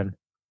 trails open.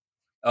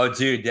 Oh,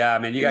 dude, yeah,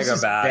 man, you gotta This go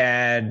is back.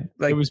 Bad.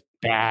 Like It was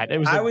bad. It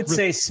was. I like, would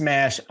say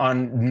smash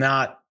on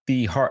not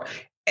the hard.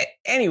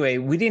 Anyway,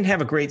 we didn't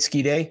have a great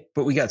ski day,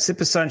 but we got Sip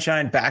of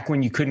Sunshine back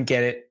when you couldn't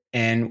get it,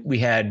 and we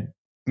had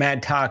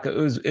Mad Taco.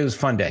 It was a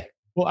fun day.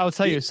 Well, I'll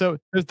tell you. So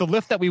there's the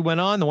lift that we went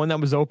on, the one that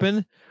was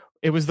open.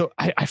 It was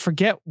I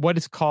forget what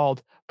it's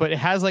called, but it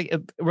has we're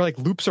like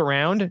loops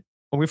around, and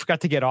we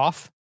forgot to get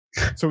off,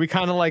 so we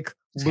kind of like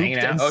hanging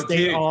looped out. and Oh, stayed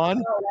dude. on.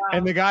 Oh, wow.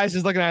 And the guys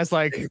just looking at us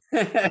like,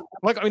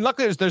 look. I mean,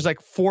 luckily there's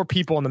like 4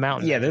 people in the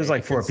mountain. Yeah, there was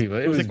like 4 people.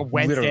 It was like a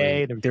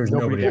Wednesday. literally- There was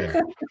nobody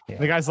there. Yeah.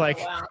 The guy's like,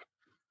 Oh, wow.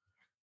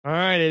 all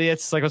right,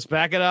 idiots. Like, let's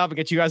back it up and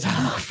get you guys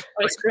off.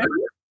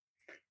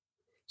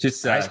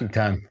 Just Ice cream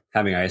time.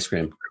 having ice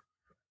cream.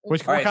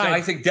 Which All right, so kind?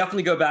 I think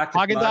definitely go back to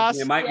Haagen-Dazs? Smugs.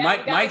 Yeah, Mike Yeah, Mike,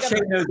 you gotta Mike go Shea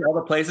back. knows all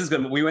the places.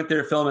 But we went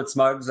there to film at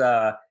Smugs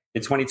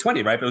in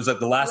 2020, right? But it was like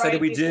the last night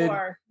that we did.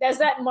 There's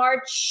that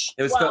March.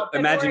 It was well, called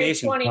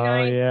Imagination.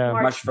 29th, Oh, yeah.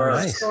 March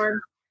 1st.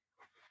 Storm.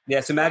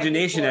 Yes,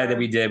 Imagination before. that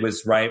we did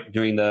was right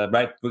during the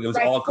It was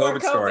Right all before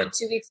COVID story.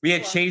 2 weeks. We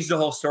had before. changed the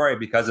whole story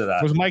because of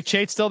that. Was Mike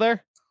Chait still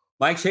there?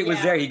 Mike Shea was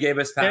Yeah. there. He gave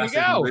us There you passes.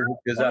 go. He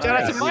was Shout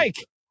out to Mike.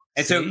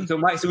 And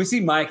so we see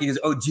Mike. He goes,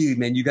 "Oh, dude,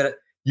 man,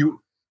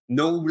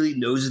 no one really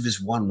knows of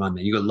this one run,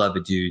 man. You're gonna love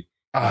it, dude.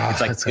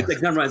 It's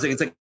like not run.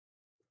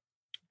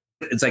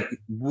 It's like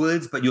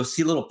woods, but you'll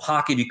see a little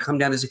pocket. You come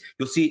down this,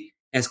 you'll see,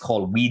 and it's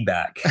called Weed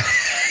Back.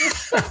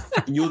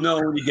 And you'll know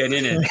when you get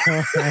in it.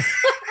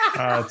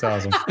 That's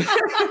awesome. And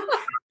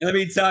let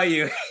me tell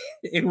you,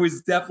 it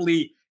was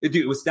definitely,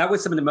 dude. That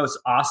was some of the most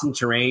awesome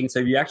terrain. So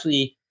if you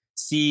actually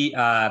see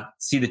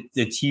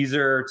the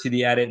teaser to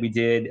the edit we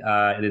did,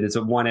 and it's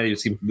a one edit. You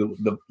see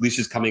the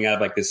leashes coming out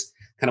of like this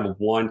kind of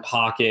one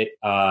pocket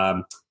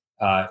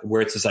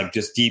where it's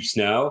just deep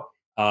snow.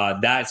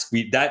 That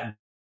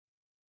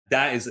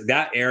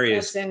area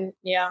is that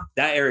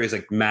area is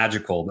like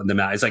magical.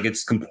 It's like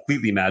it's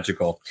completely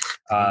magical.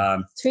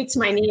 Tweaks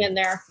my knee in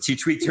there. She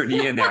tweaked her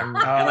knee in there and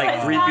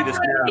like breathe through the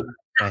snow.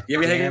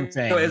 Damn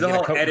thing. So there's a You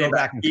whole gotta edit go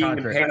back and being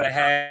conquer it. compared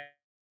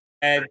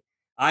ahead.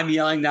 I'm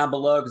yelling down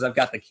below because I've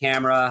got the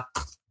camera.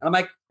 And I'm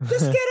like,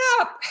 just get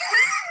up.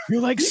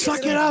 You're like,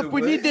 suck it up.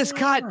 We need this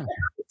cut.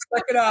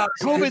 Suck it up.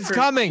 COVID's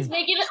coming. He's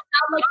making it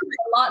sound like he's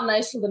a lot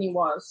nicer than he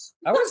was.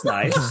 That was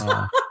nice.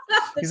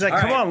 He's like, All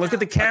come right. on, look at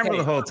the camera Okay.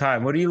 the whole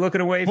time. What are you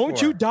looking away for?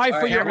 Won't you die All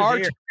for right, your over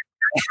art?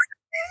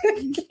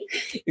 here.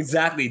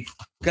 Exactly.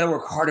 Got to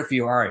work harder for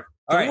your art.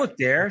 All Don't right. look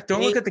there.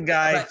 Don't look at the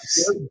guy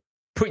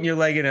putting your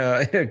leg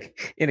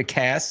in a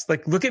cast.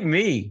 Like, look at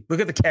me. Look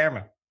at the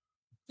camera.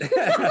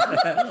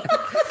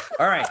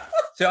 All right.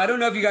 So I don't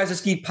know if you guys have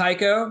skied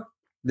Pico.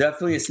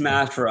 Definitely a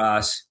smash for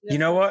us. You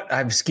know what?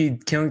 I've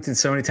skied Killington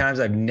so many times.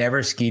 I've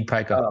never skied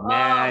Pico. Oh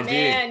man, dude.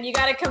 Man, you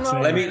got to come over.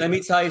 Let me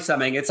tell you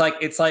something. It's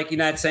like you're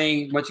not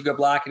saying once you go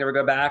black, you never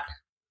go back.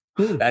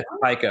 That's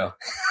Pico.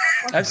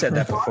 I've said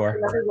that before.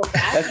 Never go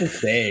back. That's a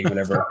saying.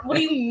 Whatever. What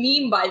do you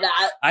mean by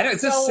that? I don't.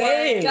 It's a No way.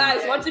 saying.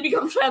 Guys, once you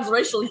become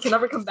transracial, you can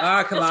never come Oh,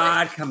 back. come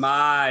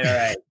on. All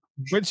right.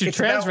 Once you're It's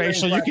about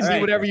transracial, wearing you can black-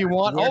 do whatever you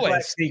want Wear black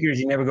always. sneakers,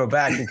 you never go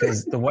back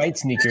because the white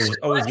sneakers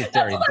always get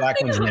dirty. The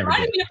black ones never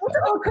do.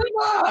 Oh, come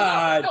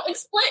on. No,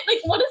 explain. Like,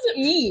 what does it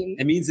mean?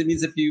 It means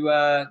if you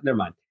never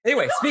mind.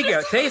 Anyway, speaking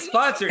of today's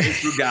sponsor is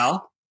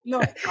Brugal. No,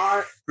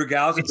 art.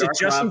 Brugal's It's a dark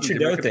Justin brown from Trudeau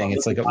Dominican thing.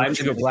 It's like Republic. once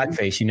you go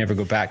blackface, you never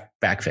go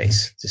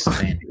backface. Just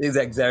saying.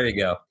 Exactly. There you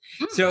go.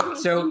 So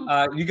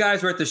you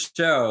guys were at the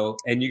show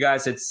and you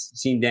guys had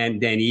seen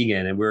Dan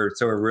Egan and we're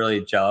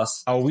really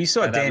jealous. Oh, we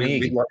saw Dan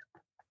Egan.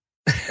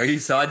 Oh, you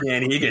saw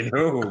Dan Egan.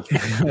 Oh,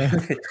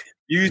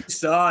 you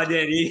saw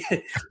Dan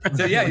Egan.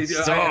 So yeah,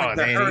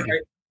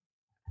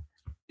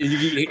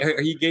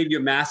 he gave you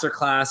a master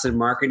class in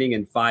marketing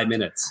in 5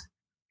 minutes.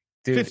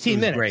 Dude, 15 it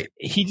was minutes. Great.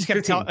 He just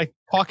kept 15.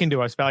 talking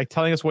to us about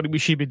telling us what we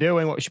should be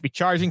doing, what we should be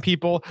charging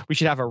people. We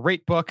should have a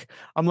rate book.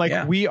 I'm like,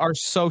 Yeah. we are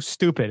so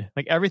stupid.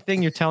 Like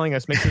everything you're telling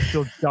us makes us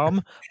feel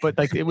dumb, but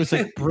like it was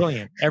like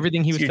brilliant.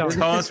 Everything he was You're telling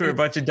telling us, us we're a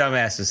bunch of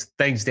dumbasses.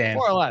 Thanks, Dan.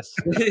 more or less.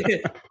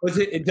 Was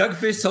it Doug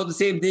Fish told the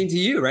same thing to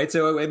you, right?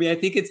 So I mean, I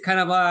think it's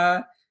kind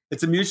of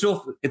it's a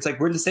mutual. It's like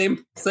we're in the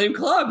same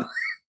club.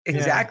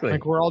 Exactly. Yeah,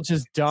 like we're all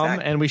just dumb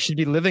Exactly. and we should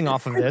be living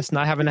off of this,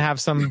 not having to have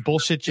some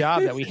bullshit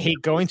job that we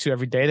hate going to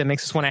every day that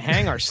makes us want to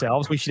hang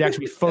ourselves. We should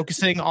actually be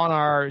focusing on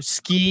our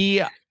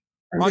ski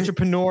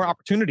entrepreneur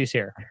opportunities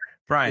here.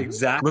 Brian,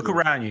 Exactly. look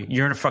around you.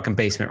 You're in a fucking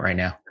basement right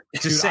now.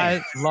 Just Dude,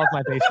 saying. I love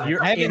my basement.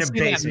 You're I haven't in a seen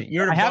basement.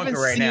 You're in a I haven't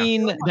bunker right now.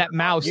 seen that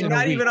mouse You're in a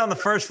not week. even on the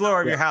first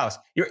floor of your house.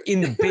 You're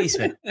in the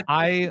basement.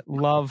 I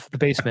love the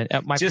basement.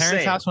 At my Just parents'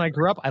 saying. house when I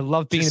grew up, I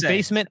loved being Just in the saying.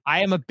 basement.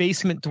 I am a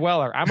basement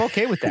dweller. I'm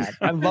okay with that.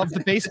 I love the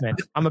basement.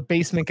 I'm a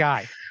basement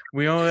guy.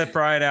 We only let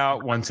Brian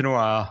out once in a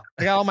while.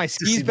 I got all my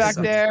skis back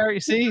there. You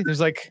see, there's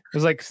like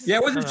Yeah, I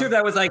wasn't sure if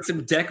that was like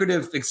some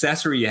decorative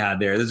accessory you had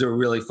there. Those are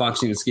really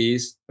functioning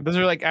skis. Those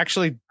are like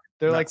actually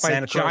they're Not like my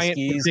Santa Claus giant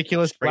skis,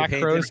 ridiculous spray Black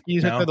painted? Crow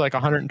skis. No. They're like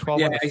 112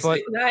 Yeah, on I a see.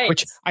 foot, Nice.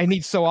 which I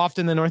need so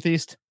often in the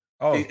Northeast.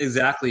 Oh,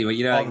 Exactly. When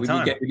All like the when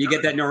time. you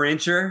get that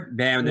Nor'incher,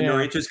 bam, the Yeah.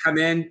 Nor'inchers come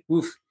in.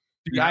 Oof.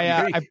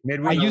 I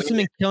used them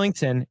in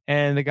Killington,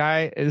 and the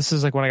guy. This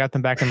is like when I got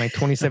them back in like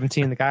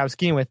 2017. The guy I was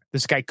skiing with,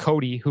 this guy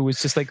Cody, who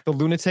was just like the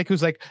lunatic,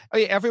 who's like, oh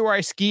yeah, everywhere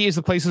I ski is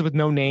the places with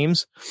no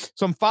names.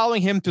 So I'm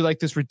following him through like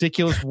this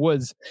ridiculous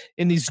woods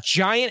in these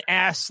giant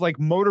ass like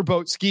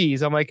motorboat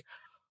skis. I'm like,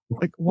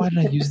 why did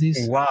I use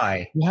these?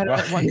 Why? What am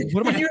I When you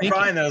were thinking?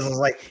 buying those, I was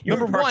like, you were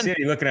in Number Park one-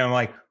 City looking at them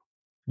like,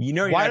 you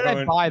know, you're Why not did I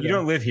going, buy you them?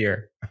 don't live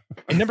here.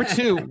 And number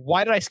two,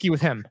 why did I ski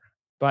with him?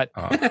 But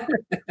Oh.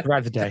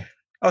 throughout the day.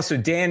 Oh, so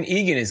Dan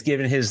Egan is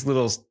giving his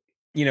little,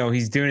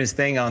 he's doing his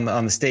thing on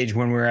the stage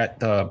when we're at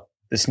the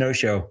snow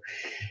show,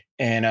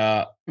 and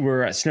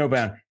we're at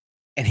Snowbound,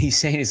 and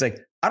he's like,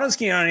 I don't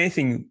ski on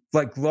anything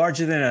like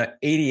larger than a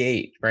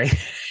 88, right?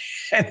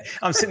 And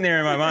I'm sitting there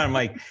in my mind, I'm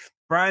like,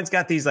 Brian's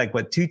got these like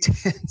what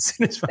 210s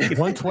in his fucking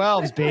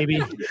 112s, baby.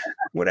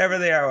 whatever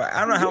they are. I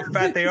don't know how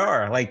fat they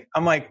are. Like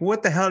I'm like,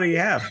 what the hell do you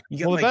have? You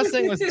got Well, the like best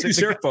thing was two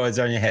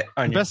surfboards on your head.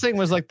 the best thing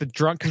was like the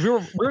drunk, because we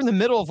were in the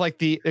middle of like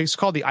it's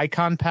called the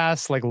Icon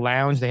Pass like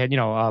lounge. They had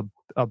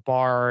a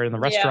bar and the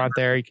restaurant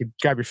there. You could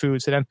grab your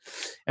food, sit down,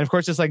 and of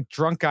course this like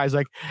drunk guy's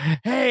like,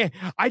 "Hey,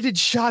 I did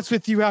shots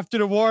with you after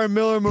the Warren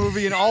Miller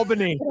movie in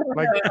Albany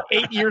like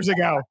 8 years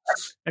ago,"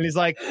 and he's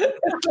like,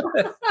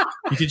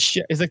 "You did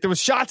shit." He's like, "There was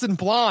shots and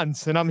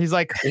blondes," and he's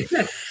like,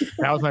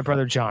 "That was my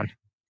brother John."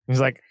 He's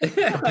like, "It's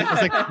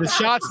like the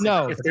shots,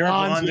 no, If there are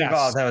blondes, blondes yes."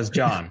 involved, that was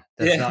John.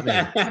 That's not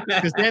me.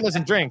 Because Dan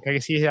doesn't drink. I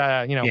guess he,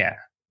 Yeah.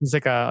 he's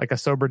like a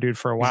sober dude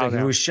for a He's while like,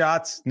 now. it was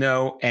shots,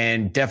 no,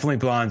 and definitely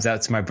blondes.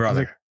 That's my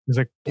brother. He's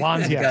like,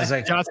 blondes, The yeah. guy's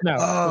like, Shots, no.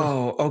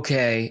 Oh,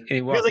 okay. And he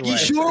He's walked like, you away.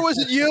 sure it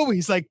wasn't you?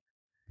 He's like,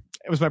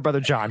 it was my brother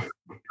John.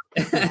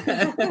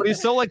 But he's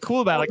so like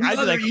cool about it. Like, I'd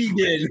be like, he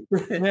did.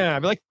 yeah,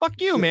 I'd be like, fuck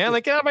you, man.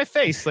 Like, get out of my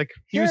face. Like,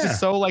 he was Yeah. just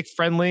so like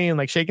friendly and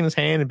like shaking his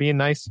hand and being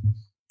nice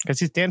because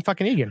he's Dan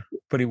fucking Egan.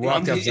 But he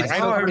walked up. He's like, I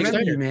oh, know, I remember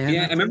excited. you, man.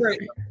 Yeah, I remember.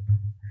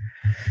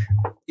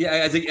 Yeah,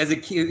 as a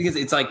kid, because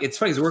it's like it's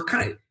funny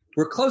because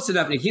we're close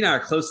enough. And he and I are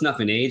close enough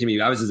in age. I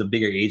mean, I was just a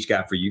bigger age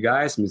gap for you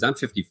guys. I mean, I'm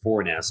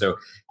 54 now, so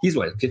he's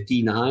what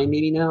 59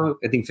 maybe now.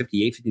 I think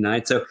 58,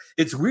 59. So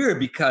it's weird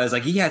because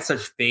like he had such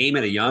fame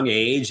at a young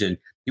age, and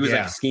he was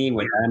Yeah. like skiing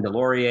with Adam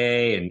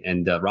Delorier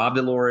and Rob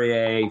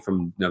Delorier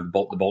from the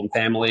Bolton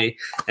family,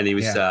 and he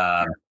was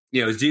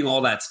was doing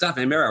all that stuff.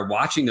 And I remember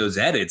watching those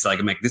edits. Like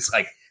I'm like this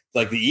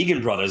like the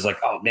Egan brothers. Like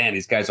oh man,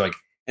 these guys are like.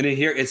 And then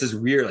here it's just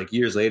weird. Like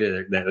years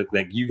later,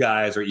 that you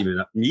guys or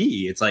even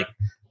me, it's like.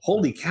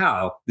 Holy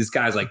cow, this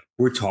guy's like,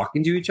 we're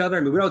talking to each other.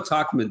 I mean, we don't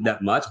talk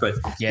that much, but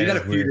Yeah, we got a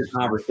it's few weird. good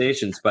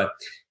conversations. But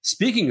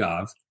speaking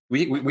of,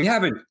 we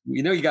haven't,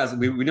 you know, you guys,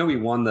 we know we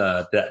won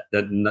the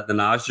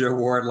Nausea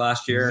Award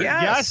last year.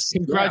 Yes.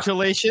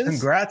 Congratulations.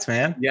 Congrats,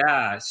 man.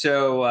 Yeah.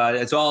 So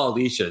it's all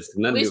Alicia's.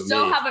 None We of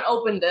still me. haven't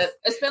opened it.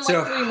 It's been like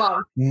So- 3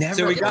 months. Never.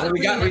 So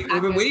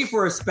we've been waiting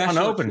for a special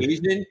Unopened.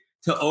 occasion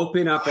to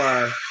open up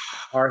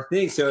our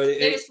thing. So They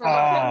it, just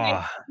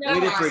forgot. Oh, Never we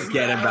didn't mind.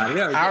 forget about it.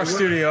 Yeah, our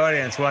studio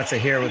audience wants to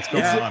hear what's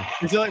going on.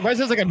 Is it like, why is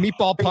this like a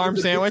meatball parm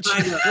sandwich?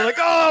 They're like,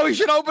 oh, we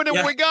should open it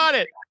when we got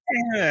it.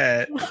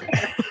 Damn it.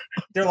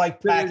 They're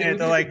like packing it.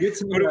 They're like,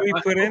 what do we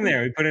put in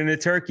there? We put in a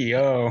turkey.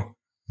 Oh,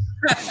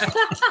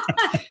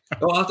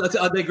 Well,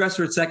 I'll digress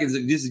for a second.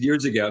 This is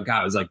years ago.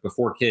 God, it was like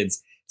before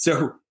kids.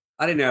 So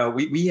I don't know.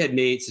 We had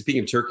made,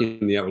 speaking of turkey,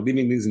 we're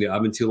leaving things in the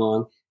oven too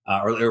long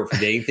or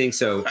forgetting things.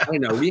 So I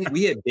don't know.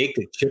 We had baked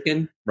the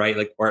chicken, right?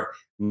 Like, or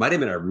might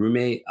have been our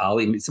roommate,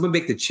 Ollie. Someone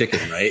baked the chicken,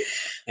 right?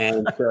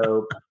 And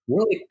so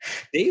we're like,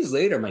 days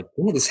later, I'm like,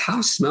 oh, this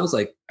house smells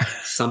like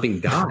something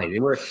died.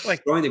 And we're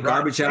like throwing the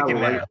garbage out.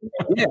 chicken We're like,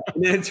 yeah.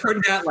 And then it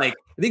turned out like,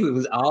 I think it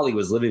was Ollie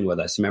was living with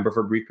us. Remember,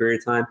 for a brief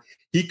period of time,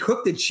 he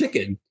cooked the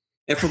chicken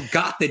and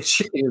forgot the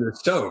chicken in the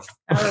stove.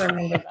 I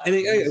remember that. I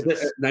think it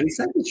was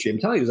 92nd Street. I'm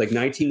telling you, it was like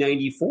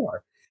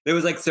 1994. It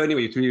was like, so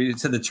anyway, you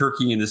said the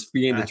turkey and this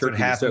began the that's what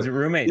turkey. happens So with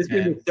roommates, this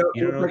man. so,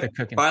 You don't know what like,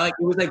 they're cooking. by like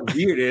it was like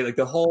weird. Like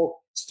the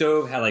whole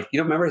stove had like, you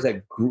don't remember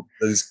that group,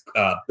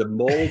 the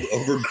mold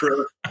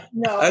overgrowth.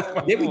 No.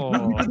 We took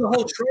the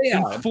whole tray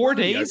out In 4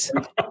 days?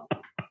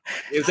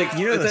 It was like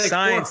You know it the was like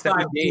science 4 or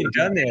that 5 we've days.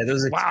 done there.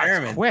 Those Wow, it's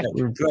experiments. quick.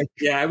 That were like,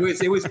 Yeah,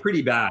 it was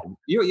pretty bad.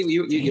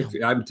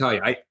 I'm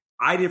telling you,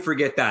 I didn't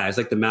forget that. It's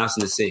like the mouse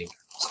in the sink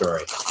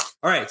story.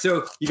 All right,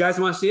 so you guys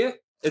want to see it?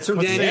 It's from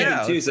Let's Dan see it.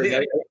 Egan, too. So Let's see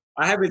it.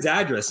 I have his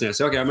address now.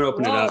 So okay, I'm gonna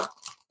open it Whoa. up.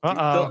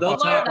 Uh-oh. They'll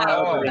talk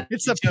about it.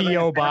 It's a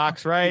P.O.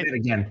 box, right? do it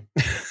again.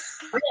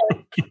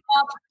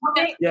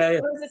 Okay. Yeah,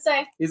 What does it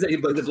say? He's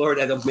like, but the Lord,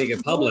 I don't make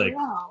it public Oh,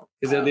 wow.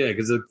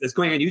 because it's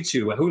going on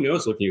YouTube. Who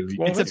knows what you? It's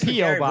a what's the P.O.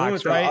 Gary box,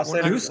 Lewis, right? I'll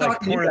send Who's it like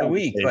talking corner of the about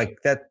week. it? Like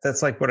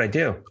that's like what I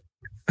do.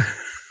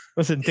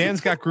 Listen, Dan's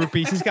got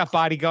groupies. He's got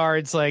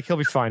bodyguards. Like, he'll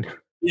be fine.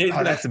 Yeah,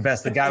 Oh, that's the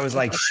best. The guy was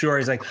like, sure.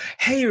 He's like,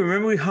 hey,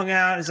 remember we hung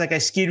out? He's like, I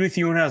skied with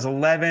you when I was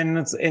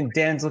 11. And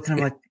Dan's looking at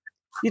him like,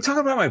 you're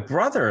talking about my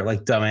brother,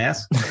 like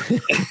dumbass.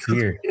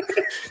 Weird.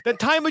 That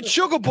time at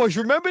Sugar Bush,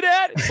 remember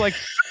that? It's like,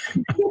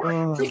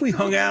 We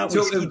hung out. We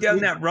So, skied down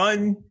that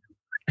run.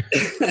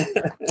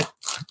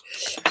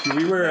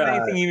 we were Not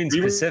anything even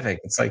we were- specific.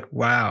 It's like,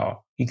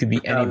 wow, he could be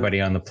anybody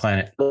on the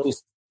planet.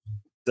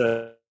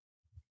 the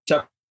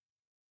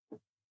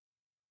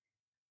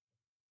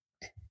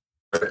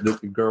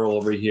girl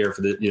over here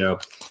for the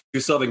you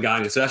still haven't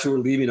gotten it. So actually,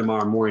 we're leaving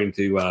tomorrow morning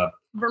to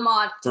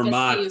Vermont. to get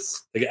Vermont.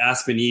 skis. like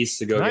Aspen East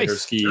to go get her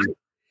Nice. skis.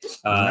 So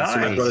my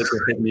Nice. brother's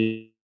gonna pick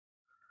me.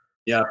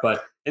 Yeah,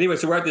 but anyway,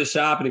 so we're at this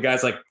shop and the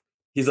guy's like,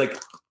 he said,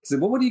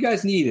 well, what do you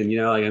guys need? And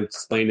like I'm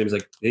explaining to him, he's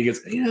like, he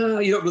goes, you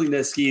don't really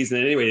need skis. And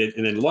then anyway,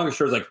 and then long and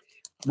short is like,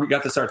 we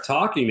got to start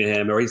talking to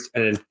him, he just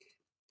kind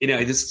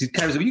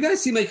of said, you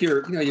guys seem like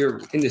you're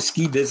in the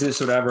ski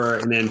business or whatever.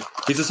 And then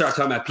he just started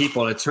talking about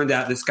people, and it turned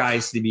out this guy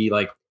used to be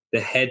like the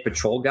head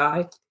patrol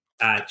guy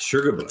at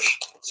Sugarbush.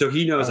 So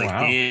he knows Oh, like wow.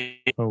 Dan,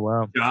 oh,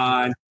 wow.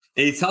 John,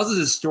 and he tells us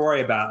a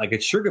story about like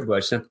at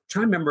Sugarbush. I'm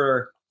trying to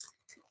remember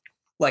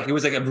like it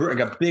was like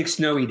a big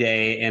snowy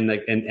day, and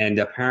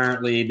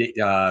apparently,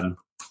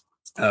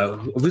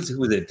 was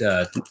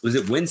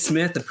it Win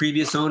Smith, the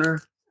previous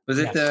owner? Was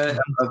it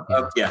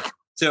yeah?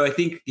 So I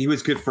think he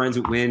was good friends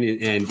with Win,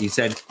 and he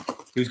said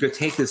he was going to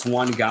take this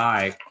one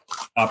guy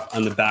up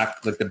on the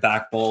back, like the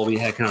back bowl. We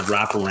had kind of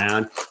wrap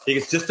around. He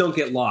goes, just don't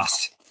get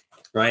lost,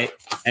 right?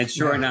 And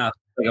sure enough,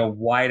 like a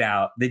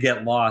whiteout, they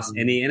get lost,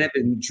 and they end up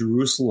in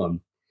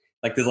Jerusalem.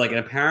 Like there's like, and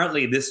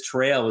apparently this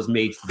trail was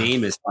made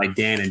famous by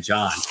Dan and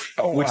John,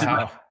 which is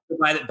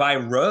by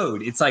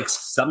road. It's like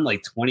something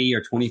like 20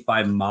 or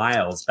 25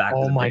 miles back.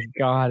 Oh my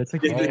God. It's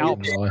like the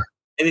Alps.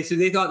 And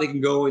they thought they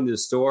can go into the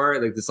store,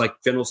 like this like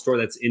general store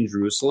that's in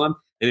Jerusalem,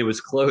 and it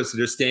was closed. So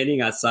they're standing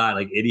outside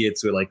like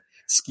idiots with like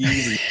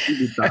skis and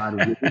skis on.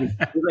 Like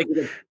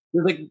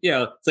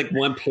it's like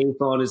one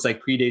payphone is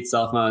like predates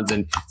cell phones,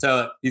 and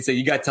so he said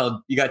you got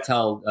to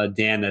tell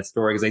Dan that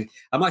story because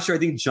I'm not sure. I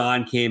think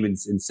John came and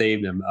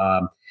saved him.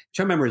 I'm trying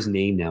to remember his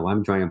name now.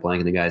 I'm drawing a blank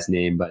on the guy's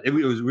name, but it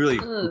was really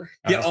all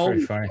the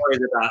stories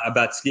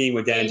about skiing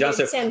with Dan and John.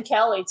 Tim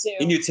Kelly too.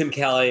 He knew Tim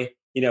Kelly.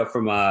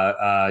 From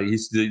he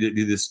used to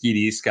do the Ski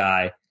East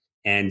guy,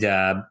 and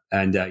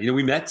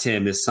we met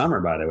Tim this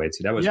summer, by the way,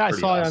 too. That was I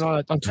saw awesome.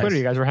 it on Twitter.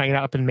 You guys were hanging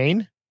out up in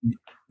Maine.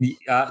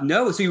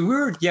 No, so we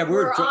were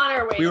on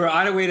our way. We were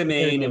on our way to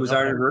Maine. It was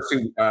our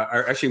anniversary.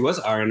 Actually, it was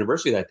our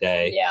anniversary that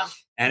day. Yeah.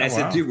 And I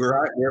said, dude,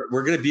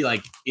 we're gonna be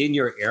like in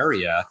your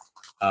area.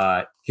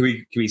 Can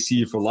we see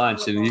you for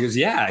lunch? And he goes,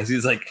 yeah.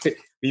 He's like,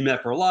 we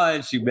met for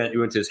lunch. We went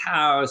to his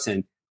house,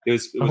 and it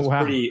was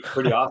pretty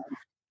awesome.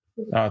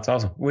 Oh, it's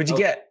awesome. What'd you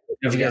get?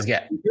 What'd you guys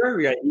get? We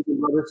got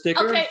Egan Brother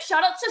sticker. Okay,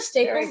 shout out to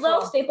Staples though.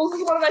 Cool. Staples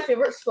is one of my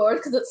favorite stores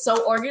because it's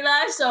so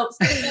organized. So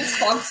Staples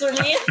sponsor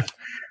me.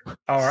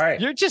 All right.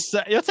 You'll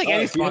take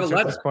any sponsor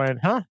at this point,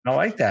 huh? I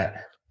like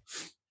that.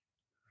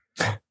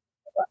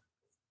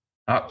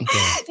 Oh,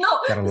 no,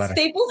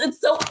 Staples, it's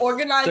so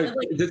organized and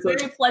like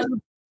very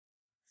pleasant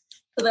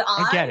to the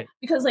eye. I get it.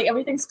 Because like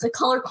everything's like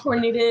color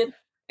coordinated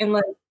and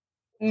like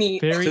neat.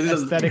 Very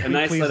aesthetically a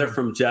nice pleasing. letter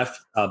from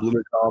Jeff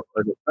Blumenthal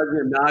for the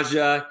president of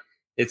Naja.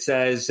 It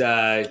says,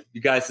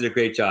 you guys did a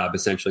great job,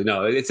 essentially.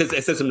 No, it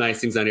says some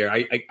nice things on here.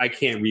 I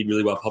can't read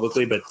really well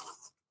publicly, but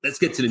let's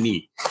get to the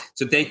meat.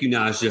 So thank you,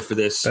 Naja, for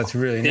this. That's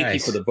really nice. Thank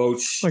you for the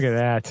votes. Look at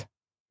that.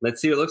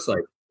 Let's see what it looks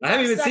like. I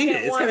haven't even seen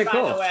it. It's kind of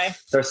cool.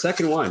 It's our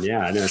second one. Yeah,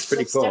 I know. It's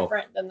pretty cool.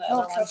 Different than the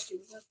other one. Can you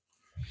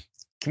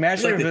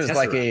imagine if it was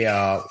like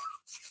a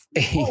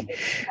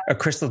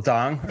crystal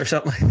dong or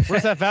something?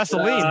 Where's that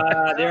Vaseline?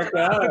 There it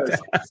goes.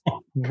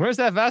 Where's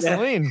that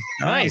Vaseline?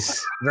 Yeah.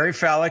 Nice. Very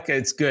phallic.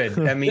 It's good.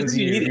 That means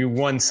you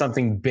won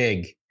something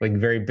big, like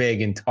very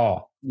big and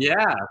tall.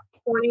 Yeah.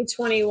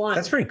 2021.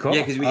 That's pretty cool.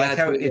 Yeah, because I like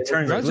how it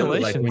turns blue,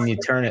 like when you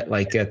turn it,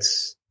 like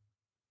it's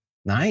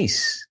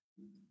nice.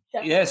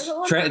 Yes.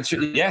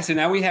 Yes. And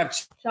now we have.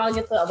 Shall I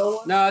get the other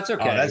one? No, it's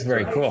okay. Oh, that's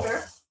very cool.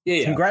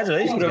 Yeah.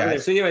 Congratulations,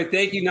 guys. So anyway,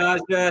 thank you,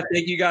 Naja.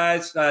 Thank you,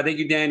 guys. Thank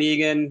you, Dan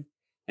Egan.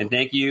 And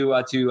thank you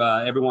to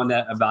everyone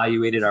that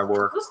evaluated our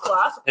work.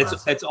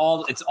 It's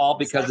all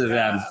because of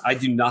them. I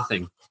do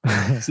nothing.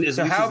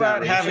 So how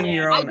about having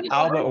your own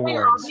Alba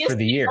Awards for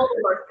the year?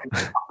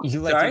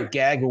 You like your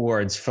gag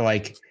awards for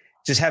like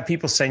just have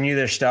people send you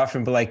their stuff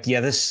and be like,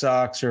 yeah, this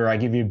sucks, or I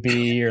give you a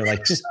B, or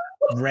like just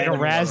random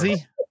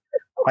Razzie.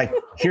 Like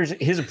here's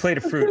a plate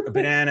of fruit, a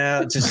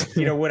banana, just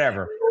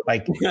whatever.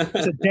 Like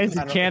it's a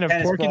dented can of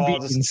pork and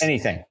beans.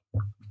 Anything.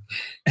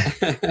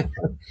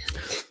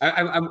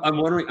 I'm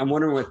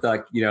wondering what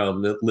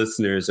the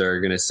listeners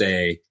are going to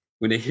say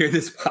when they hear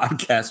this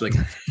podcast. Like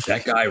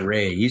that guy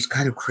Ray, he's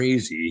kind of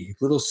crazy,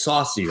 a little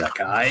saucy. That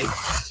guy,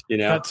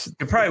 You're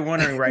probably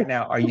wondering right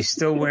now, are you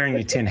still wearing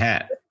your tin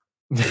hat?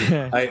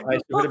 I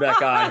should put it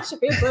back on.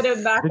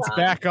 It's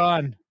back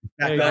on.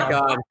 Back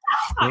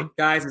on,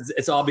 guys.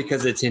 It's all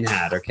because of the tin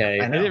hat. Okay,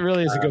 it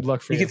really is a good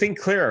look for you. You can think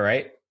clearer,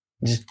 right?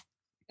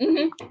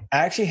 I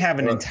actually have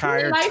an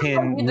entire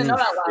tin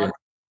roof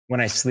when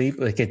I sleep.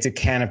 Like it's a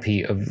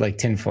canopy of like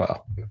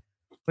tinfoil.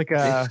 Like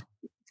a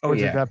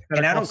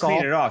and I don't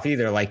clean it off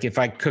either. Like if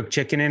I cook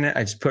chicken in it,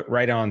 I just put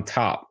right on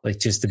top, like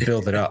just to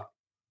build it up.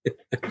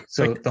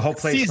 So like the whole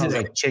place smells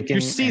like chicken.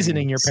 You're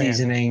seasoning your pan.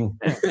 Seasoning.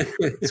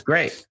 It's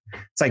great.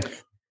 It's like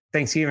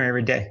Thanksgiving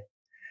every day.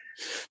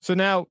 So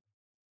now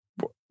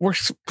we're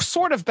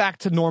sort of back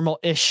to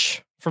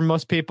normal-ish for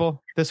most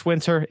people this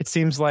winter. It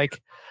seems like.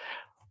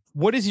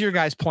 What is your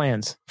guys'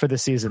 plans for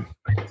this season?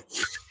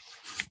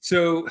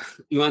 So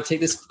you want to take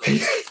this?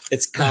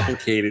 It's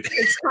complicated.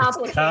 It's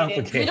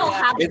complicated. We don't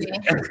have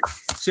to.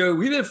 So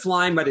we've been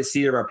flying by the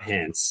seat of our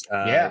pants.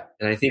 And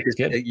I think it's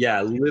good.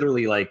 Yeah,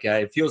 literally, like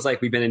it feels like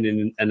we've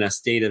been in a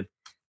state of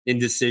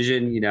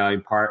indecision.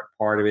 And part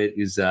of it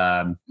is.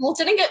 Well, it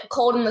didn't get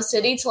cold in the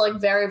city till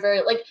like very,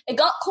 very like it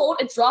got cold.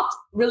 It dropped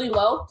really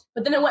low,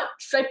 but then it went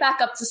straight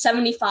back up to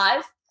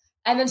 75.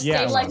 And then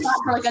stayed like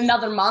that for like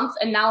another month,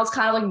 and now it's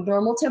kind of like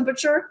normal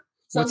temperature.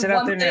 So what's it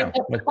out there now?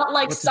 It felt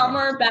like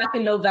summer back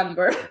in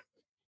November.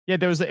 Yeah,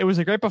 it was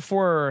like right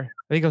before.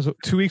 I think it was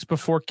 2 weeks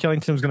before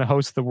Killington was going to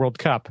host the World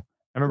Cup.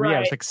 I remember. Right. Yeah,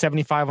 it was like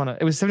 75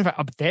 it was 75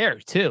 up there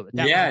too.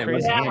 It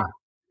was.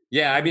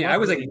 Yeah, I mean, I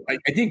was like, I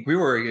think we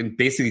were in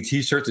basically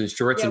t-shirts and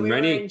shorts, and we were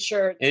Rennie, in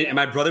shirts. and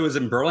my brother was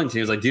in Burlington.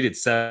 He was like, dude,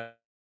 it's 78.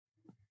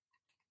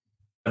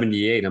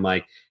 I'm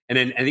like, and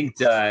then I think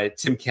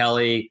Tim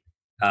Kelly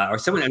or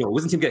someone, I know it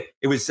wasn't Tim Kelly.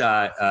 It was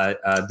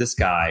this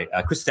guy,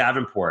 Chris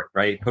Davenport,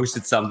 right?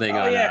 Posted something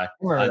on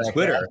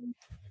Twitter. Guy.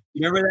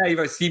 You remember that?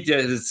 You ski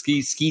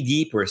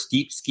deep or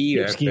steep ski?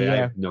 Deep ski,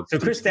 yeah. No, so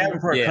Chris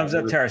Davenport comes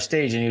up to our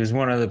stage, and he was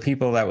one of the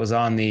people that was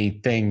on the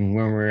thing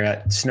when we were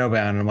at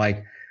Snowbound. And I'm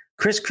like,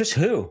 Chris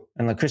who?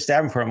 And like Chris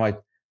Davenport, I'm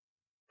like,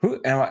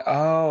 who? And I'm like,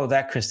 oh,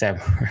 that Chris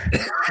Davenport.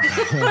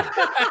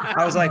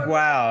 I was like,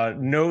 wow,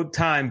 no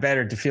time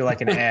better to feel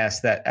like an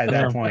ass at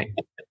that point.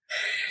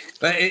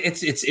 But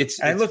it's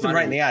I looked him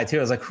right in the eye too.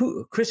 I was like,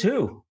 who? Chris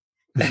who?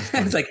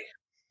 It's like,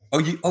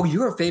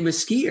 you're a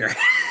famous skier.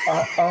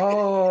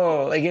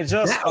 Like it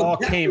just all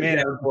came in.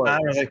 I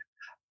was like,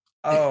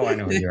 oh, I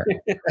know who you are.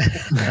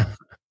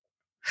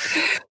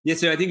 Yeah,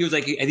 so I think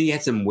he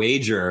had some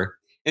wager.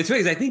 And it's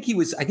funny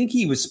because I think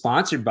he was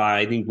sponsored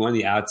by one of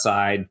the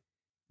outside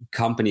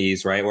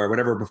companies, right, or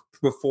whatever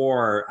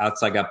before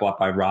Outside got bought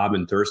by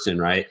Robin Thurston,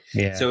 right?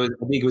 Yeah. So I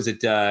think it was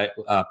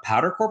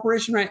Powder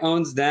Corporation, right?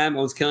 Owns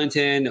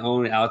Killington,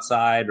 owned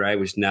Outside, right?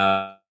 Which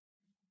now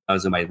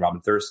is owned by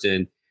Robin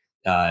Thurston.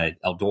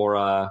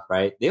 Eldora,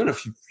 right? They own a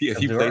few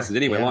places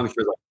anyway. Yeah. Long as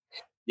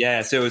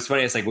yeah. So it's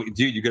funny. It's like,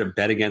 dude, you're gonna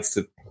bet against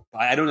the.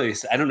 I don't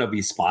know if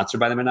he's sponsored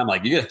by them, and I'm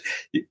like,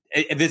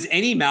 if there's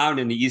any mountain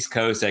in the East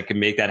Coast that can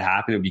make that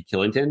happen, it would be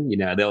Killington. You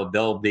know,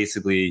 they'll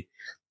basically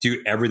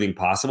do everything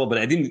possible. But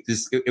I think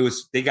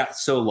they got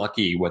so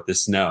lucky with the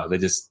snow. They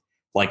just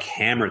like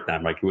hammered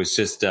them. Like it was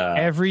just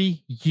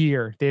every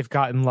year they've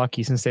gotten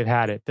lucky since they've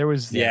had it. There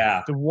was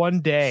the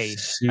one day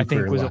I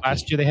think was it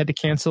last year they had to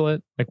cancel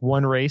it, like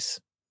one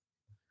race.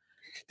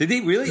 Did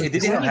they really? They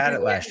still had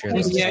it last year.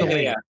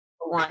 Yeah.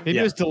 Maybe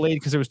it was delayed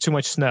because there was too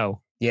much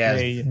snow.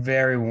 Yeah,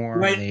 very warm.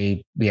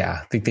 Right.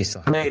 I think they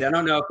still delayed. I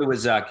don't know if it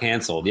was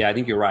canceled. Yeah, I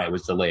think you're right. It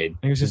was delayed.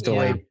 It was just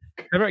delayed.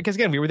 Because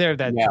again, we were there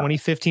that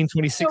 2015,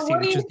 2016,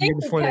 which is the year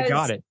before they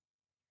got it.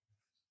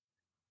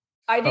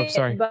 I did.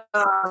 Sorry.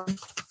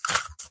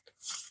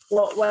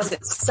 What was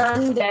it?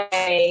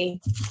 Sunday.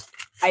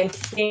 I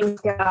think.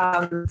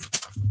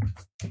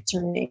 What's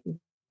her name?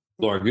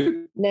 Laura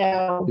Good?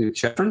 No.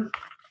 Sheffrin?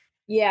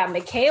 Yeah,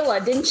 Michaela.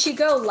 Didn't she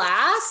go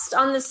last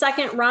on the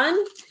second run?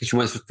 She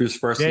went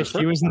first. Yeah,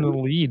 she was in the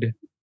lead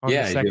on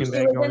the second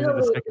day.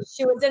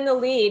 She was in the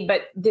lead,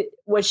 but did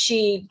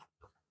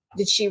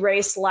she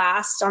race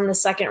last on the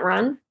second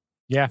run?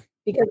 Yeah.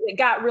 Because it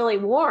got really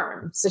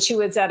warm. So she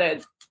was at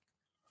a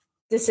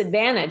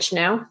disadvantage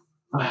now.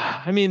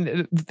 I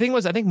mean, the thing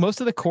was, I think most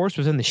of the course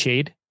was in the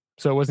shade.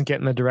 So it wasn't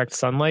getting the direct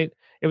sunlight.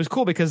 It was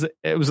cool because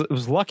it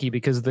was lucky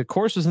because the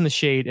course was in the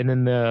shade and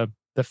then the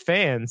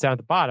fans down at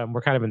the bottom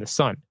were kind of in the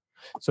sun.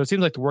 So it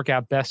seems like to work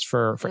out best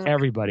for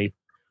everybody.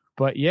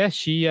 But yeah,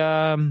 she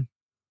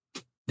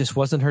just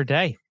wasn't her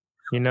day.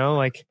 You know,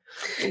 like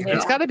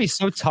it's got to be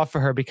so tough for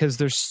her because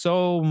there's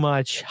so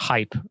much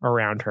hype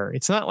around her.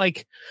 It's not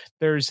like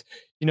there's,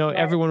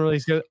 everyone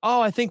really goes,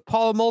 oh, I think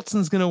Paula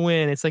Molson's going to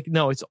win. It's like,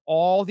 no, it's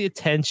all the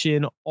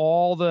attention,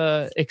 all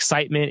the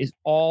excitement is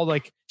all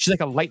like, she's like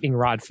a lightning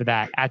rod for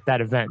that at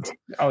that event.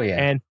 Oh yeah.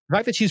 And the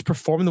fact that she's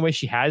performing the way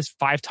she has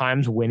 5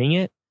 times winning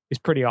it is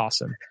pretty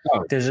awesome.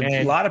 Oh, there's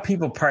a lot of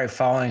people probably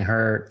following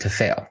her to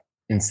fail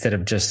instead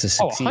of just to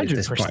succeed at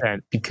this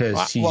point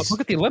because she's look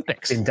at the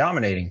Olympics been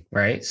dominating,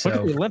 right? So look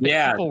at the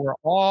Olympics. People were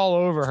all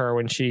over her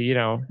when she,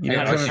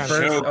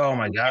 first. Oh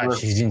my God,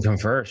 she didn't come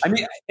first. I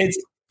mean,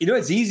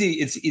 it's easy.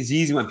 It's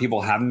easy when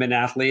people haven't been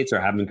athletes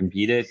or haven't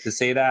competed to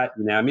say that.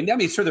 I mean,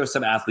 sure, there were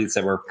some athletes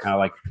that were kind of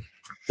like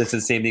this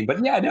is the same thing,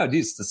 but yeah, no,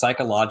 dude, it's the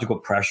psychological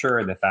pressure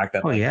and the fact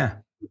that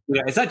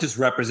it's not just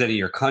representing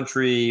your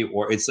country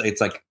or it's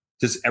like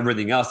just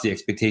everything else, the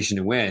expectation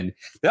to win.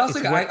 But also,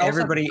 it's what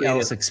everybody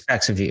else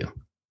expects of you.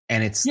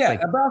 And it's I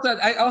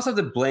also have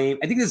to blame.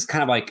 I think this is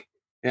kind of like,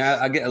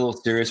 I get a little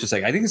serious for a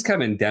second. I think it's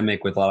kind of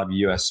endemic with a lot of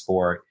U.S.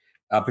 sport,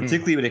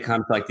 particularly when it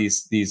comes to like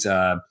these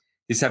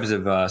types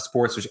of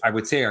sports, which I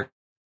would say are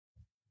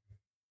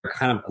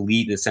kind of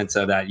elite in the sense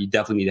of that you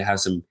definitely need to have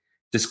some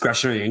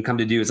discretionary income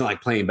to do. It's not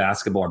like playing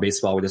basketball or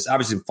baseball, where there's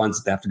obviously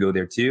funds that have to go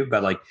there too.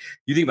 But like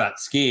you think about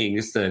skiing,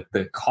 just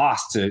the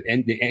cost to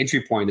the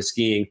entry point to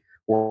skiing.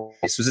 So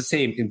it's the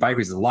same in bike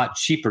races, a lot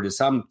cheaper to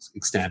some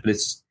extent, but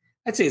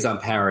I'd say it's on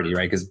parity,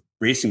 right? Because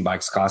racing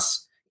bikes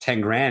cost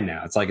 $10,000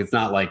 now. It's like, it's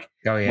not like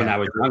when I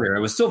was younger,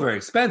 it was still very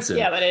expensive.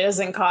 Yeah, but it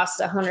doesn't cost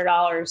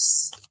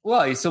 $100.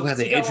 Well, you still have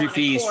the entry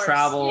fees,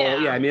 travel.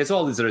 Yeah. I mean, it's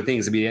all these other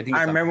things. I mean,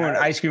 I remember when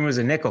ice cream was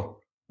a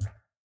nickel.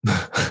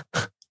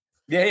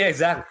 Yeah,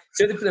 exactly.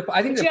 So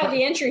I think you have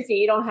the entry fee,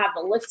 you don't have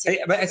the lift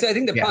ticket. But I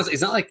think the problem is,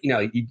 it's not like,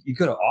 you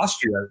go to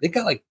Austria, they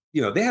got like,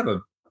 they have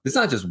it's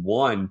not just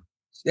one.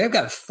 They've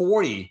got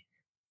 40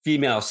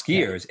 female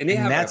skiers, and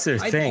that's their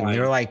thing.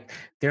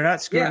 They're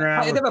not screwing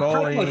around with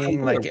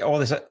bowling, like all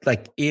this.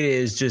 Like it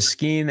is just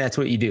skiing. That's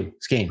what you do,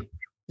 skiing.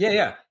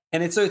 Yeah,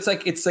 and it's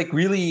like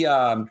really.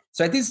 So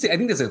I think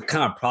there's a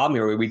kind of problem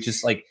here where we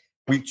just like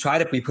we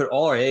put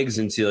all our eggs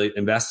into like,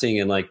 investing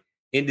in like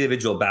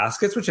individual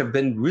baskets, which have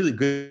been really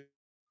good.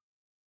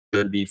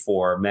 Could be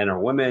for men or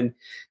women,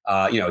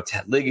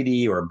 Ted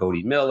Ligety or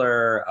Bodie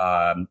Miller,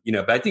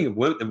 but I think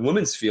the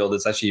women's field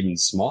is actually even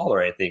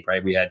smaller. I think,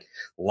 right? We had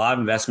a lot of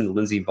investment in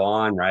Lindsey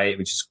Vonn, right?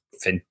 Which is,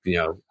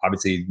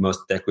 obviously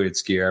most decorated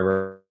skier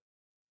ever,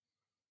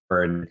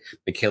 and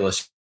Michaela.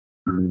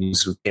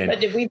 But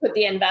did we put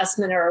the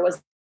investment, or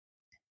was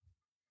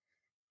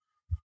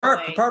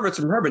part of it's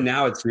from her? But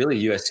now it's really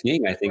U.S.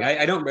 skiing. I think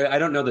I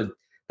don't know the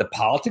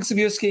politics of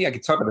U.S. skiing. I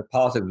could talk about the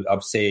politics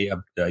of say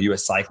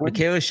U.S. cycling.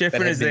 Michaela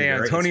Schifrin is the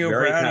Antonio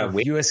Brown of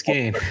U.S.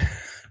 skiing.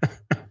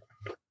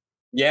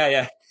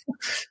 Yeah.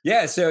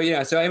 So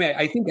I mean,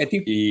 I think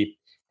the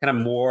kind of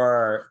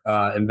more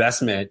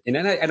investment, and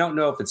then I don't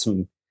know if it's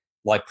some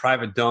like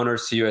private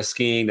donors to U.S.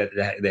 skiing that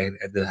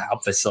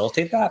help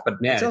facilitate that,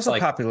 but man, it's also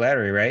like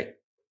popularity, right?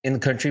 In the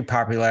country,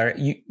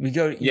 popularity. You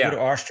go to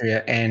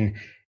Austria, and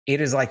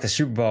it is like the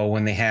Super Bowl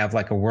when they have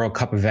like a World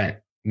Cup event,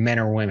 men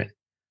or women.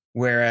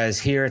 Whereas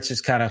here, it's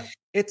just kind of,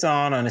 it's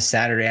on a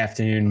Saturday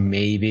afternoon,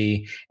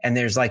 maybe. And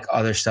there's like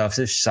other stuff.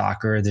 There's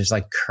soccer, there's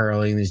like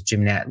curling, there's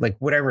gymnastics, like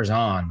whatever's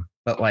on,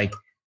 but like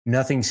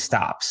nothing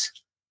stops,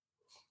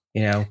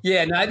 Yeah,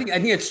 no, I think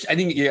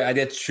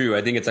that's true.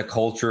 I think it's a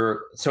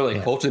culture, certainly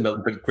a culture,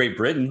 but Great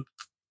Britain,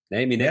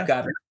 I mean,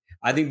 I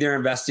think they're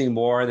investing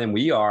more than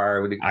we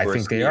are. I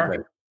think they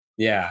are.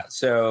 Yeah.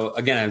 So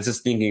again, I was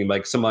just thinking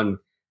like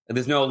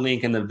there's no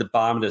link in the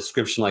bottom of the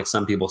description, like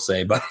some people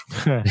say, but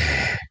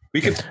we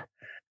could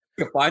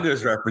find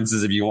those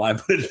references if you want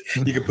to put it,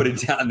 you can put it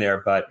down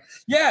there. But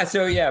but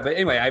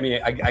anyway, I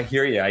mean, I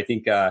hear you. I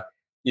think,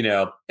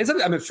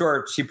 I'm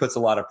sure she puts a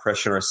lot of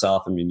pressure on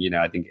herself. I mean,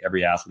 I think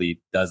every athlete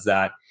does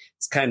that.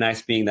 It's kind of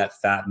nice being that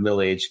fat,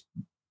 middle-aged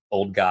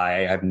old guy.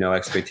 I have no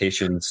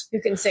expectations.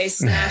 You can say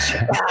smash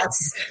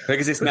pass. I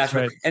can say smash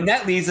pass. And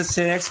that leads us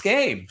to the next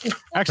game.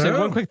 Actually,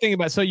 one quick thing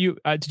about, so you,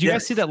 did you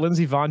guys see that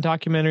Lindsey Vonn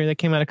documentary that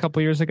came out a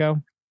couple years ago?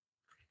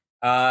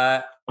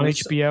 On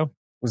HBO?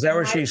 Was that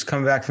where she's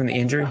coming back from the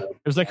injury?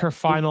 It was like her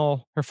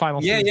final. We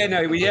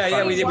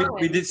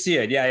did see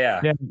it. Yeah.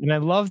 And I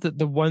love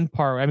the one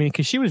part. I mean,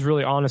 because she was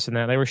really honest in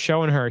that. They were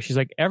showing her. She's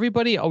like,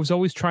 everybody was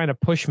always trying to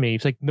push me.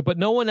 It's like, but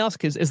no one else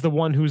is the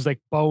one who's like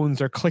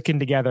bones are clicking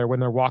together when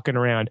they're walking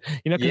around.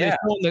 Because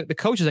the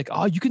coach is like,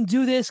 oh, you can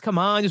do this. Come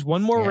on, just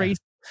one more race.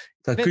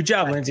 Like, good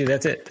job, Lindsey.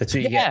 That's it. That's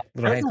what you get.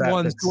 They're the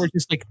ones who are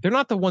just like, they're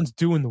not the ones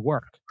doing the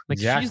work. Like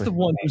she's the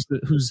one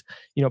who's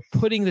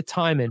putting the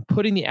time in,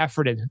 putting the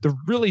effort in. They're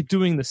really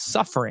doing the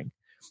suffering,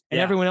 and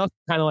everyone else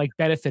is kind of like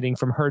benefiting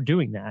from her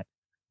doing that,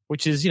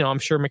 which is I'm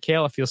sure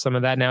Michaela feels some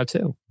of that now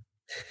too.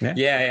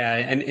 Yeah.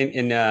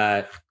 And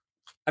I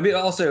mean,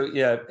 also,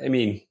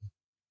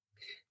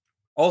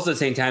 also at the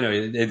same time,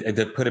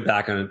 to put it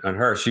back on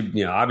her,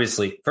 she,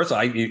 obviously, first of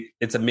all,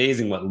 it's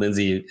amazing what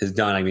Lindsey has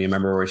done. I mean,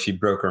 remember where she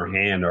broke her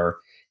hand,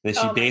 and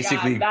she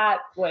basically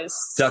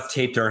duct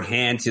taped her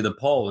hand to the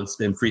pole, and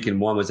freaking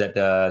one was at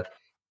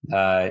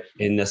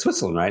in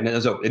Switzerland,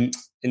 right? So in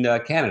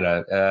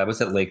Canada, what's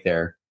that lake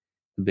there?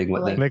 The big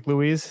one, Lake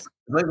Louise.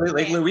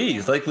 Lake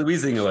Louise, I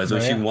think it was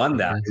when she won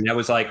that, and that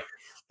was like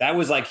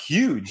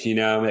huge,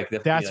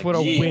 That's what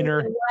a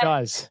winner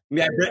does. I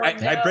mean,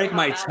 I break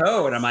my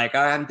toe, and I'm like,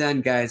 I'm done,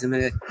 guys. I'm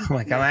out.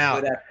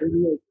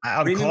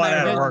 I'm calling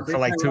out of work for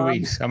like 2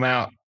 weeks. I'm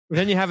out.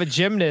 Then you have a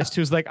gymnast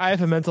who's like, I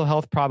have a mental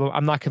health problem.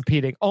 I'm not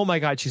competing. Oh my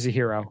God, she's a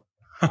hero.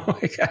 Oh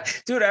my God.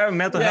 Dude, I have a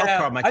mental health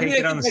problem. I can't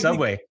get on the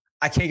subway.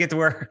 I can't get to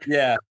work.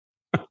 Yeah.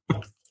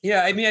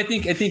 Yeah. I mean, I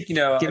think, give me an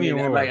award.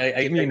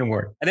 Give me an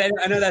award. And I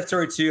know that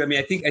story too. I mean,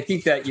 I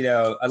think that,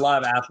 a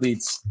lot of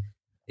athletes,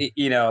 put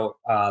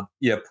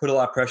a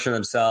lot of pressure on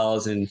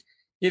themselves, and,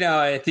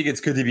 I think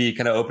it's good to be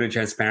kind of open and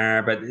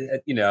transparent, but,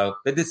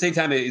 at the same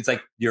time, it's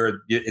like you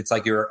are there sometimes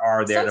to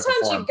perform.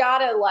 Sometimes you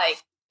gotta like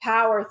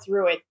power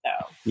through it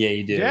though. Yeah,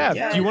 you do.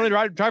 Yeah. Do you want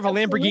to drive a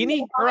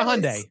Lamborghini or a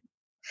Hyundai?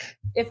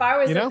 If I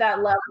was at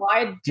that level,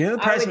 do you know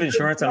the price of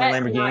insurance on a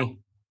Lamborghini?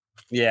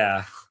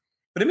 Yeah.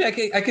 But I mean, I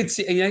could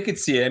see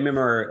it. I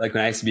remember like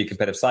when I used to be a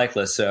competitive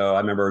cyclist. So I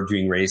remember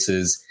doing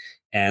races,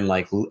 and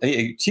like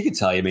she could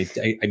tell you.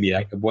 I mean,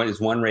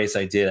 one race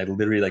I did. I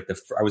literally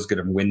I was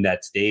going to win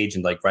that stage,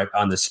 and like right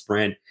on the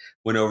sprint,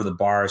 went over the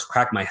bars,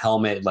 cracked my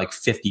helmet like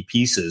 50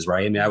 pieces.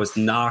 Right. I mean, I was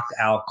knocked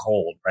out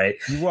cold. Right.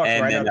 You walked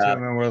right up to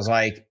him and was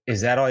like,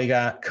 "Is that all you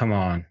got? Come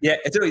on." Yeah.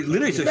 So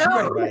literally, so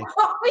I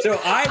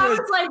was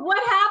like, "What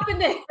happened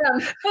to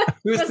him?"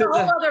 There's a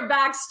whole other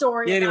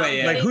backstory.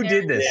 Anyway, like who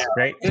did this?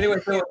 Right.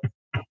 Anyway, so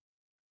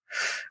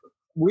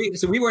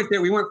we weren't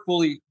there. We weren't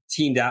fully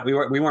teamed out. We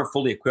weren't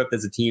fully equipped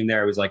as a team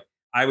there. It was like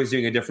I was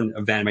doing a different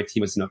event. My team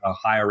was in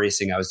Ohio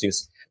racing. I was doing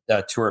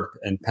a tour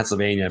in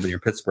Pennsylvania, near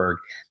Pittsburgh.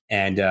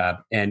 And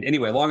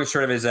anyway, long and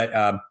short of it is that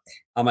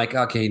I'm like,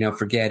 okay,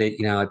 forget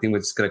it. I think we're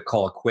just going to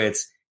call it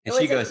quits. And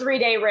she goes, a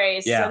 3-day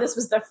race. Yeah. So this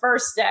was the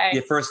first day.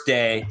 The first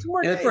day.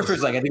 And the first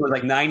race I think it was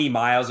like 90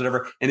 miles,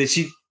 whatever. And then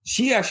she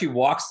she actually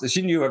walks.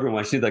 She knew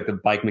everyone. She did like the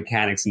bike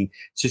mechanics, and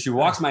so she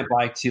walks my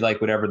bike to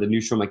like whatever the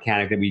neutral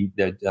mechanic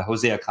that the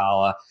Jose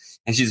Acala,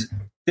 and she's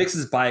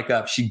fixes bike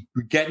up. She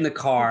get in the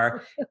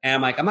car, and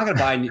I'm like, I'm not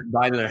gonna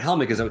buy another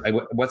helmet because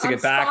once I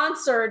get back,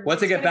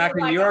 once I get back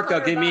to New York, they'll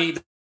give me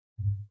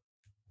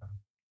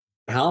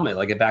a helmet.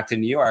 Like get back to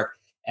New York,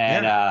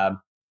 and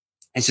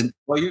and she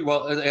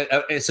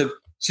so.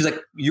 She's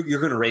like, you're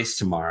going to race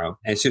tomorrow.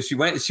 And so she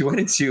went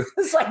into.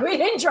 It's like, we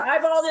didn't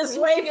drive all this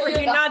way for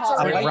you not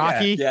to race. Like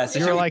Rocky. Yeah. So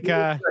you're like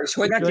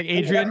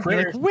Adrian.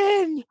 You're like,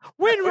 win,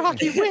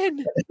 Rocky,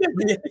 win.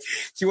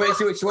 She went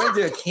to a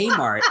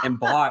Kmart and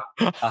bought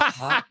a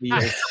Hot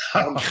Wheels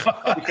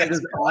because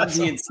it's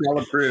Ozzy and Snell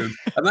approved.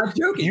 I'm not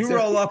joking. You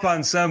roll up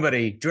on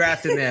somebody,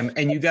 drafting them,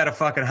 and you got a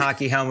fucking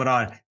hockey helmet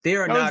on. They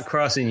are not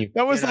crossing you.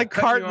 That was like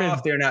Cartman.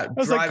 They're not. That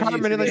was like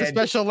Cartman in like the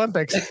Special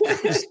Olympics.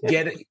 Just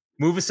get it.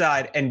 Move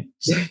aside, and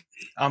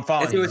I'm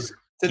following you.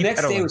 The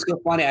next day was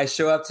so funny. I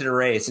show up to the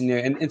race,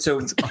 and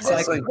so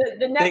cycling.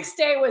 The next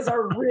day was a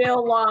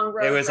real long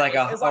road. It was like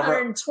it was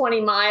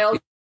 120 miles.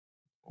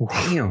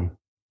 Damn.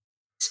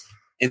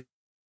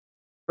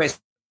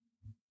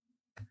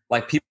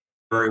 Like people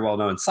very well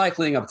known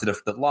cycling up to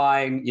the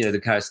line, to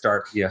kind of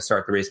start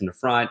the race in the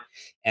front,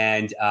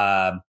 and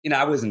I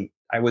wasn't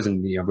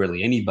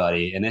really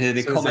anybody, and then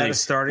they called me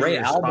Ray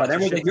Alba. And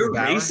everyone's like, "You're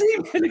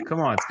racing? Come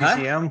on,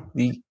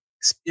 CCM."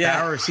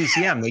 Power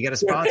CCM, they got to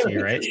sponsor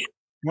you, right?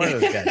 One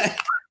of those guys.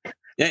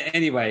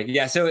 Anyway,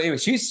 yeah. So anyway,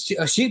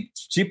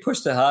 she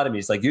pushed the hell out of me.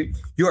 It's like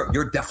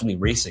you're definitely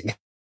racing.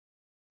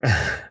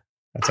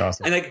 That's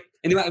awesome. And like,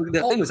 anyway, the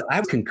thing was, I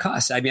was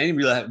concussed. I mean, I didn't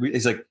realize.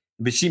 It's like,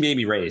 but she made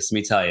me race. Let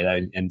me tell you.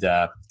 And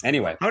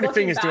anyway, how many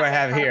fingers do I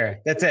have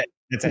here? That's it.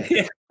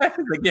 Yeah. I was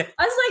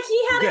like,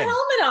 he had a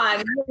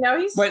helmet on.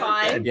 He's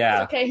fine.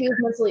 Yeah. Okay, he was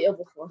mentally ill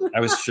before.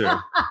 That was true.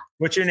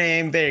 What's your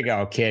name? There you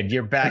go, kid.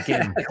 You're back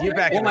in. You're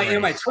back in.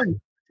 My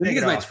twin.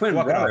 Because my twin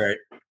brother.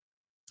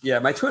 Yeah,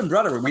 my twin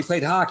brother. We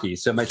played hockey,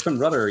 so my twin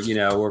brother.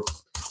 We're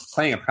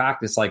playing a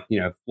practice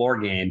floor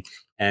game,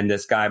 and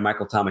this guy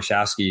Michael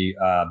Tomaszewski.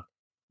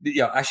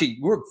 Actually,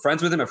 we were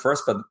friends with him at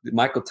first, but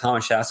Michael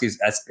Tomaszewski's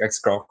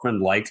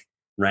ex-girlfriend liked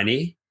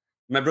Rennie.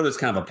 My brother's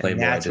kind of a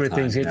playboy. And that's where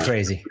things get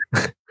crazy.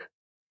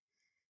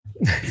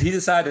 He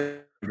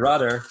decided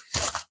brother,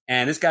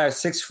 and this guy is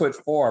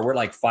 6'4". We're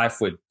like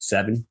 5'7",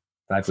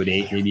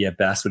 5'8", maybe at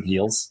best with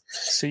heels.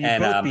 So you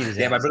both beat his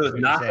ass. My brother was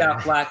knocked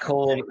out flat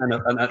cold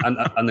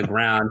on the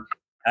ground.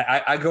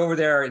 I go over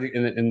there,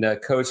 and the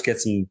coach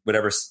gets some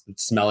whatever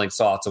smelling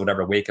salts or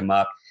whatever, wake him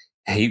up,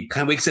 and he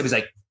kind of wakes up. He's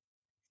like,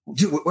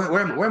 "Dude, where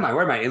am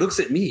I?" He looks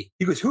at me.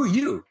 He goes, "Who are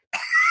you?"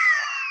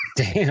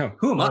 Damn.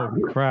 Who am I?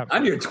 Oh, crap.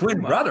 I'm your twin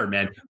brother,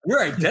 man.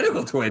 We're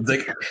identical twins.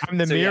 Like I'm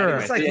the mirror.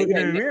 It's like looking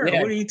in the mirror.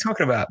 What are you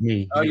talking about?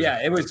 Me. Oh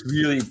yeah, it was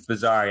really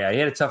bizarre. Yeah, he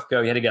had a tough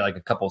go. He had to get like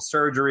a couple of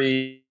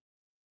surgeries.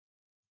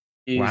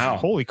 Wow.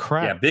 Holy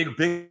crap. Yeah,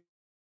 big.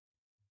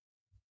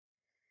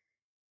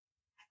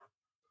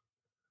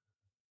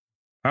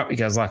 Oh, you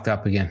guys locked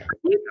up again.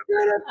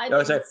 I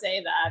didn't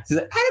say that. She's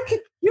like,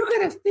 you're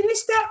gonna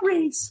finish that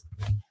race.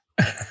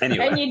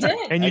 Anyway. And you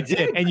did. And you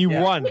did. And you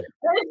won.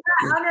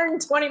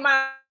 120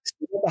 miles.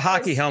 With the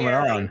hockey helmet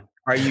on.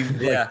 Are you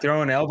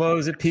throwing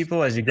elbows at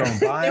people as you're going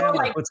by? There were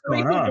like what's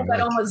 3 going people on? that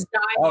almost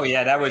died. Oh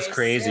yeah, that was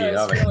crazy.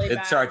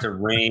 It started to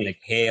rain, like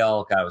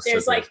hail. God, it was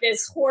There's like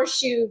this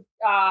horseshoe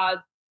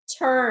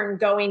turn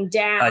going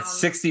down at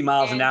 60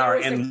 miles an hour,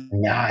 and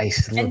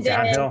nice. And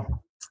then the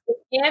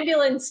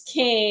ambulance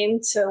came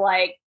to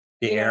like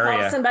the area,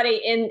 help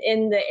somebody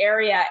in the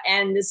area,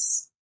 and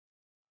this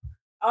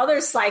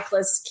other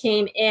cyclist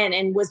came in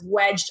and was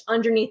wedged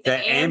underneath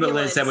the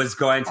ambulance that was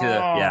going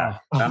to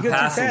I'm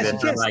passing it. You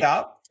can't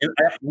stop.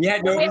 We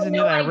had no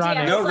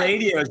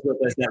radios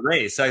with us that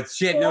race, so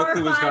she had no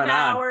clue what was going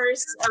on. 4 or 5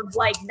 hours of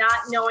like not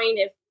knowing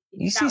if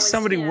you see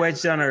somebody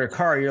wedged under a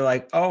car, you're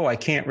like, oh, I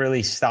can't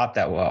really stop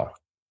that well.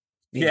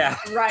 Yeah,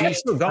 right. You're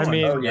still going. I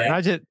mean,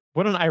 imagine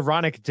what an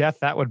ironic death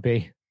that would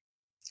be.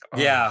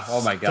 Yeah.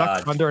 Oh my God.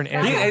 Stuck under an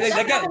ambulance.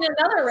 That happened in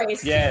another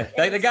race. Yeah.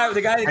 The guy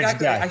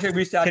actually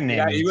reached out to the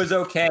guy. He was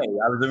okay.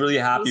 I was really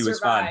happy. He was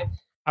fine.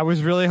 I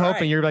was really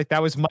hoping you're like,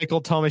 that was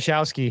Michael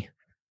Tomaszewski.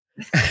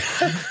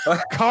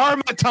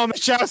 Karma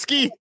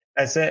Tomaszewski.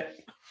 That's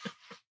it.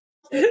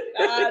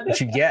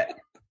 What you get.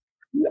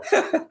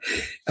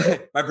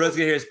 My brother's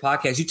gonna hear his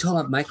podcast. You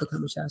told him Michael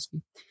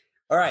Tomaszewski.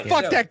 All right.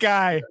 Fuck that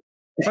guy.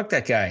 Fuck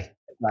that guy.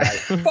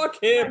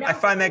 Fuck him. I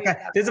find that guy.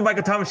 This is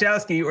Michael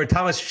Tomaszewski or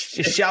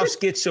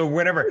Tomaszewski or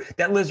whatever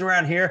that lives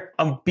around here.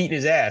 I'm beating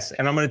his ass,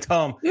 and I'm going to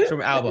tell him it's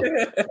from Alba.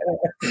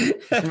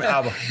 It's from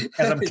Alba,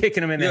 as I'm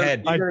kicking him in the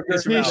head.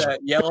 It's from Alba.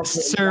 Yellow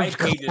served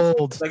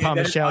cold,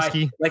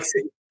 Tomaszewski. Like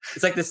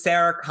it's like the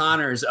Sarah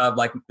Connors of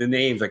like the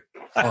names, like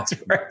that's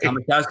right.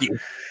 Tomaszewski.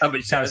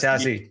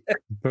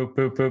 Boop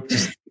boop boop.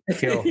 Just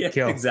kill.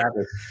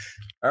 Exactly.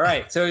 All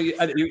right. So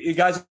you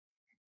guys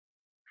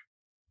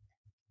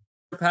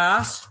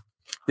pass.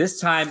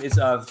 This time is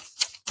of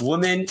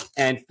women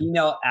and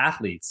female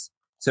athletes.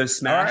 So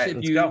smash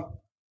if you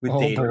with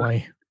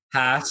data.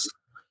 Pass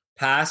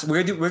Pass.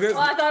 We're gonna. Well,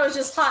 I thought it was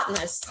just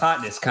hotness.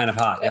 Hotness, kind of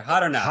hot.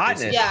 Hot or not?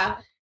 Hotness. Yeah.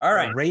 All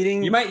right.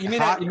 Rating. You may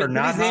not.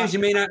 These names you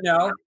may not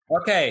know.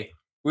 Okay,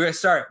 we're gonna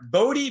start.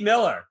 Bodie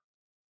Miller.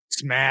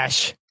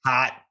 Smash.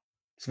 Hot.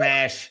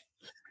 Smash.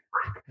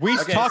 We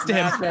talked to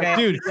him,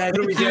 dude.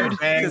 Dude.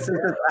 Pass.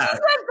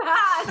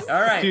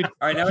 All right, Dude, all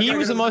right. Now he we're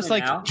was the gonna most go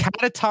like now.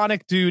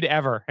 catatonic dude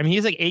ever. I mean,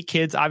 he's like 8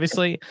 kids,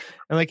 obviously,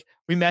 and like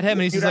we met him,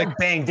 and he's Dude, just I like,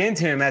 banged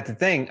into him at the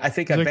thing. I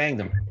think He's I like-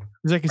 banged him.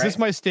 he's like, is this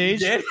my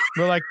stage? You did?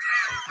 We're like,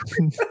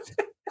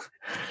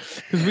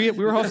 because we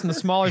were hosting the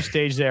smaller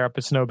stage there up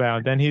at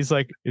Snowbound, and he's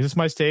like, is this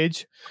my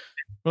stage?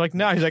 We're like,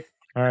 no. He's like,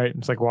 all right,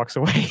 and just like walks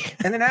away.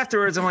 And then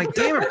afterwards, I'm like,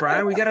 damn it,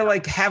 Brian, we got to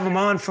like have him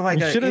on for like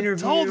You an should've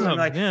interview. told I'm him,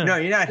 like, yeah. no,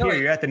 you're not here.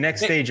 You're at the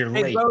next stage. You're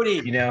Hey, late.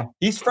 Bodie. You know?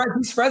 He's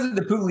friends with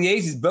the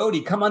Pugliese.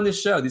 Bodie, come on this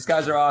show. These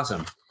guys are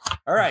awesome.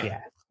 All right,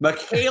 Yeah.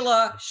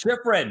 Michaela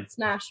Schifrin.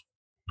 Smash.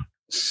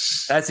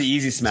 That's the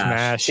easy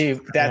smash. See,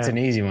 that's Yeah. an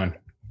easy one.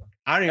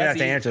 I don't even have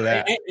to answer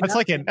that. That's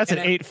like that's an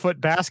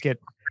 8-foot basket.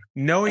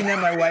 Knowing that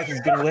my wife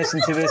is going to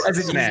listen to this, That's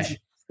an smash. easy-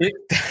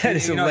 That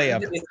is a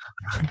layup.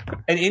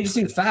 An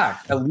interesting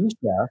fact: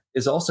 Alicia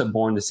is also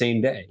born the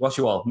same day.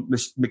 Well,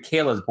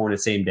 Michaela is born the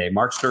same day,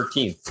 March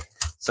 13th.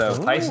 So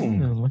Ooh.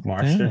 Tyson, Oh, look at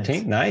March that.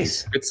 13th.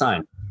 Nice. good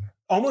sign.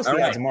 Almost All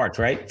the right. odds of March,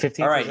 right?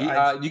 15th. All right,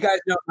 is- you guys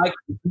know Mike.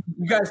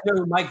 You guys know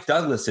who Mike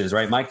Douglas is,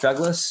 right? Mike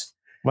Douglas.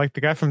 Like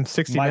the guy from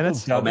 60 Michael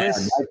Minutes. Oh man,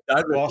 Douglas, Mike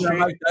Douglas. Wall You know who Street.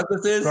 Mike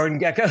Douglas is. Gordon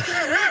Gecko.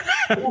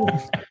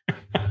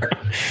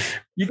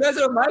 You guys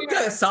know Mike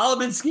Douglas,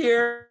 Solomon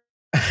Skier.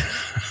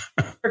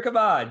 Come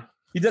on,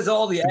 he does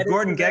all the edits.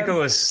 Gordon for them.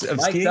 Gecko is of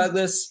Mike skiing.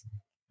 Douglas.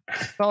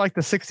 Not like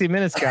the 60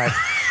 Minutes guy.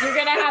 You're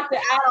gonna have to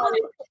add all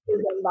these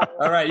pictures in, by the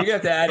way. All right, you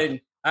have to add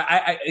in.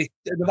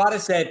 Nevada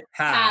said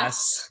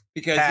pass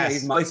because Pass.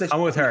 he's such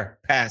I'm with her.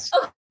 Pass.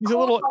 He's a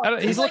little. I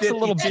don't- he He's looks a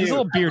little. He's a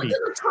little beardy. He's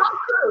a Tom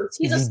Cruise.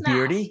 He's a Is he smash.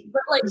 beardy?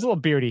 But like, He's a little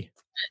beardy.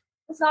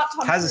 it's not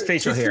Tom How's his Cruise.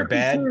 facial hair?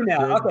 Bad?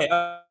 now. Good?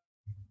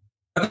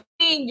 Okay,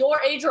 Being your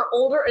age or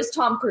older is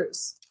Tom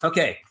Cruise.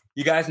 okay.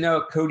 You guys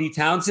know Cody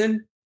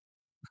Townsend?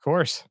 Of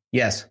course.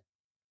 Yes.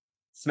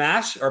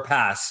 Smash or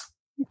pass?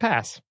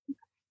 Pass.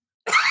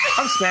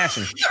 I'm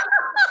smashing.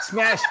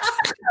 Smash.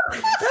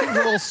 He's a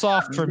little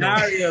soft for me.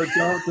 Mario,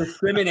 don't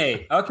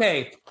discriminate.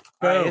 Okay.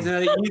 All right, here's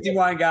another easy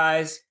one,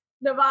 guys.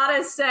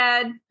 Nevada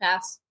said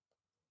Pass.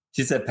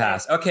 She said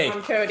pass. Okay.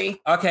 on Cody.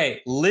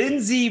 Okay.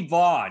 Lindsey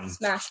Vaughn.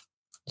 Smash.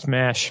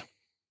 Smash.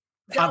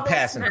 I'm Double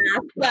passing. smash.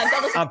 Yeah,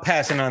 double I'm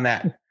passing on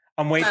that.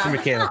 I'm waiting for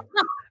Michaela.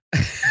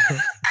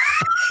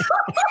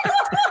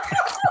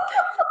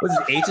 Was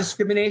it age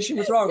discrimination?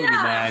 What's wrong with you,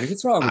 man?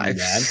 What's wrong with you,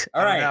 man?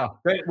 All right. know.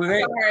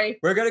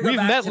 We're going to go We've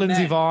back met to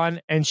Lindsey men.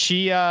 Vaughn, and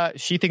she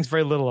thinks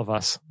very little of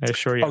us. I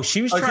assure you. Oh,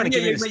 she was Oh, trying to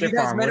give me the you stiff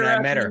guys arm when I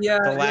met her. at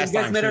The last you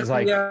guys time met she her was at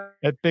like, the,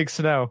 At Big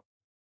Snow.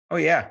 oh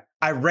yeah.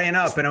 I ran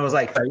up and I was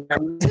like,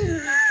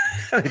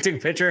 I took a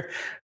picture.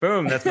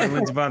 Boom. That's my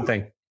Lindsey Vaughn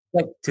thing.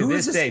 like, To who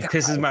this is day, guy?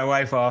 pisses my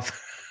wife off.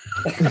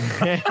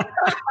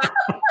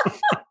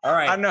 All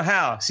right. I don't know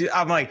how.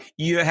 I'm like,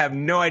 you have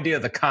no idea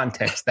the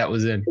context that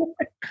was in.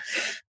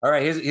 All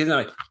right, here's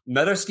another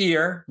another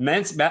skier,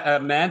 man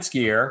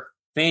skier,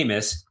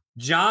 famous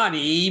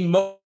Johnny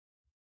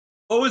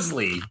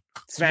Mosley.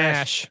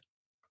 Smash.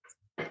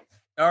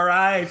 All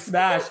right,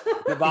 smash.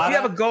 If you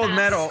have a gold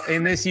medal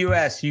in this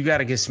U.S., you got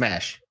to get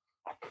smash.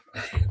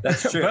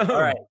 That's true. Boom.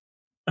 All right.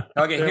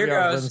 Okay, There here we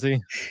are, goes. Go,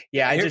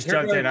 Yeah, I Here- just here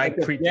jumped goes- in. I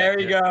There creeped. you go.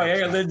 Here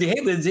you go, Lindsay.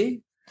 Hey,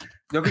 Lindsay.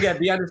 Don't forget,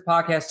 be on this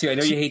podcast too. I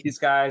know you hate these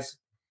guys.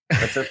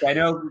 But okay. I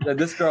know that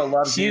this girl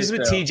loves She you. was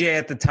with so- TJ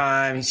at the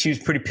time. She was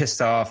pretty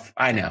pissed off.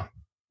 I know.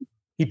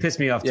 He pissed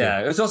me off too.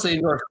 Yeah, it was also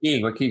indoor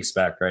skiing. What can you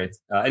expect, right?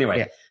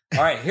 Anyway,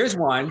 all right. Here's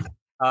one.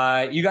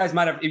 You guys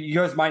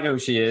might know who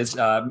she is.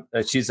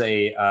 She's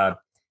a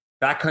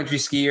backcountry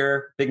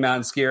skier, big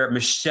mountain skier,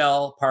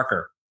 Michelle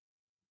Parker.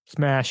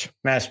 Smash.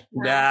 Smash.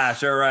 Yeah,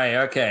 sure, right.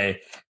 Okay,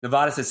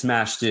 Nevada said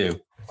smash too.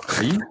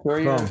 Are you sure?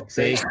 You're Boom.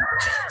 See?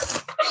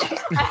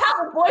 I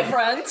have a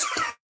boyfriend.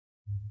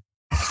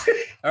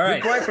 All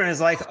right. Your boyfriend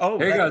is like, oh,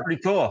 Here you that's go.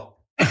 pretty cool.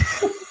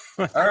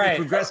 All right.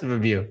 Progressive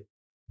of you.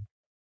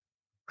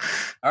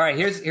 All right.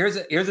 Here's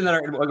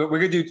another. We're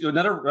gonna do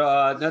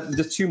another.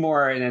 Just two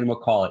more, and then we'll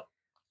call it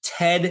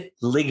Ted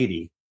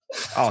Ligety.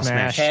 Oh,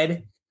 Smash. smash.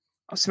 Ted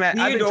I've been trying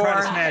to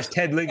Theodore. smash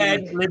Ted Ted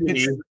Ligety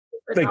Ligety.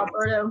 Like-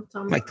 Alberto.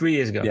 like 3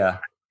 years ago. Yeah.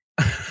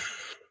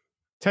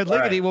 Ted All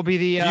right. Ligety will be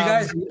the You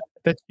guys.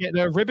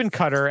 the ribbon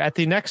cutter at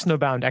the next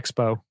Snowbound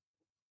Expo.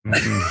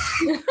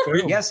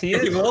 Mhm. Yes, he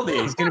is. He will be.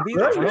 He's going to be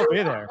there We'll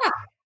be there.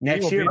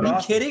 next will year. be Are you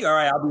boss. kidding? All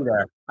right, I'll be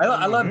there.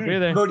 I love Be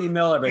there. Bodie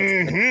Miller, but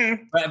Mhm.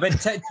 but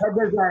Ted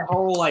does that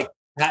whole like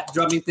hat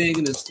drumming thing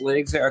and his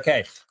legs there.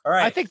 Okay. All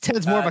right. I think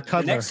Ted's more of a the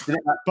cuddler. next-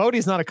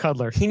 Bodie's not a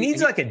cuddler. He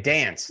needs like a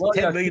dance. Well,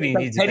 Ted yeah, Ligety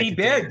like needs Teddy like a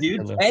Bear, dance.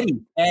 dude.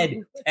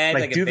 Ed,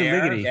 Like, a do the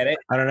bear. Ligety. Get it?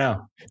 I don't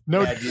know.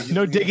 No, Yeah, dude.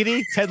 no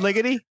diggity. Ted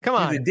Ligety. Come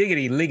Do on. the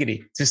diggity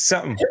liggity. Just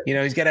something. You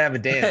know, he's got to have a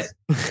dance.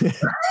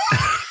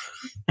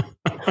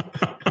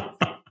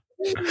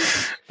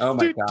 Oh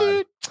my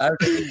god!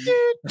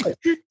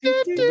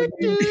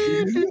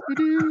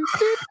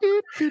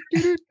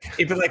 If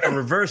it's like a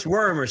reverse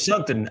worm or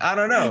something, I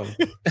don't know.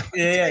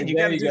 Yeah, You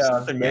got to do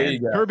something, man.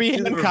 Herbie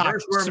Do the Hancock,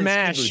 reverse worm and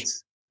smash. ski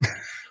boots.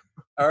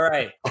 All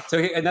right.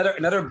 So here,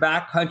 another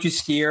backcountry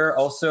skier,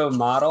 also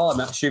model. I'm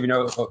not sure if you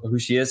know who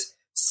she is.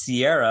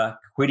 Sierra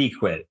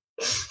Quiddy-Quid.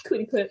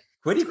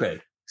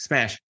 Quiddy-Quid.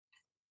 Smash.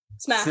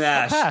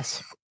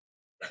 Smash.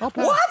 I'll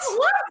pass.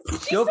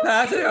 What? Still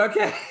passing?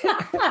 Okay.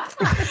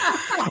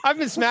 I've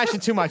been smashing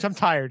too much. I'm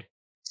tired.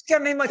 She's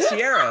got a name like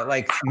Sierra.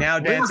 Like now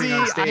dancing on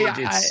Lindsay, stage,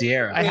 it's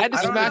Sierra. I had to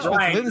I don't smash know, with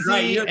Ryan, Lindsay,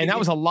 Ryan, and that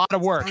was a lot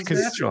of work Sounds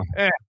because natural.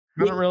 I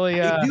don't really.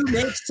 They do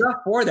make stuff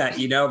for that,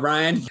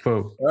 Brian.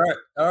 Whoa.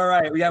 All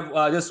right. We have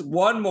just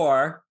one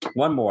more.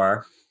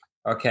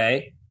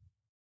 Okay.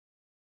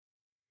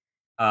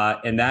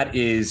 And that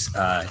is,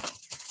 I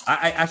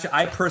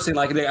personally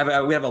like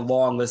it. We have a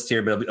long list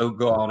here, but it'll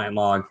go all night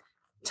long.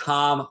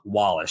 Tom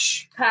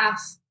Wallish.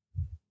 Pass.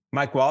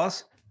 Mike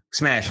Wallace?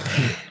 Smash.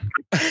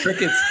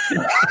 Crickets.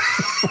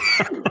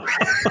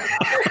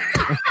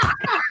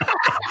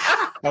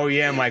 Oh,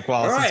 yeah, Mike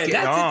Wallace. All right, Let's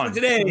get that's on. it for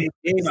today.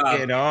 Let's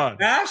get on.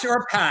 Smash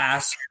or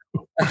pass?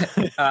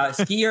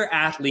 Skier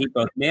athlete,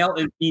 both male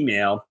and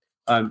female.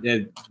 I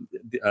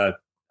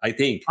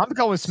think. I'm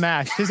going with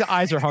smash. His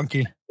eyes are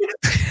hunky. What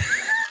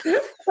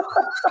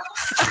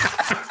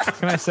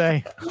can I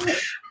say?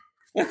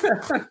 You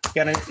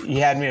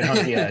had me at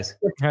hunky eyes.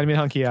 Had me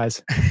hunky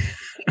eyes.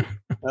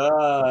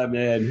 Oh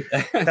man,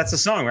 That's a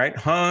song, right?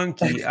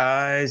 Hunky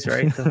eyes,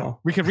 right?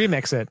 We could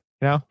remix it.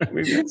 You know.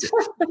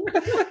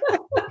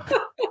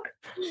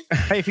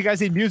 Hey, if you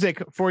guys need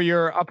music for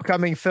your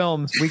upcoming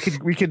films, we could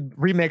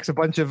remix a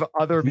bunch of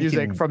other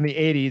music from the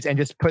 80s and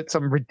just put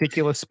some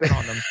ridiculous spin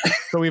on them.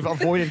 So we've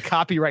avoided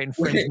copyright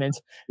infringement.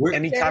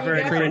 Any There you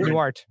copyright go. Create new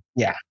art.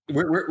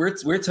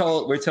 we're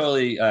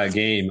totally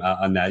game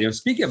on that.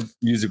 Speaking of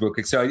music, real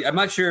quick. So I'm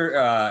not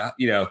sure.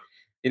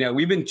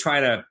 We've been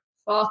trying to.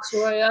 Fox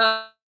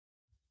Royale.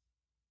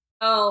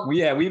 Oh,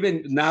 We've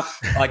been not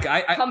like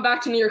I come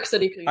back to New York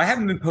City, please. I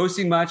haven't been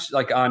posting much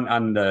like on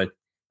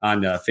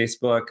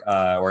Facebook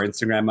or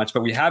Instagram much,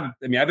 but we have.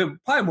 I mean, I've been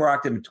probably more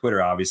active on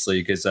Twitter, obviously,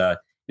 because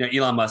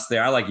Elon Musk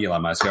there. I like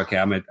Elon Musk.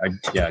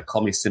 Okay,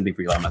 call me simply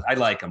for Elon Musk. I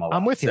like him a lot.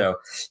 I'm with you. So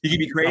he can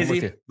be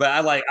crazy, but I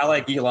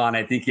like Elon.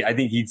 I think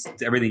he's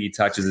everything he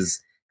touches is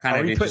kind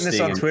of. Are we putting this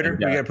on Twitter?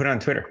 We got to put it on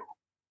Twitter.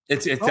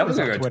 It's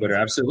definitely on Twitter.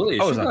 Absolutely.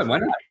 Oh, it's on Why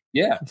not?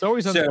 Yeah, It's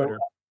always on Twitter.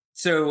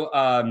 So,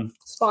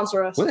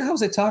 Sponsor us. what the hell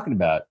was I talking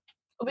about?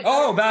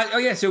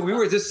 So we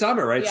were this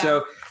summer, right? Yeah.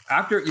 So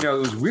after, it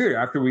was weird.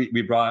 After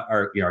we brought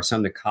our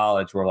son to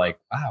college, we're like,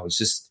 wow, it's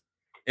just,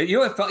 it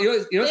felt, They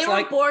it's were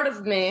like, bored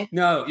of me.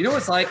 no,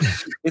 it's like,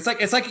 it's like,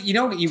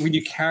 when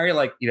you carry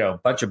like, a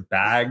bunch of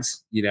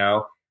bags,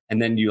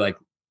 and then you like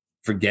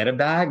forget a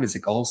bag. It's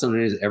like all of a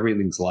sudden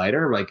everything's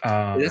lighter. Like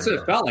that's what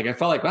it felt like. I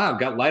felt like, wow, I've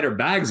got lighter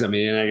bags. I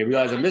mean, and I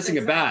realized I'm missing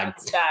a bag.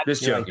 It's bad.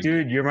 Just You're like, joking.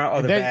 dude, you're my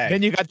other Then, bag.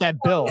 then you got that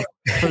bill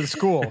for the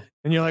school,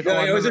 and you're like, No,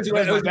 oh, it was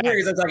weird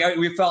because it's like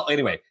we felt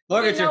anyway. We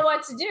Look at didn't you. know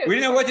what to do. We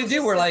didn't know what to do.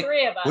 Just We're the like,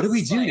 three of us. what do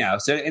we do Like, now?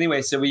 So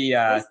anyway, so we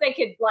At least they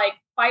could like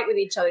fight with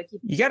each other.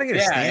 You got to get a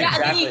Yeah, stand. Yeah, and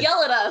then exactly. you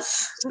yell at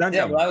us. Stunt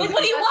Yeah, double. well, Like,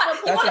 what do you want?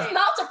 You want us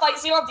not to fight,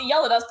 so you don't have to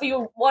yell at us, but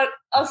you want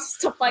us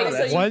to fight. No, so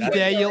that's- you one can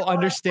day yell you'll at us.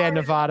 understand,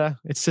 Nevada.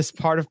 It's just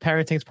part of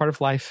parenting. It's part of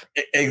life.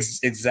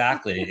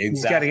 Exactly.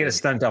 He's got to get a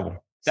stunt double.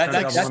 That-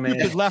 Stunt that's double, man.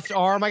 Stupid left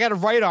arm. I got a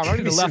right arm. I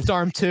need the left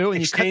arm too, and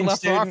you cut the Exchange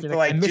left off. student You're for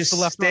like, I like missed just the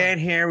left arm. stand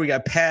here. We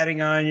got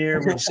padding on you.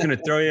 We're just gonna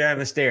throw you down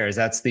the stairs.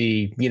 That's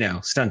the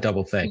stunt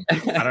double thing.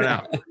 I don't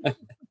know.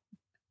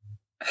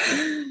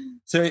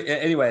 So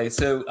anyway,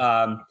 so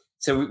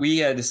we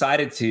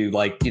decided to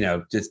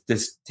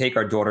just take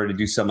our daughter to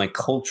do some like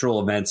cultural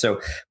events. So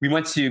we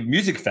went to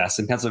Music Fest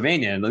in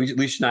Pennsylvania, and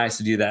Alicia and I used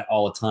to do that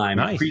all the time.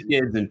 Nice.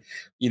 Pre-kids, and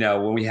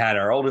when we had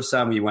our older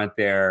son, we went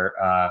there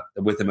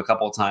with him a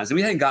couple of times, and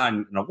we hadn't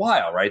gone in a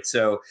while, right?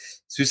 So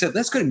we said,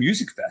 let's go to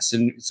Music Fest,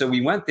 and so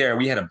we went there.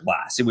 We had a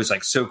blast. It was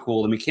like so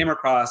cool, and we came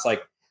across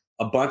like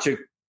a bunch of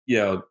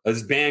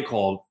this band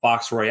called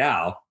Fox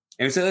Royale,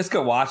 and we said, let's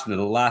go watch them.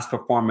 The last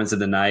performance of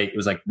the night, it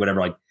was like whatever,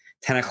 like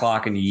 10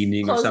 o'clock in the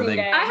evening or Closing something.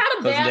 day. I had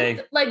a Closing band,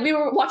 day. like we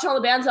were watching all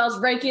the bands, and I was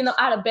ranking them.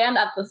 I had a band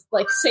at the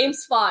same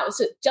spot. It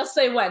was Just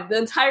Say When the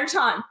entire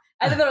time.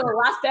 And then they were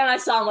the last band I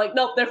saw. I'm like,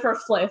 nope, they're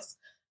first place.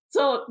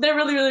 So they're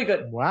really, really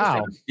good.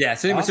 Wow. Yeah,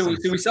 so anyway, Awesome.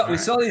 so we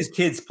saw these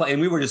kids play,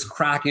 and we were just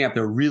cracking up.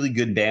 They're a really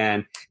good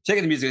band. Check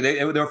out the music.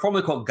 They were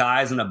formerly called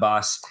Guys on a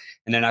Bus,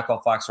 and they're not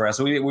called Fox Royale.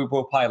 So we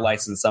will probably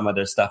license some of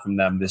their stuff from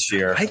them this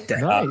year. I like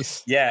that.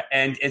 Nice. Yeah,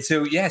 and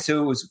so it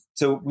was.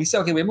 So we said,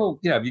 okay, well,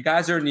 if you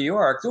guys are in New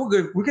York, so we're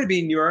going to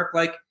be in New York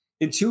like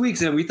in 2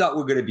 weeks, and we thought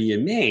we were going to be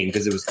in Maine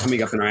because it was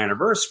coming up in our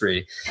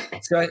anniversary.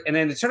 So and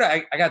then it sort of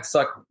I got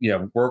stuck,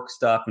 work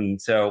stuff, and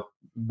so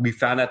we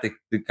found out the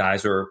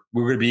guys were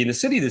going to be in the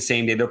city the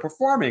same day they're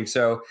performing.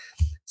 So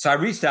I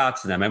reached out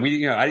to them, and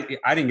we I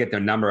didn't get their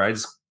number. I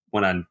just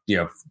went on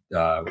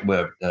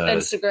Instagram.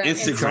 and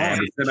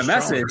sent a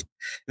message. And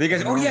they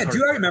guys, oh yeah,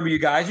 do I remember you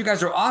guys? You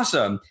guys are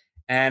awesome.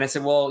 And I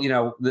said, well,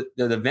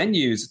 the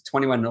venue's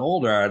 21 and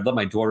older. I'd love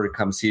my daughter to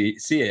come see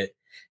it.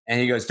 And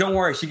he goes, don't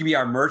worry, she can be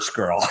our merch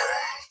girl.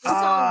 Look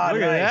at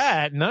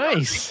that.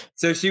 Nice.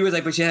 So she was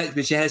like, but she had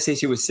to say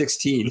she was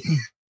 16.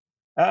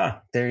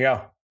 There you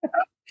go.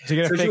 So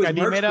you get a fake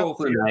ID made up?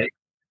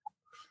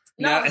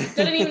 No,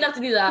 didn't even have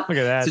to do that. Look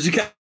at that. So she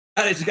got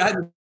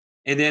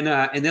and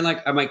then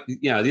like I'm like,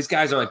 these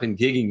guys are like been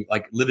gigging,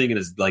 like living in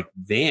his like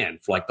van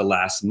for like the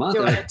last month.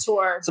 Doing a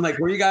tour. So I'm like,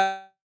 where you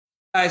guys?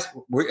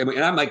 And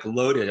I'm like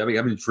loaded. I mean,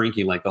 I've been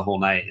drinking like the whole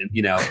night, and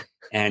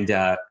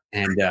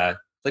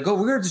like, oh,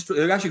 we're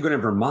actually going to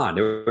Vermont.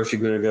 We're actually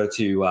going to go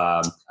to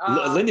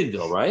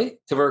Lindenville, right?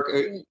 To work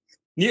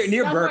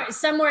near Burke.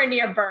 Somewhere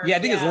near Burke. Yeah, I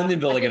think it's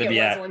Lindenville. They're going to be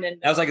at.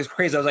 I was like, it's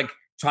crazy. I was like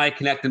trying to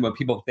connect them with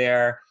people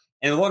there,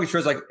 and the long and short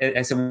is like,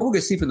 I said, we're going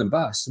to sleep in the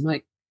bus. I'm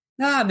like,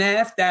 nah, man,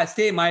 F that.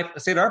 Stay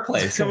at our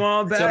place. Come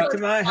on back to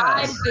my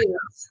house.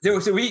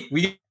 So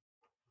we.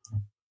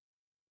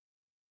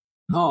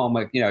 Home,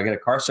 like, I got a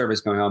car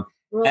service going home.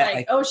 We're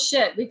like, oh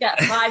shit, we got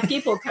 5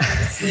 people coming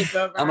to sleep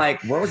over. I'm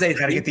like, what was I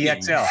Got to get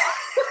the XL.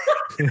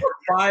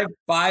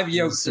 five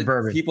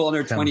Suburban people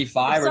under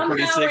 25 or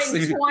 26. Somehow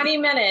in 20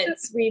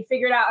 minutes, we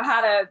figured out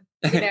how to,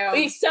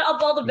 we set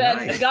up all the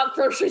beds and got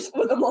groceries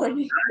for the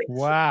morning.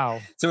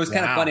 Wow. So it was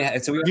kind of funny.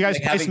 So you guys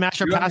play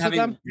Smash or Pass with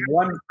them?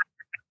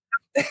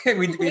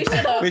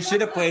 we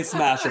should have played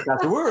Smash or Pass.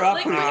 We were up.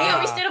 We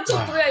stayed up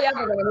till 3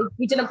 a.m.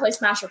 We didn't play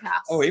Smash or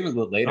Pass. Oh, even a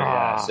little later.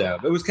 Yeah. So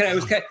it was kind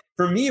of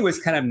for me. It was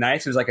kind of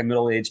nice. It was like a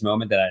middle-aged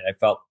moment that I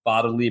felt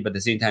fatherly, but at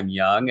the same time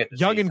young.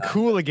 Young and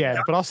cool again,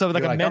 but also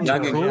like a mentor.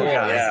 Young and cool.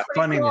 Yeah.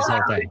 Funny this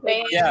whole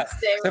thing. Yeah.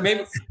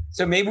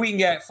 So maybe we can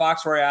get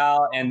Fox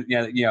Royale and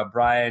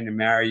Brian and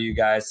marry you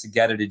guys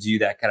together to do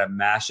that kind of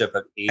mashup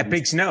of 80s. At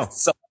Big Snow.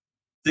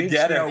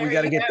 Together. We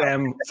got to get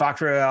them Fox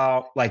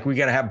Royale. Like we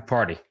got to have a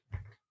party.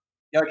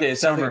 Okay,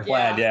 summer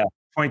planned. Yeah,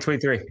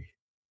 2023.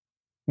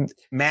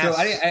 Mass.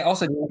 So I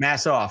also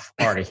mass off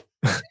party.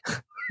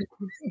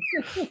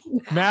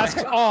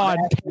 Masks on,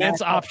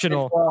 pants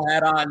optional.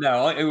 Hat on.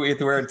 No, we have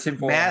to wear a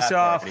tinfoil mask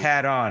off,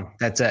 hat on.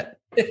 That's it.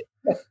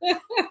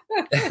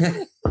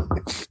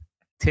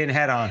 Tin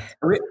hat on.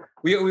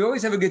 We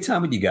always have a good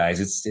time with you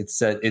guys.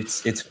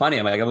 It's funny.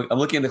 I'm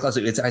looking in the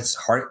closet. It's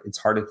hard. It's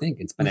hard to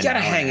think. It's been. We gotta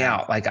hang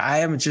out. Like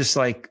I am just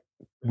like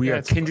we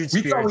are kindred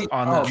spirits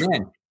on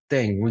the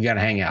thing. We gotta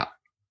hang out.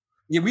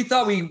 Yeah, we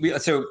thought we.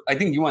 So I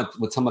think you want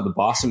with some of the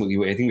Boston.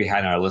 I think we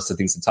had on our list of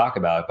things to talk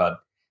about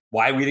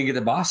why we didn't get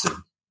to Boston.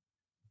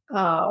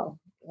 Oh,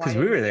 because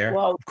we were there.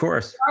 Well, of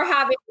course, we're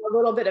having a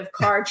little bit of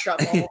car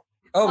trouble.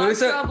 Car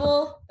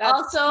trouble.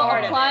 Also,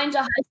 applying to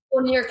high school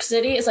in New York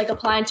City is like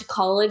applying to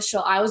college. So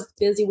I was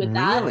busy with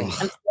that. Really?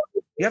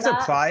 You have to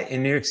apply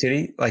in New York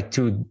City, like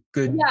to a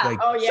good. Yeah. Like,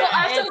 oh yeah. So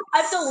I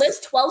have to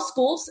list 12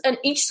 schools, and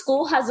each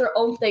school has their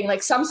own thing.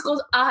 Like some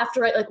schools, I have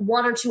to write like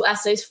 1 or 2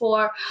 essays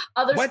for.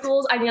 Other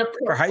schools, I need a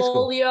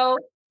portfolio.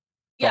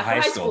 Yeah, for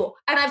high school.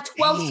 And I have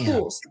 12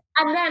 schools,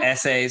 and then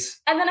essays,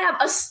 and then I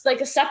have a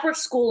separate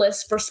school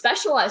list for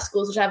specialized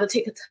schools, which I have to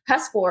take a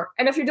test for.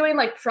 And if you're doing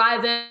like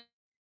private,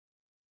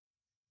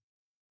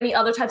 any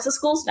other types of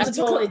schools, that's a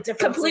totally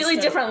different, completely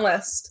different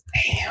list.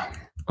 Damn.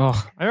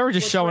 Oh, I remember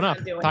just showing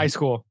up to high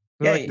school.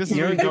 Yeah, like, this is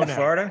where you go to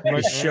Florida. You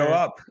just show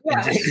up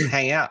and just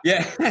hang out.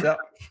 Yeah, so,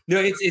 no,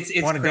 it's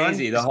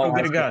crazy. The whole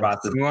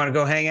process. You want to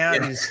go hang out?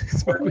 Yeah.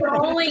 You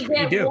only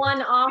get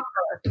one offer.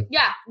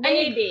 Yeah,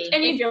 maybe,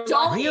 and you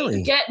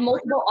don't get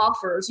multiple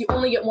offers. You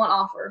only get one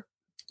offer.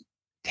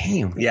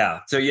 Damn. Yeah.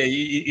 So yeah,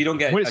 you don't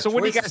get. So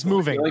when are you guys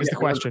moving? Is the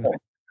question.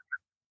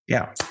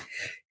 Yeah.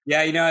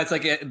 Yeah, it's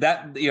like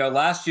that.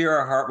 Last year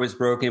our heart was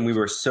broken. We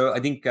were so. I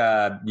think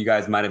you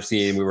guys might have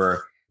seen we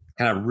were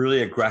kind of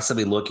really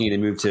aggressively looking to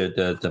move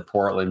to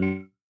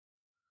Portland.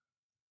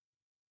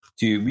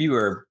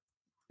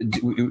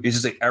 It's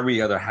just like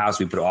every other house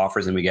we put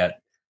offers and we get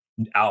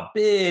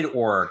outbid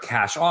or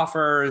cash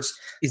offers.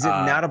 Is it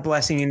not a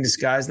blessing in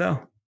disguise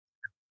though?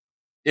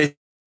 It's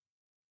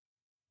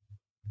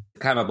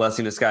kind of a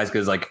blessing in disguise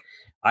because like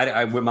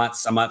I'm not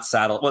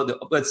saddled. Well,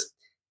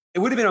 it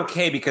would have been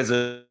okay because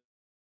the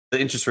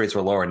interest rates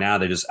were lower. Now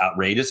they're just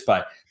outrageous,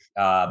 but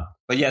yeah,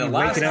 the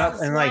last waking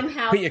up and like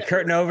put your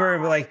curtain over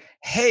and be like,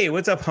 "Hey,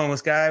 what's up,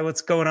 homeless guy?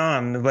 What's going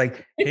on?" And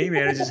like, "Hey,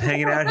 man, I'm just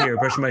hanging out here,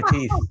 brushing my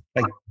teeth."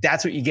 Like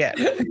that's what you get.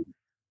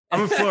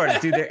 I'm in Florida,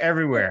 dude. They're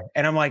everywhere,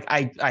 and I'm like,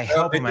 I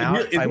help them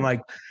out. I'm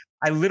like,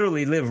 I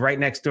literally live right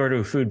next door to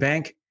a food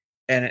bank,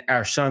 and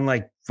our son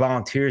like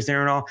volunteers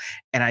there and all.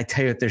 And I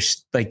tell you,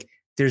 there's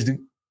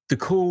the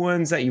cool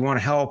ones that you want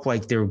to help,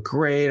 like they're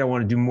great. I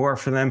want to do more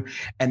for them.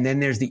 And then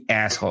there's the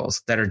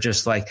assholes that are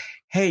just like,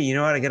 hey, you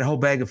know what? I got a whole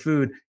bag of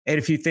food, ate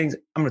a few things.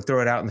 I'm going to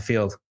throw it out in the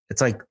field. It's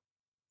like,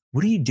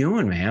 what are you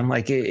doing, man?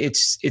 Like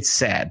it's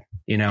sad,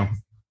 Yeah,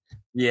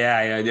 it's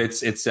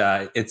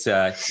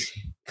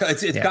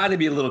got to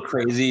be a little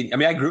crazy. I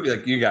mean, I grew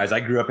like you guys. I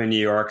grew up in New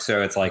York,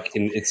 so it's like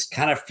it's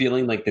kind of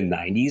feeling like the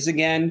 '90s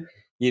again.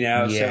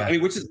 Yeah. So I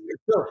mean, which is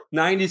still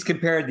 '90s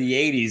compared to the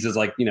 '80s is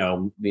like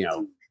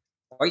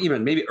or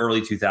even maybe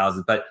early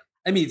 2000s, but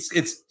I mean,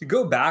 it's to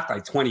go back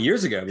like 20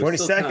 years ago.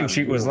 42nd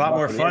Street was a lot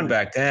more fun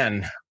back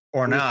then,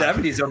 or in the not.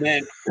 70s. Oh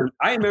man,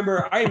 I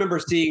remember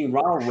seeing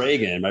Ronald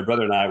Reagan. My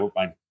brother and I with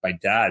my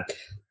dad.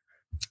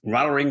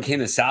 Ronald Reagan came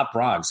to South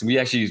Bronx, and we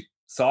actually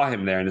saw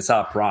him there in the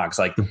South Bronx.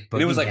 Like, and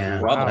it was like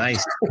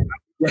nice.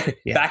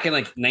 Back in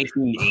like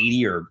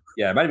 1980 or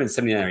it might have been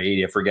 79 or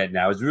 80. I forget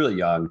now. I was really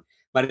young.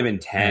 Might have been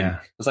 10. I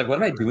was like, what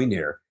am I doing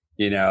here?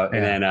 You know,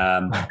 and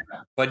then,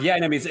 but yeah,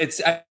 I mean, it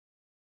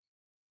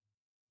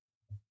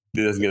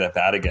doesn't get that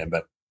bad again,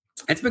 but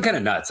it's been kind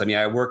of nuts. I mean,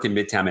 I work in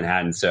Midtown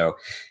Manhattan, so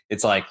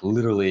it's like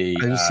literally.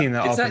 I've seen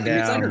the up and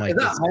down. It's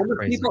not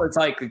homeless people. It's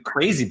like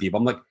crazy people.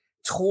 I'm like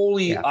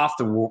totally off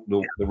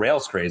the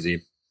rails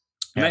crazy.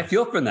 And I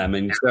feel for them.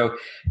 And so,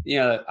 you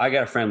know, I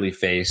got a friendly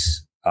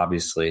face,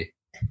 obviously.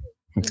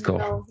 It's cool.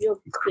 No,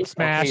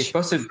 Smash. Okay, you're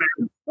supposed to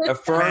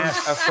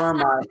affirm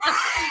my.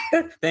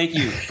 Thank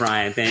you,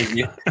 Brian. Thank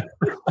you.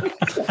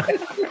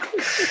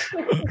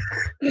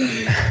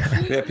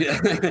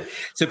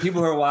 So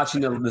people who are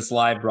watching this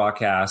live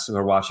broadcast who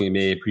are watching it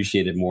may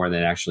appreciate it more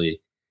than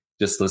actually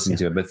just listening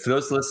to it. But for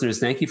those listeners,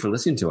 thank you for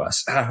listening to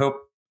us. I hope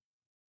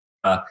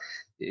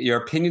your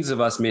opinions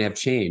of us may have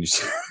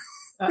changed.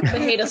 They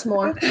hate us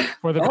more.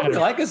 For the I hope better. they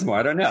like us more.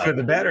 I don't know. For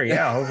the better,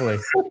 yeah, hopefully.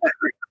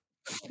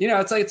 You know,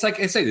 it's like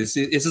I say, this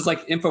is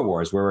like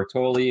InfoWars, where we're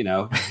totally, you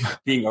know,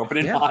 being open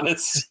and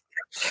honest.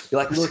 You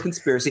like a little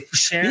conspiracy.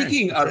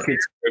 Speaking of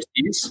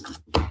conspiracies.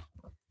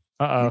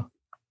 Uh-oh.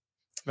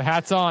 The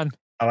hat's on.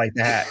 I like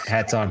the hat.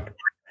 Hat's on.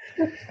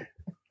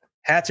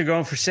 Hats are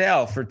going for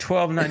sale for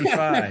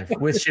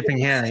 $12.95 with shipping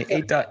handling.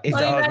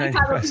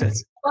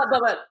 $8.95.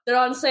 But they're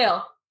on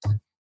sale.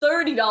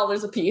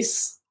 $30 a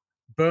piece.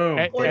 Boom.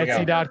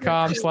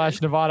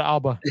 Etsy.com/Nevada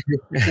Alba.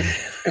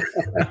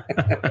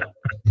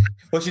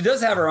 Well, she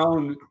does have her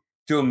own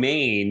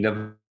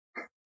domain.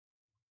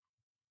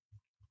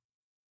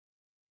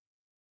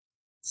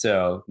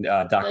 So,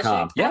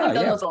 .com. Yeah.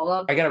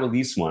 I got to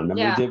release one.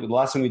 Remember the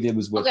last one we did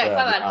was with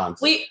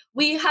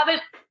we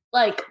haven't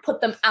like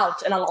put them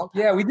out in a long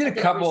time. Yeah, we did a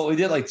couple. We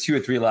did like 2 or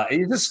 3 last.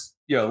 It just,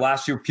 you know,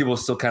 last year people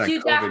still kind of.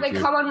 Hugh Jackman,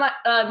 come on my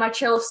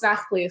chairlift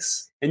snack,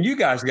 please. And you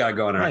guys got to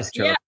go on our chairlift.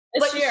 Yeah,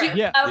 this year.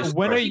 Yeah.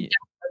 When are you?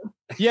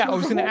 Yeah, I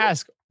was going to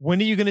ask. When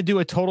are you going to do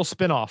a total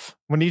spinoff?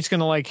 When are you just going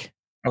to like?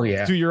 Oh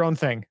yeah. Do your own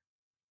thing.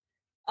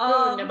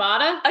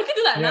 Nevada? I can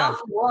do that now if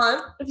you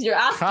want. If you're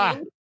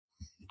asking.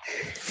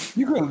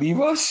 You gonna leave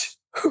us?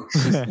 You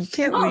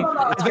can't leave.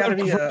 It's got to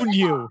be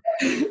you.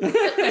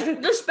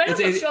 They're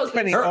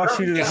spending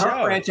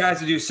Her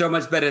franchise would do so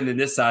much better than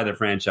this side of the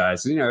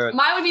franchise. You know,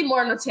 mine would be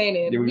more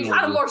entertaining. We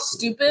kind of more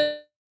stupid.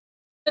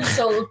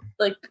 So,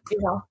 like, you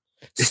know.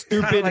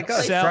 Stupid like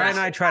us. Brian and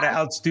I try to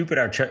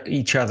outstupid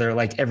each other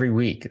like every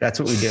week. That's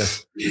what we do.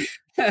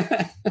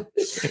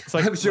 It's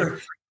like, I'm sure.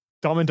 Like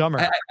Dumb and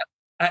Dumber.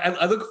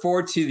 I look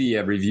forward to the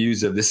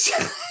reviews of this,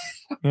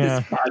 this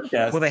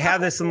podcast. Well, they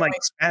have this in like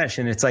Spanish,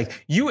 and it's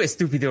like, you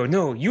estúpido.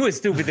 No, you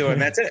estúpido. And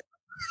that's it.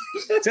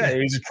 That's it.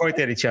 We just point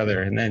at each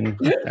other, and then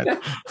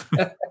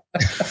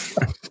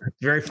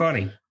very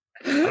funny.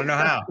 I don't know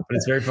how, but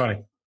it's very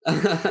funny.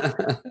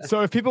 So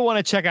if people want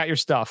to check out your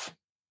stuff,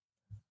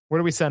 where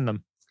do we send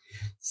them?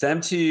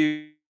 Send them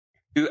to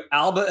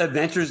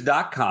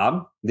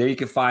albaadventures.com. There you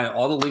can find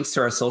all the links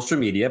to our social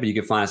media, but you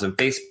can find us on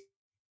Facebook,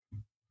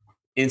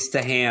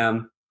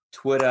 Instagram,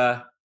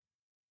 Twitter.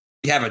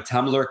 We have a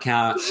Tumblr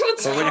account,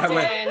 but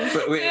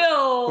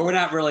we're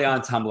not really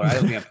on Tumblr. I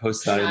don't think I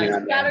posted anything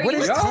on there. What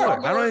is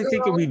Tumblr? I don't even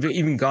think we've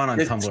even gone on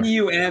Tumblr.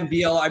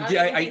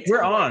 TUMBL.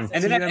 We're on.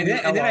 And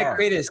then I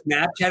created a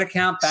Snapchat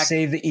account.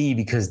 Save the E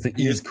because the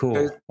E is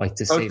cool. Like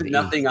to save the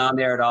nothing on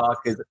there at all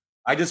because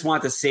I just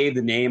want to save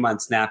the name on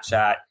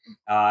Snapchat.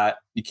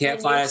 You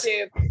can't find us.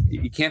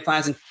 You can't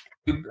find us on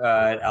YouTube,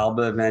 at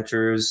Alba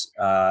Adventures.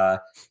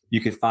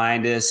 You can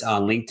find us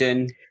on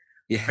LinkedIn.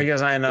 Yeah. Are you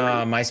guys on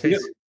MySpace?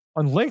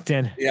 On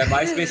LinkedIn? Yeah,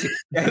 MySpace.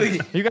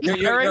 You got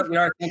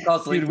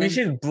Dude, we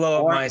should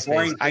blow up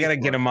MySpace. I got to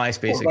get a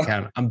MySpace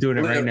account. I'm doing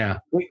it right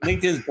now.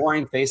 LinkedIn is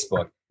boring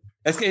Facebook.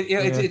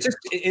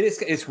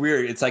 It's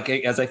weird. It's like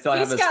as I feel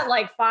He's got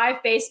like 5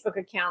 Facebook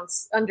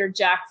accounts under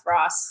Jack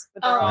Frost.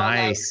 But they're all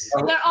nice.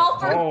 They're all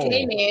for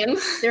gaming.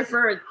 They're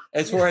for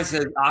as far as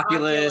the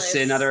Oculus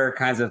and other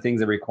kinds of things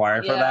that are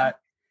required for that.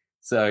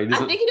 So I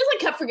think he just like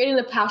kept forgetting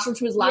the password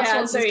to his last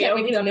one, so he kept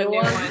making a new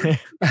one.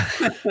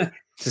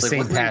 It's the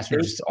same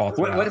password.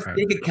 What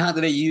fake account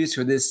did I use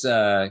for this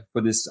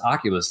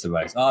Oculus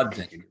device? Oh, I'm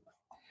thinking.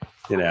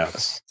 You know,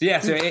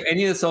 so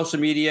any of the social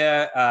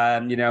media,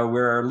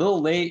 we're a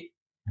little late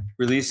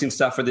releasing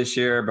stuff for this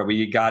year, but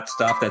we got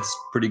stuff that's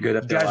pretty good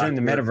up there. You guys are in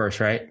the metaverse,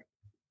 right?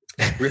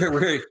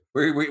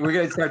 We're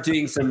gonna start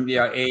doing some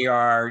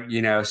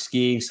AR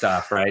skiing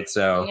stuff, right?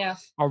 So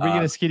are we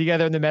gonna ski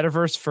together in the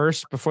metaverse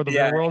first before the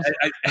real world?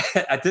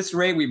 At this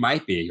rate, we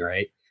might be,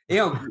 right?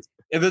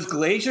 If those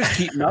glaciers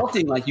keep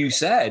melting, like you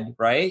said,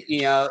 right?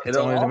 It'll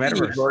all be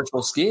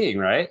virtual skiing,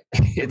 right?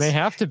 It may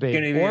have to be. It's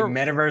going to be a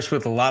metaverse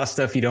with a lot of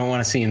stuff you don't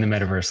want to see in the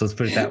metaverse. Let's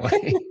put it that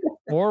way.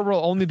 Or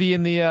we'll only be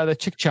in the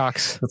Chick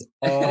Chocks.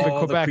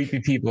 All the creepy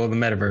people in the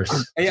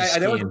metaverse. Hey,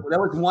 that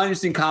was one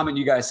interesting comment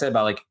you guys said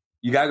about like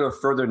you gotta go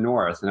further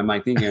north, and I'm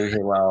like thinking, okay,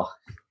 well,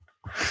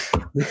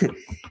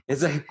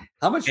 it's like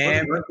how much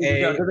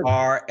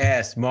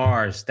MARS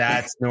Mars?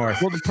 That's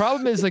north. Well, the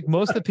problem is like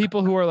most of the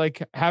people who are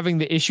like having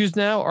the issues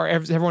now are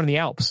everyone in the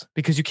Alps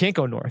because you can't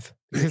go north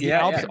because the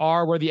Alps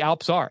are where the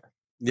Alps are.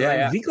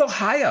 We go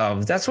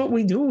higher. That's what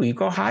we do. We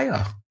go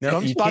higher. No,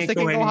 you can't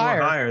go any more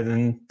higher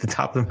than the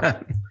top of the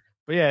mountain.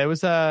 But yeah, it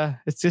was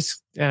it's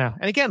just, you know,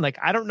 and again, like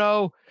I don't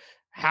know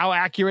how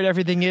accurate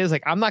everything is.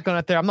 Like I'm not going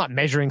out there, I'm not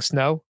measuring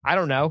snow. I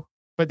don't know.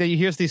 But then you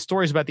hear these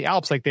stories about the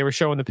Alps, like they were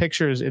showing the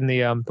pictures in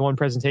the one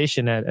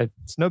presentation at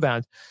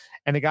Snowbound,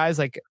 and the guy's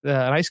like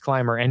an ice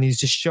climber, and he's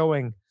just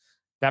showing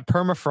that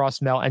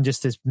permafrost melt and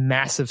just this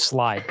massive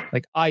slide,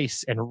 like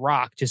ice and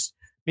rock, just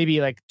maybe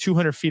like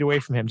 200 feet away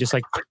from him, just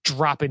like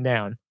dropping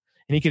down,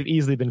 and he could have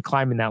easily been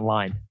climbing that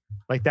line.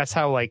 Like that's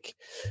how like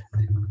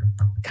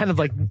kind of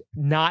like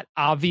not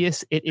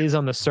obvious it is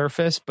on the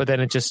surface, but then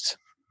it just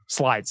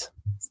slides.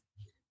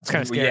 It's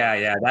kind of scary.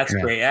 Yeah, that's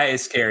great. That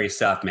is scary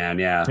stuff, man.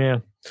 Yeah.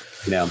 You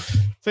know.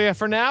 So yeah,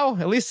 for now,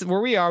 at least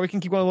where we are, we can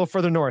keep going a little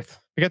further north.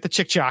 We got the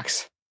Chick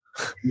Chocks.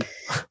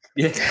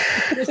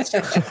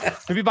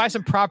 Maybe buy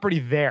some property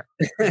there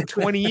in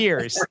 20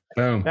 years.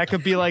 Boom. That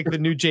could be like the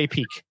new J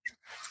Peak.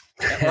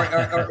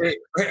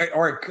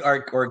 or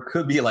it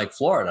could be like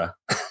Florida.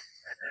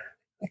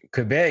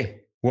 Could be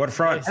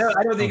waterfront.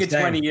 I don't think it's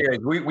 20 years.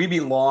 We'd be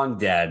long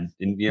dead,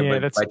 and by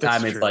the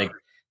time it's like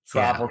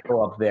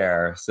tropical up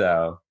there.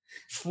 So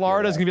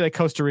Florida's gonna be like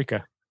Costa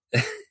Rica.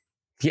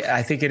 Yeah,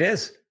 I think it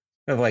is.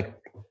 We have like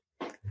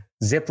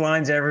zip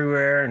lines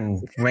everywhere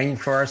and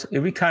rainforest.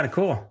 It'd be kind of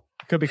cool.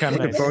 Could be kind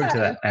of nice. Looking forward to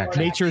that.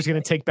 Actually. Nature is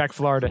going to take back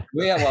Florida.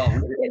 Yeah, well,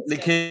 the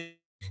kid,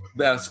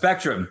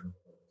 Spectrum,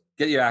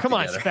 get your act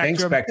together. Spectrum.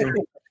 Thanks, Spectrum.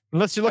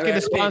 Unless you're looking to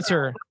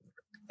sponsor.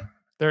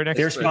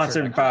 They're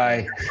sponsored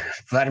by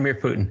Vladimir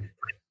Putin.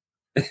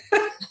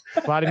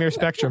 Vladimir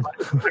Spectrum.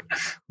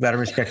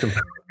 Vladimir Spectrum.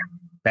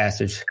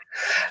 Bastards.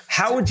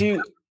 How would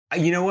you...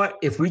 You know what?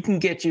 If we can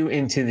get you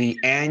into the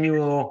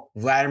annual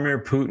Vladimir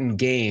Putin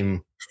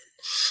game,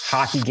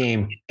 hockey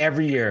game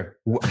every year,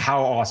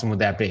 how awesome would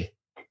that be?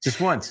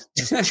 Just once.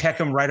 Just check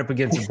him right up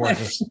against the board.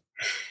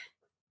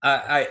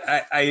 I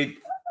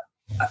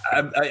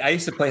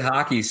used to play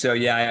hockey, so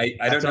yeah, I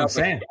don't know. What I'm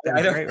saying.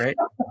 I don't, great, right?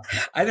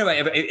 I don't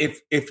know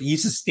if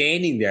he's just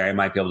standing there, I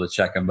might be able to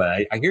check him.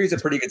 But I hear he's a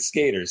pretty good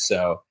skater,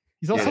 so.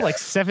 He's also like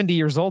 70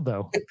 years old,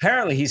 though.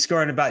 Apparently, he's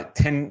scoring about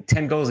 10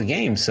 goals a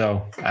game.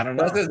 So I don't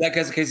know. That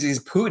guy's because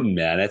he's Putin,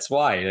 man. That's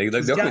why. Like,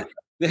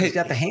 he's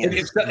got the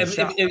hands.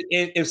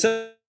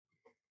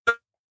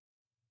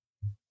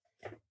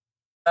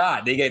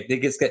 They get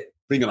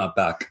bring him up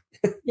back.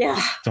 Yeah,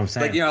 that's what I'm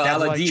saying. Like, you know,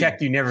 that's like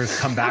check you never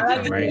come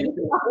back from, right?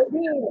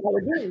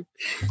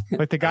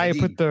 Like the guy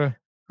who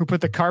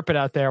put the carpet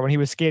out there when he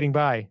was skating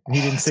by, and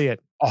he didn't see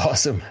it.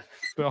 Awesome.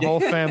 The whole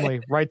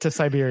family right to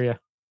Siberia.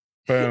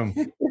 Boom.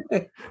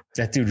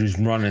 That dude was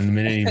running the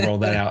minute he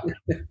rolled that out.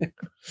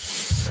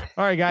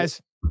 All right, guys.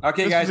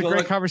 Okay, this guys. was a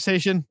great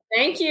conversation.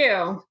 Thank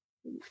you.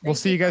 We'll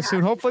see you guys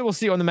soon. Hopefully, we'll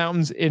see you on the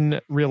mountains in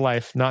real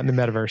life, not in the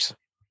metaverse.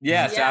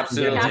 Yes,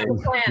 absolutely.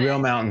 Real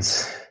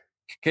mountains.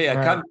 Okay,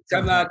 come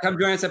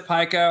join us at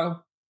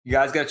Pico. You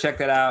guys got to check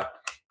that out,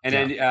 and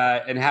then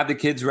and have the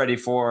kids ready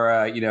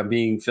for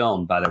being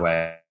filmed. By the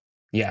way,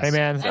 yes. Hey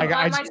man,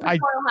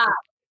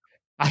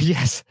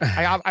 yes,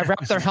 I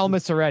wrapped their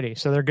helmets already,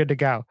 so they're good to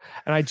go.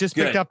 And I just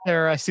picked up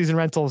their season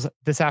rentals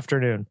this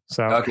afternoon.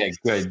 So okay,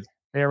 good.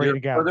 They're ready to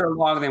go. Further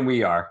along than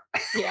we are.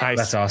 Yeah. Nice.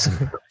 That's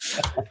awesome.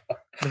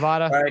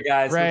 Nevada. All right,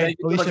 guys. Ray,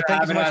 Alicia,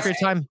 thank you so much for your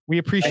time. We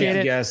appreciate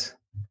it. Yes.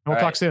 We'll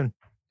talk soon.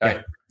 All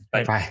right.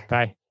 Bye.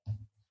 Bye.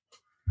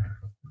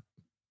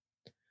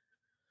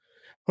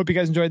 Hope you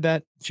guys enjoyed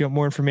that. If you want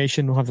more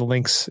information, we'll have the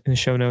links in the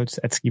show notes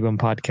at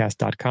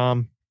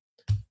skibumpodcast.com.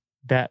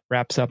 That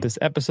wraps up this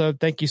episode.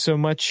 Thank you so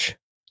much.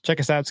 Check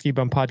us out,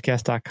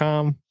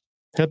 skibumpodcast.com.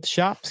 Hit up the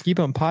shop,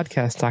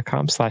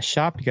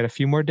 skibumpodcast.com/shop. You got a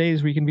few more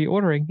days where you can be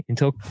ordering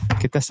until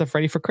get that stuff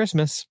ready for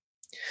Christmas.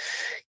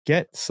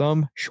 Get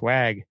some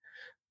swag.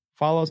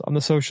 Follow us on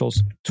the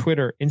socials,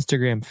 Twitter,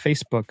 Instagram,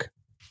 Facebook,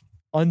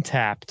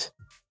 Untapped,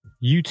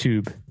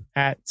 YouTube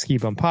at Ski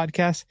Bum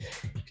Podcast.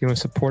 If you want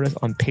to support us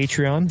on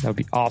Patreon, that would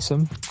be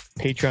awesome.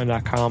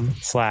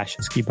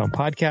 Patreon.com/Ski Bum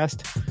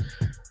Podcast.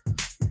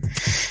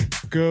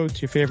 Go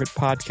to your favorite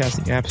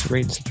podcasting apps,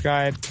 rate and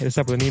subscribe. Hit us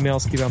up with an email,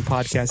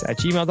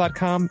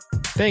 skibumpodcast@gmail.com.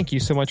 Thank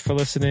you so much for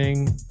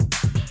listening.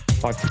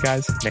 Talk to you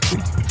guys next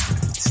week.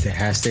 Stay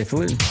high, stay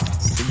fluid.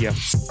 See ya.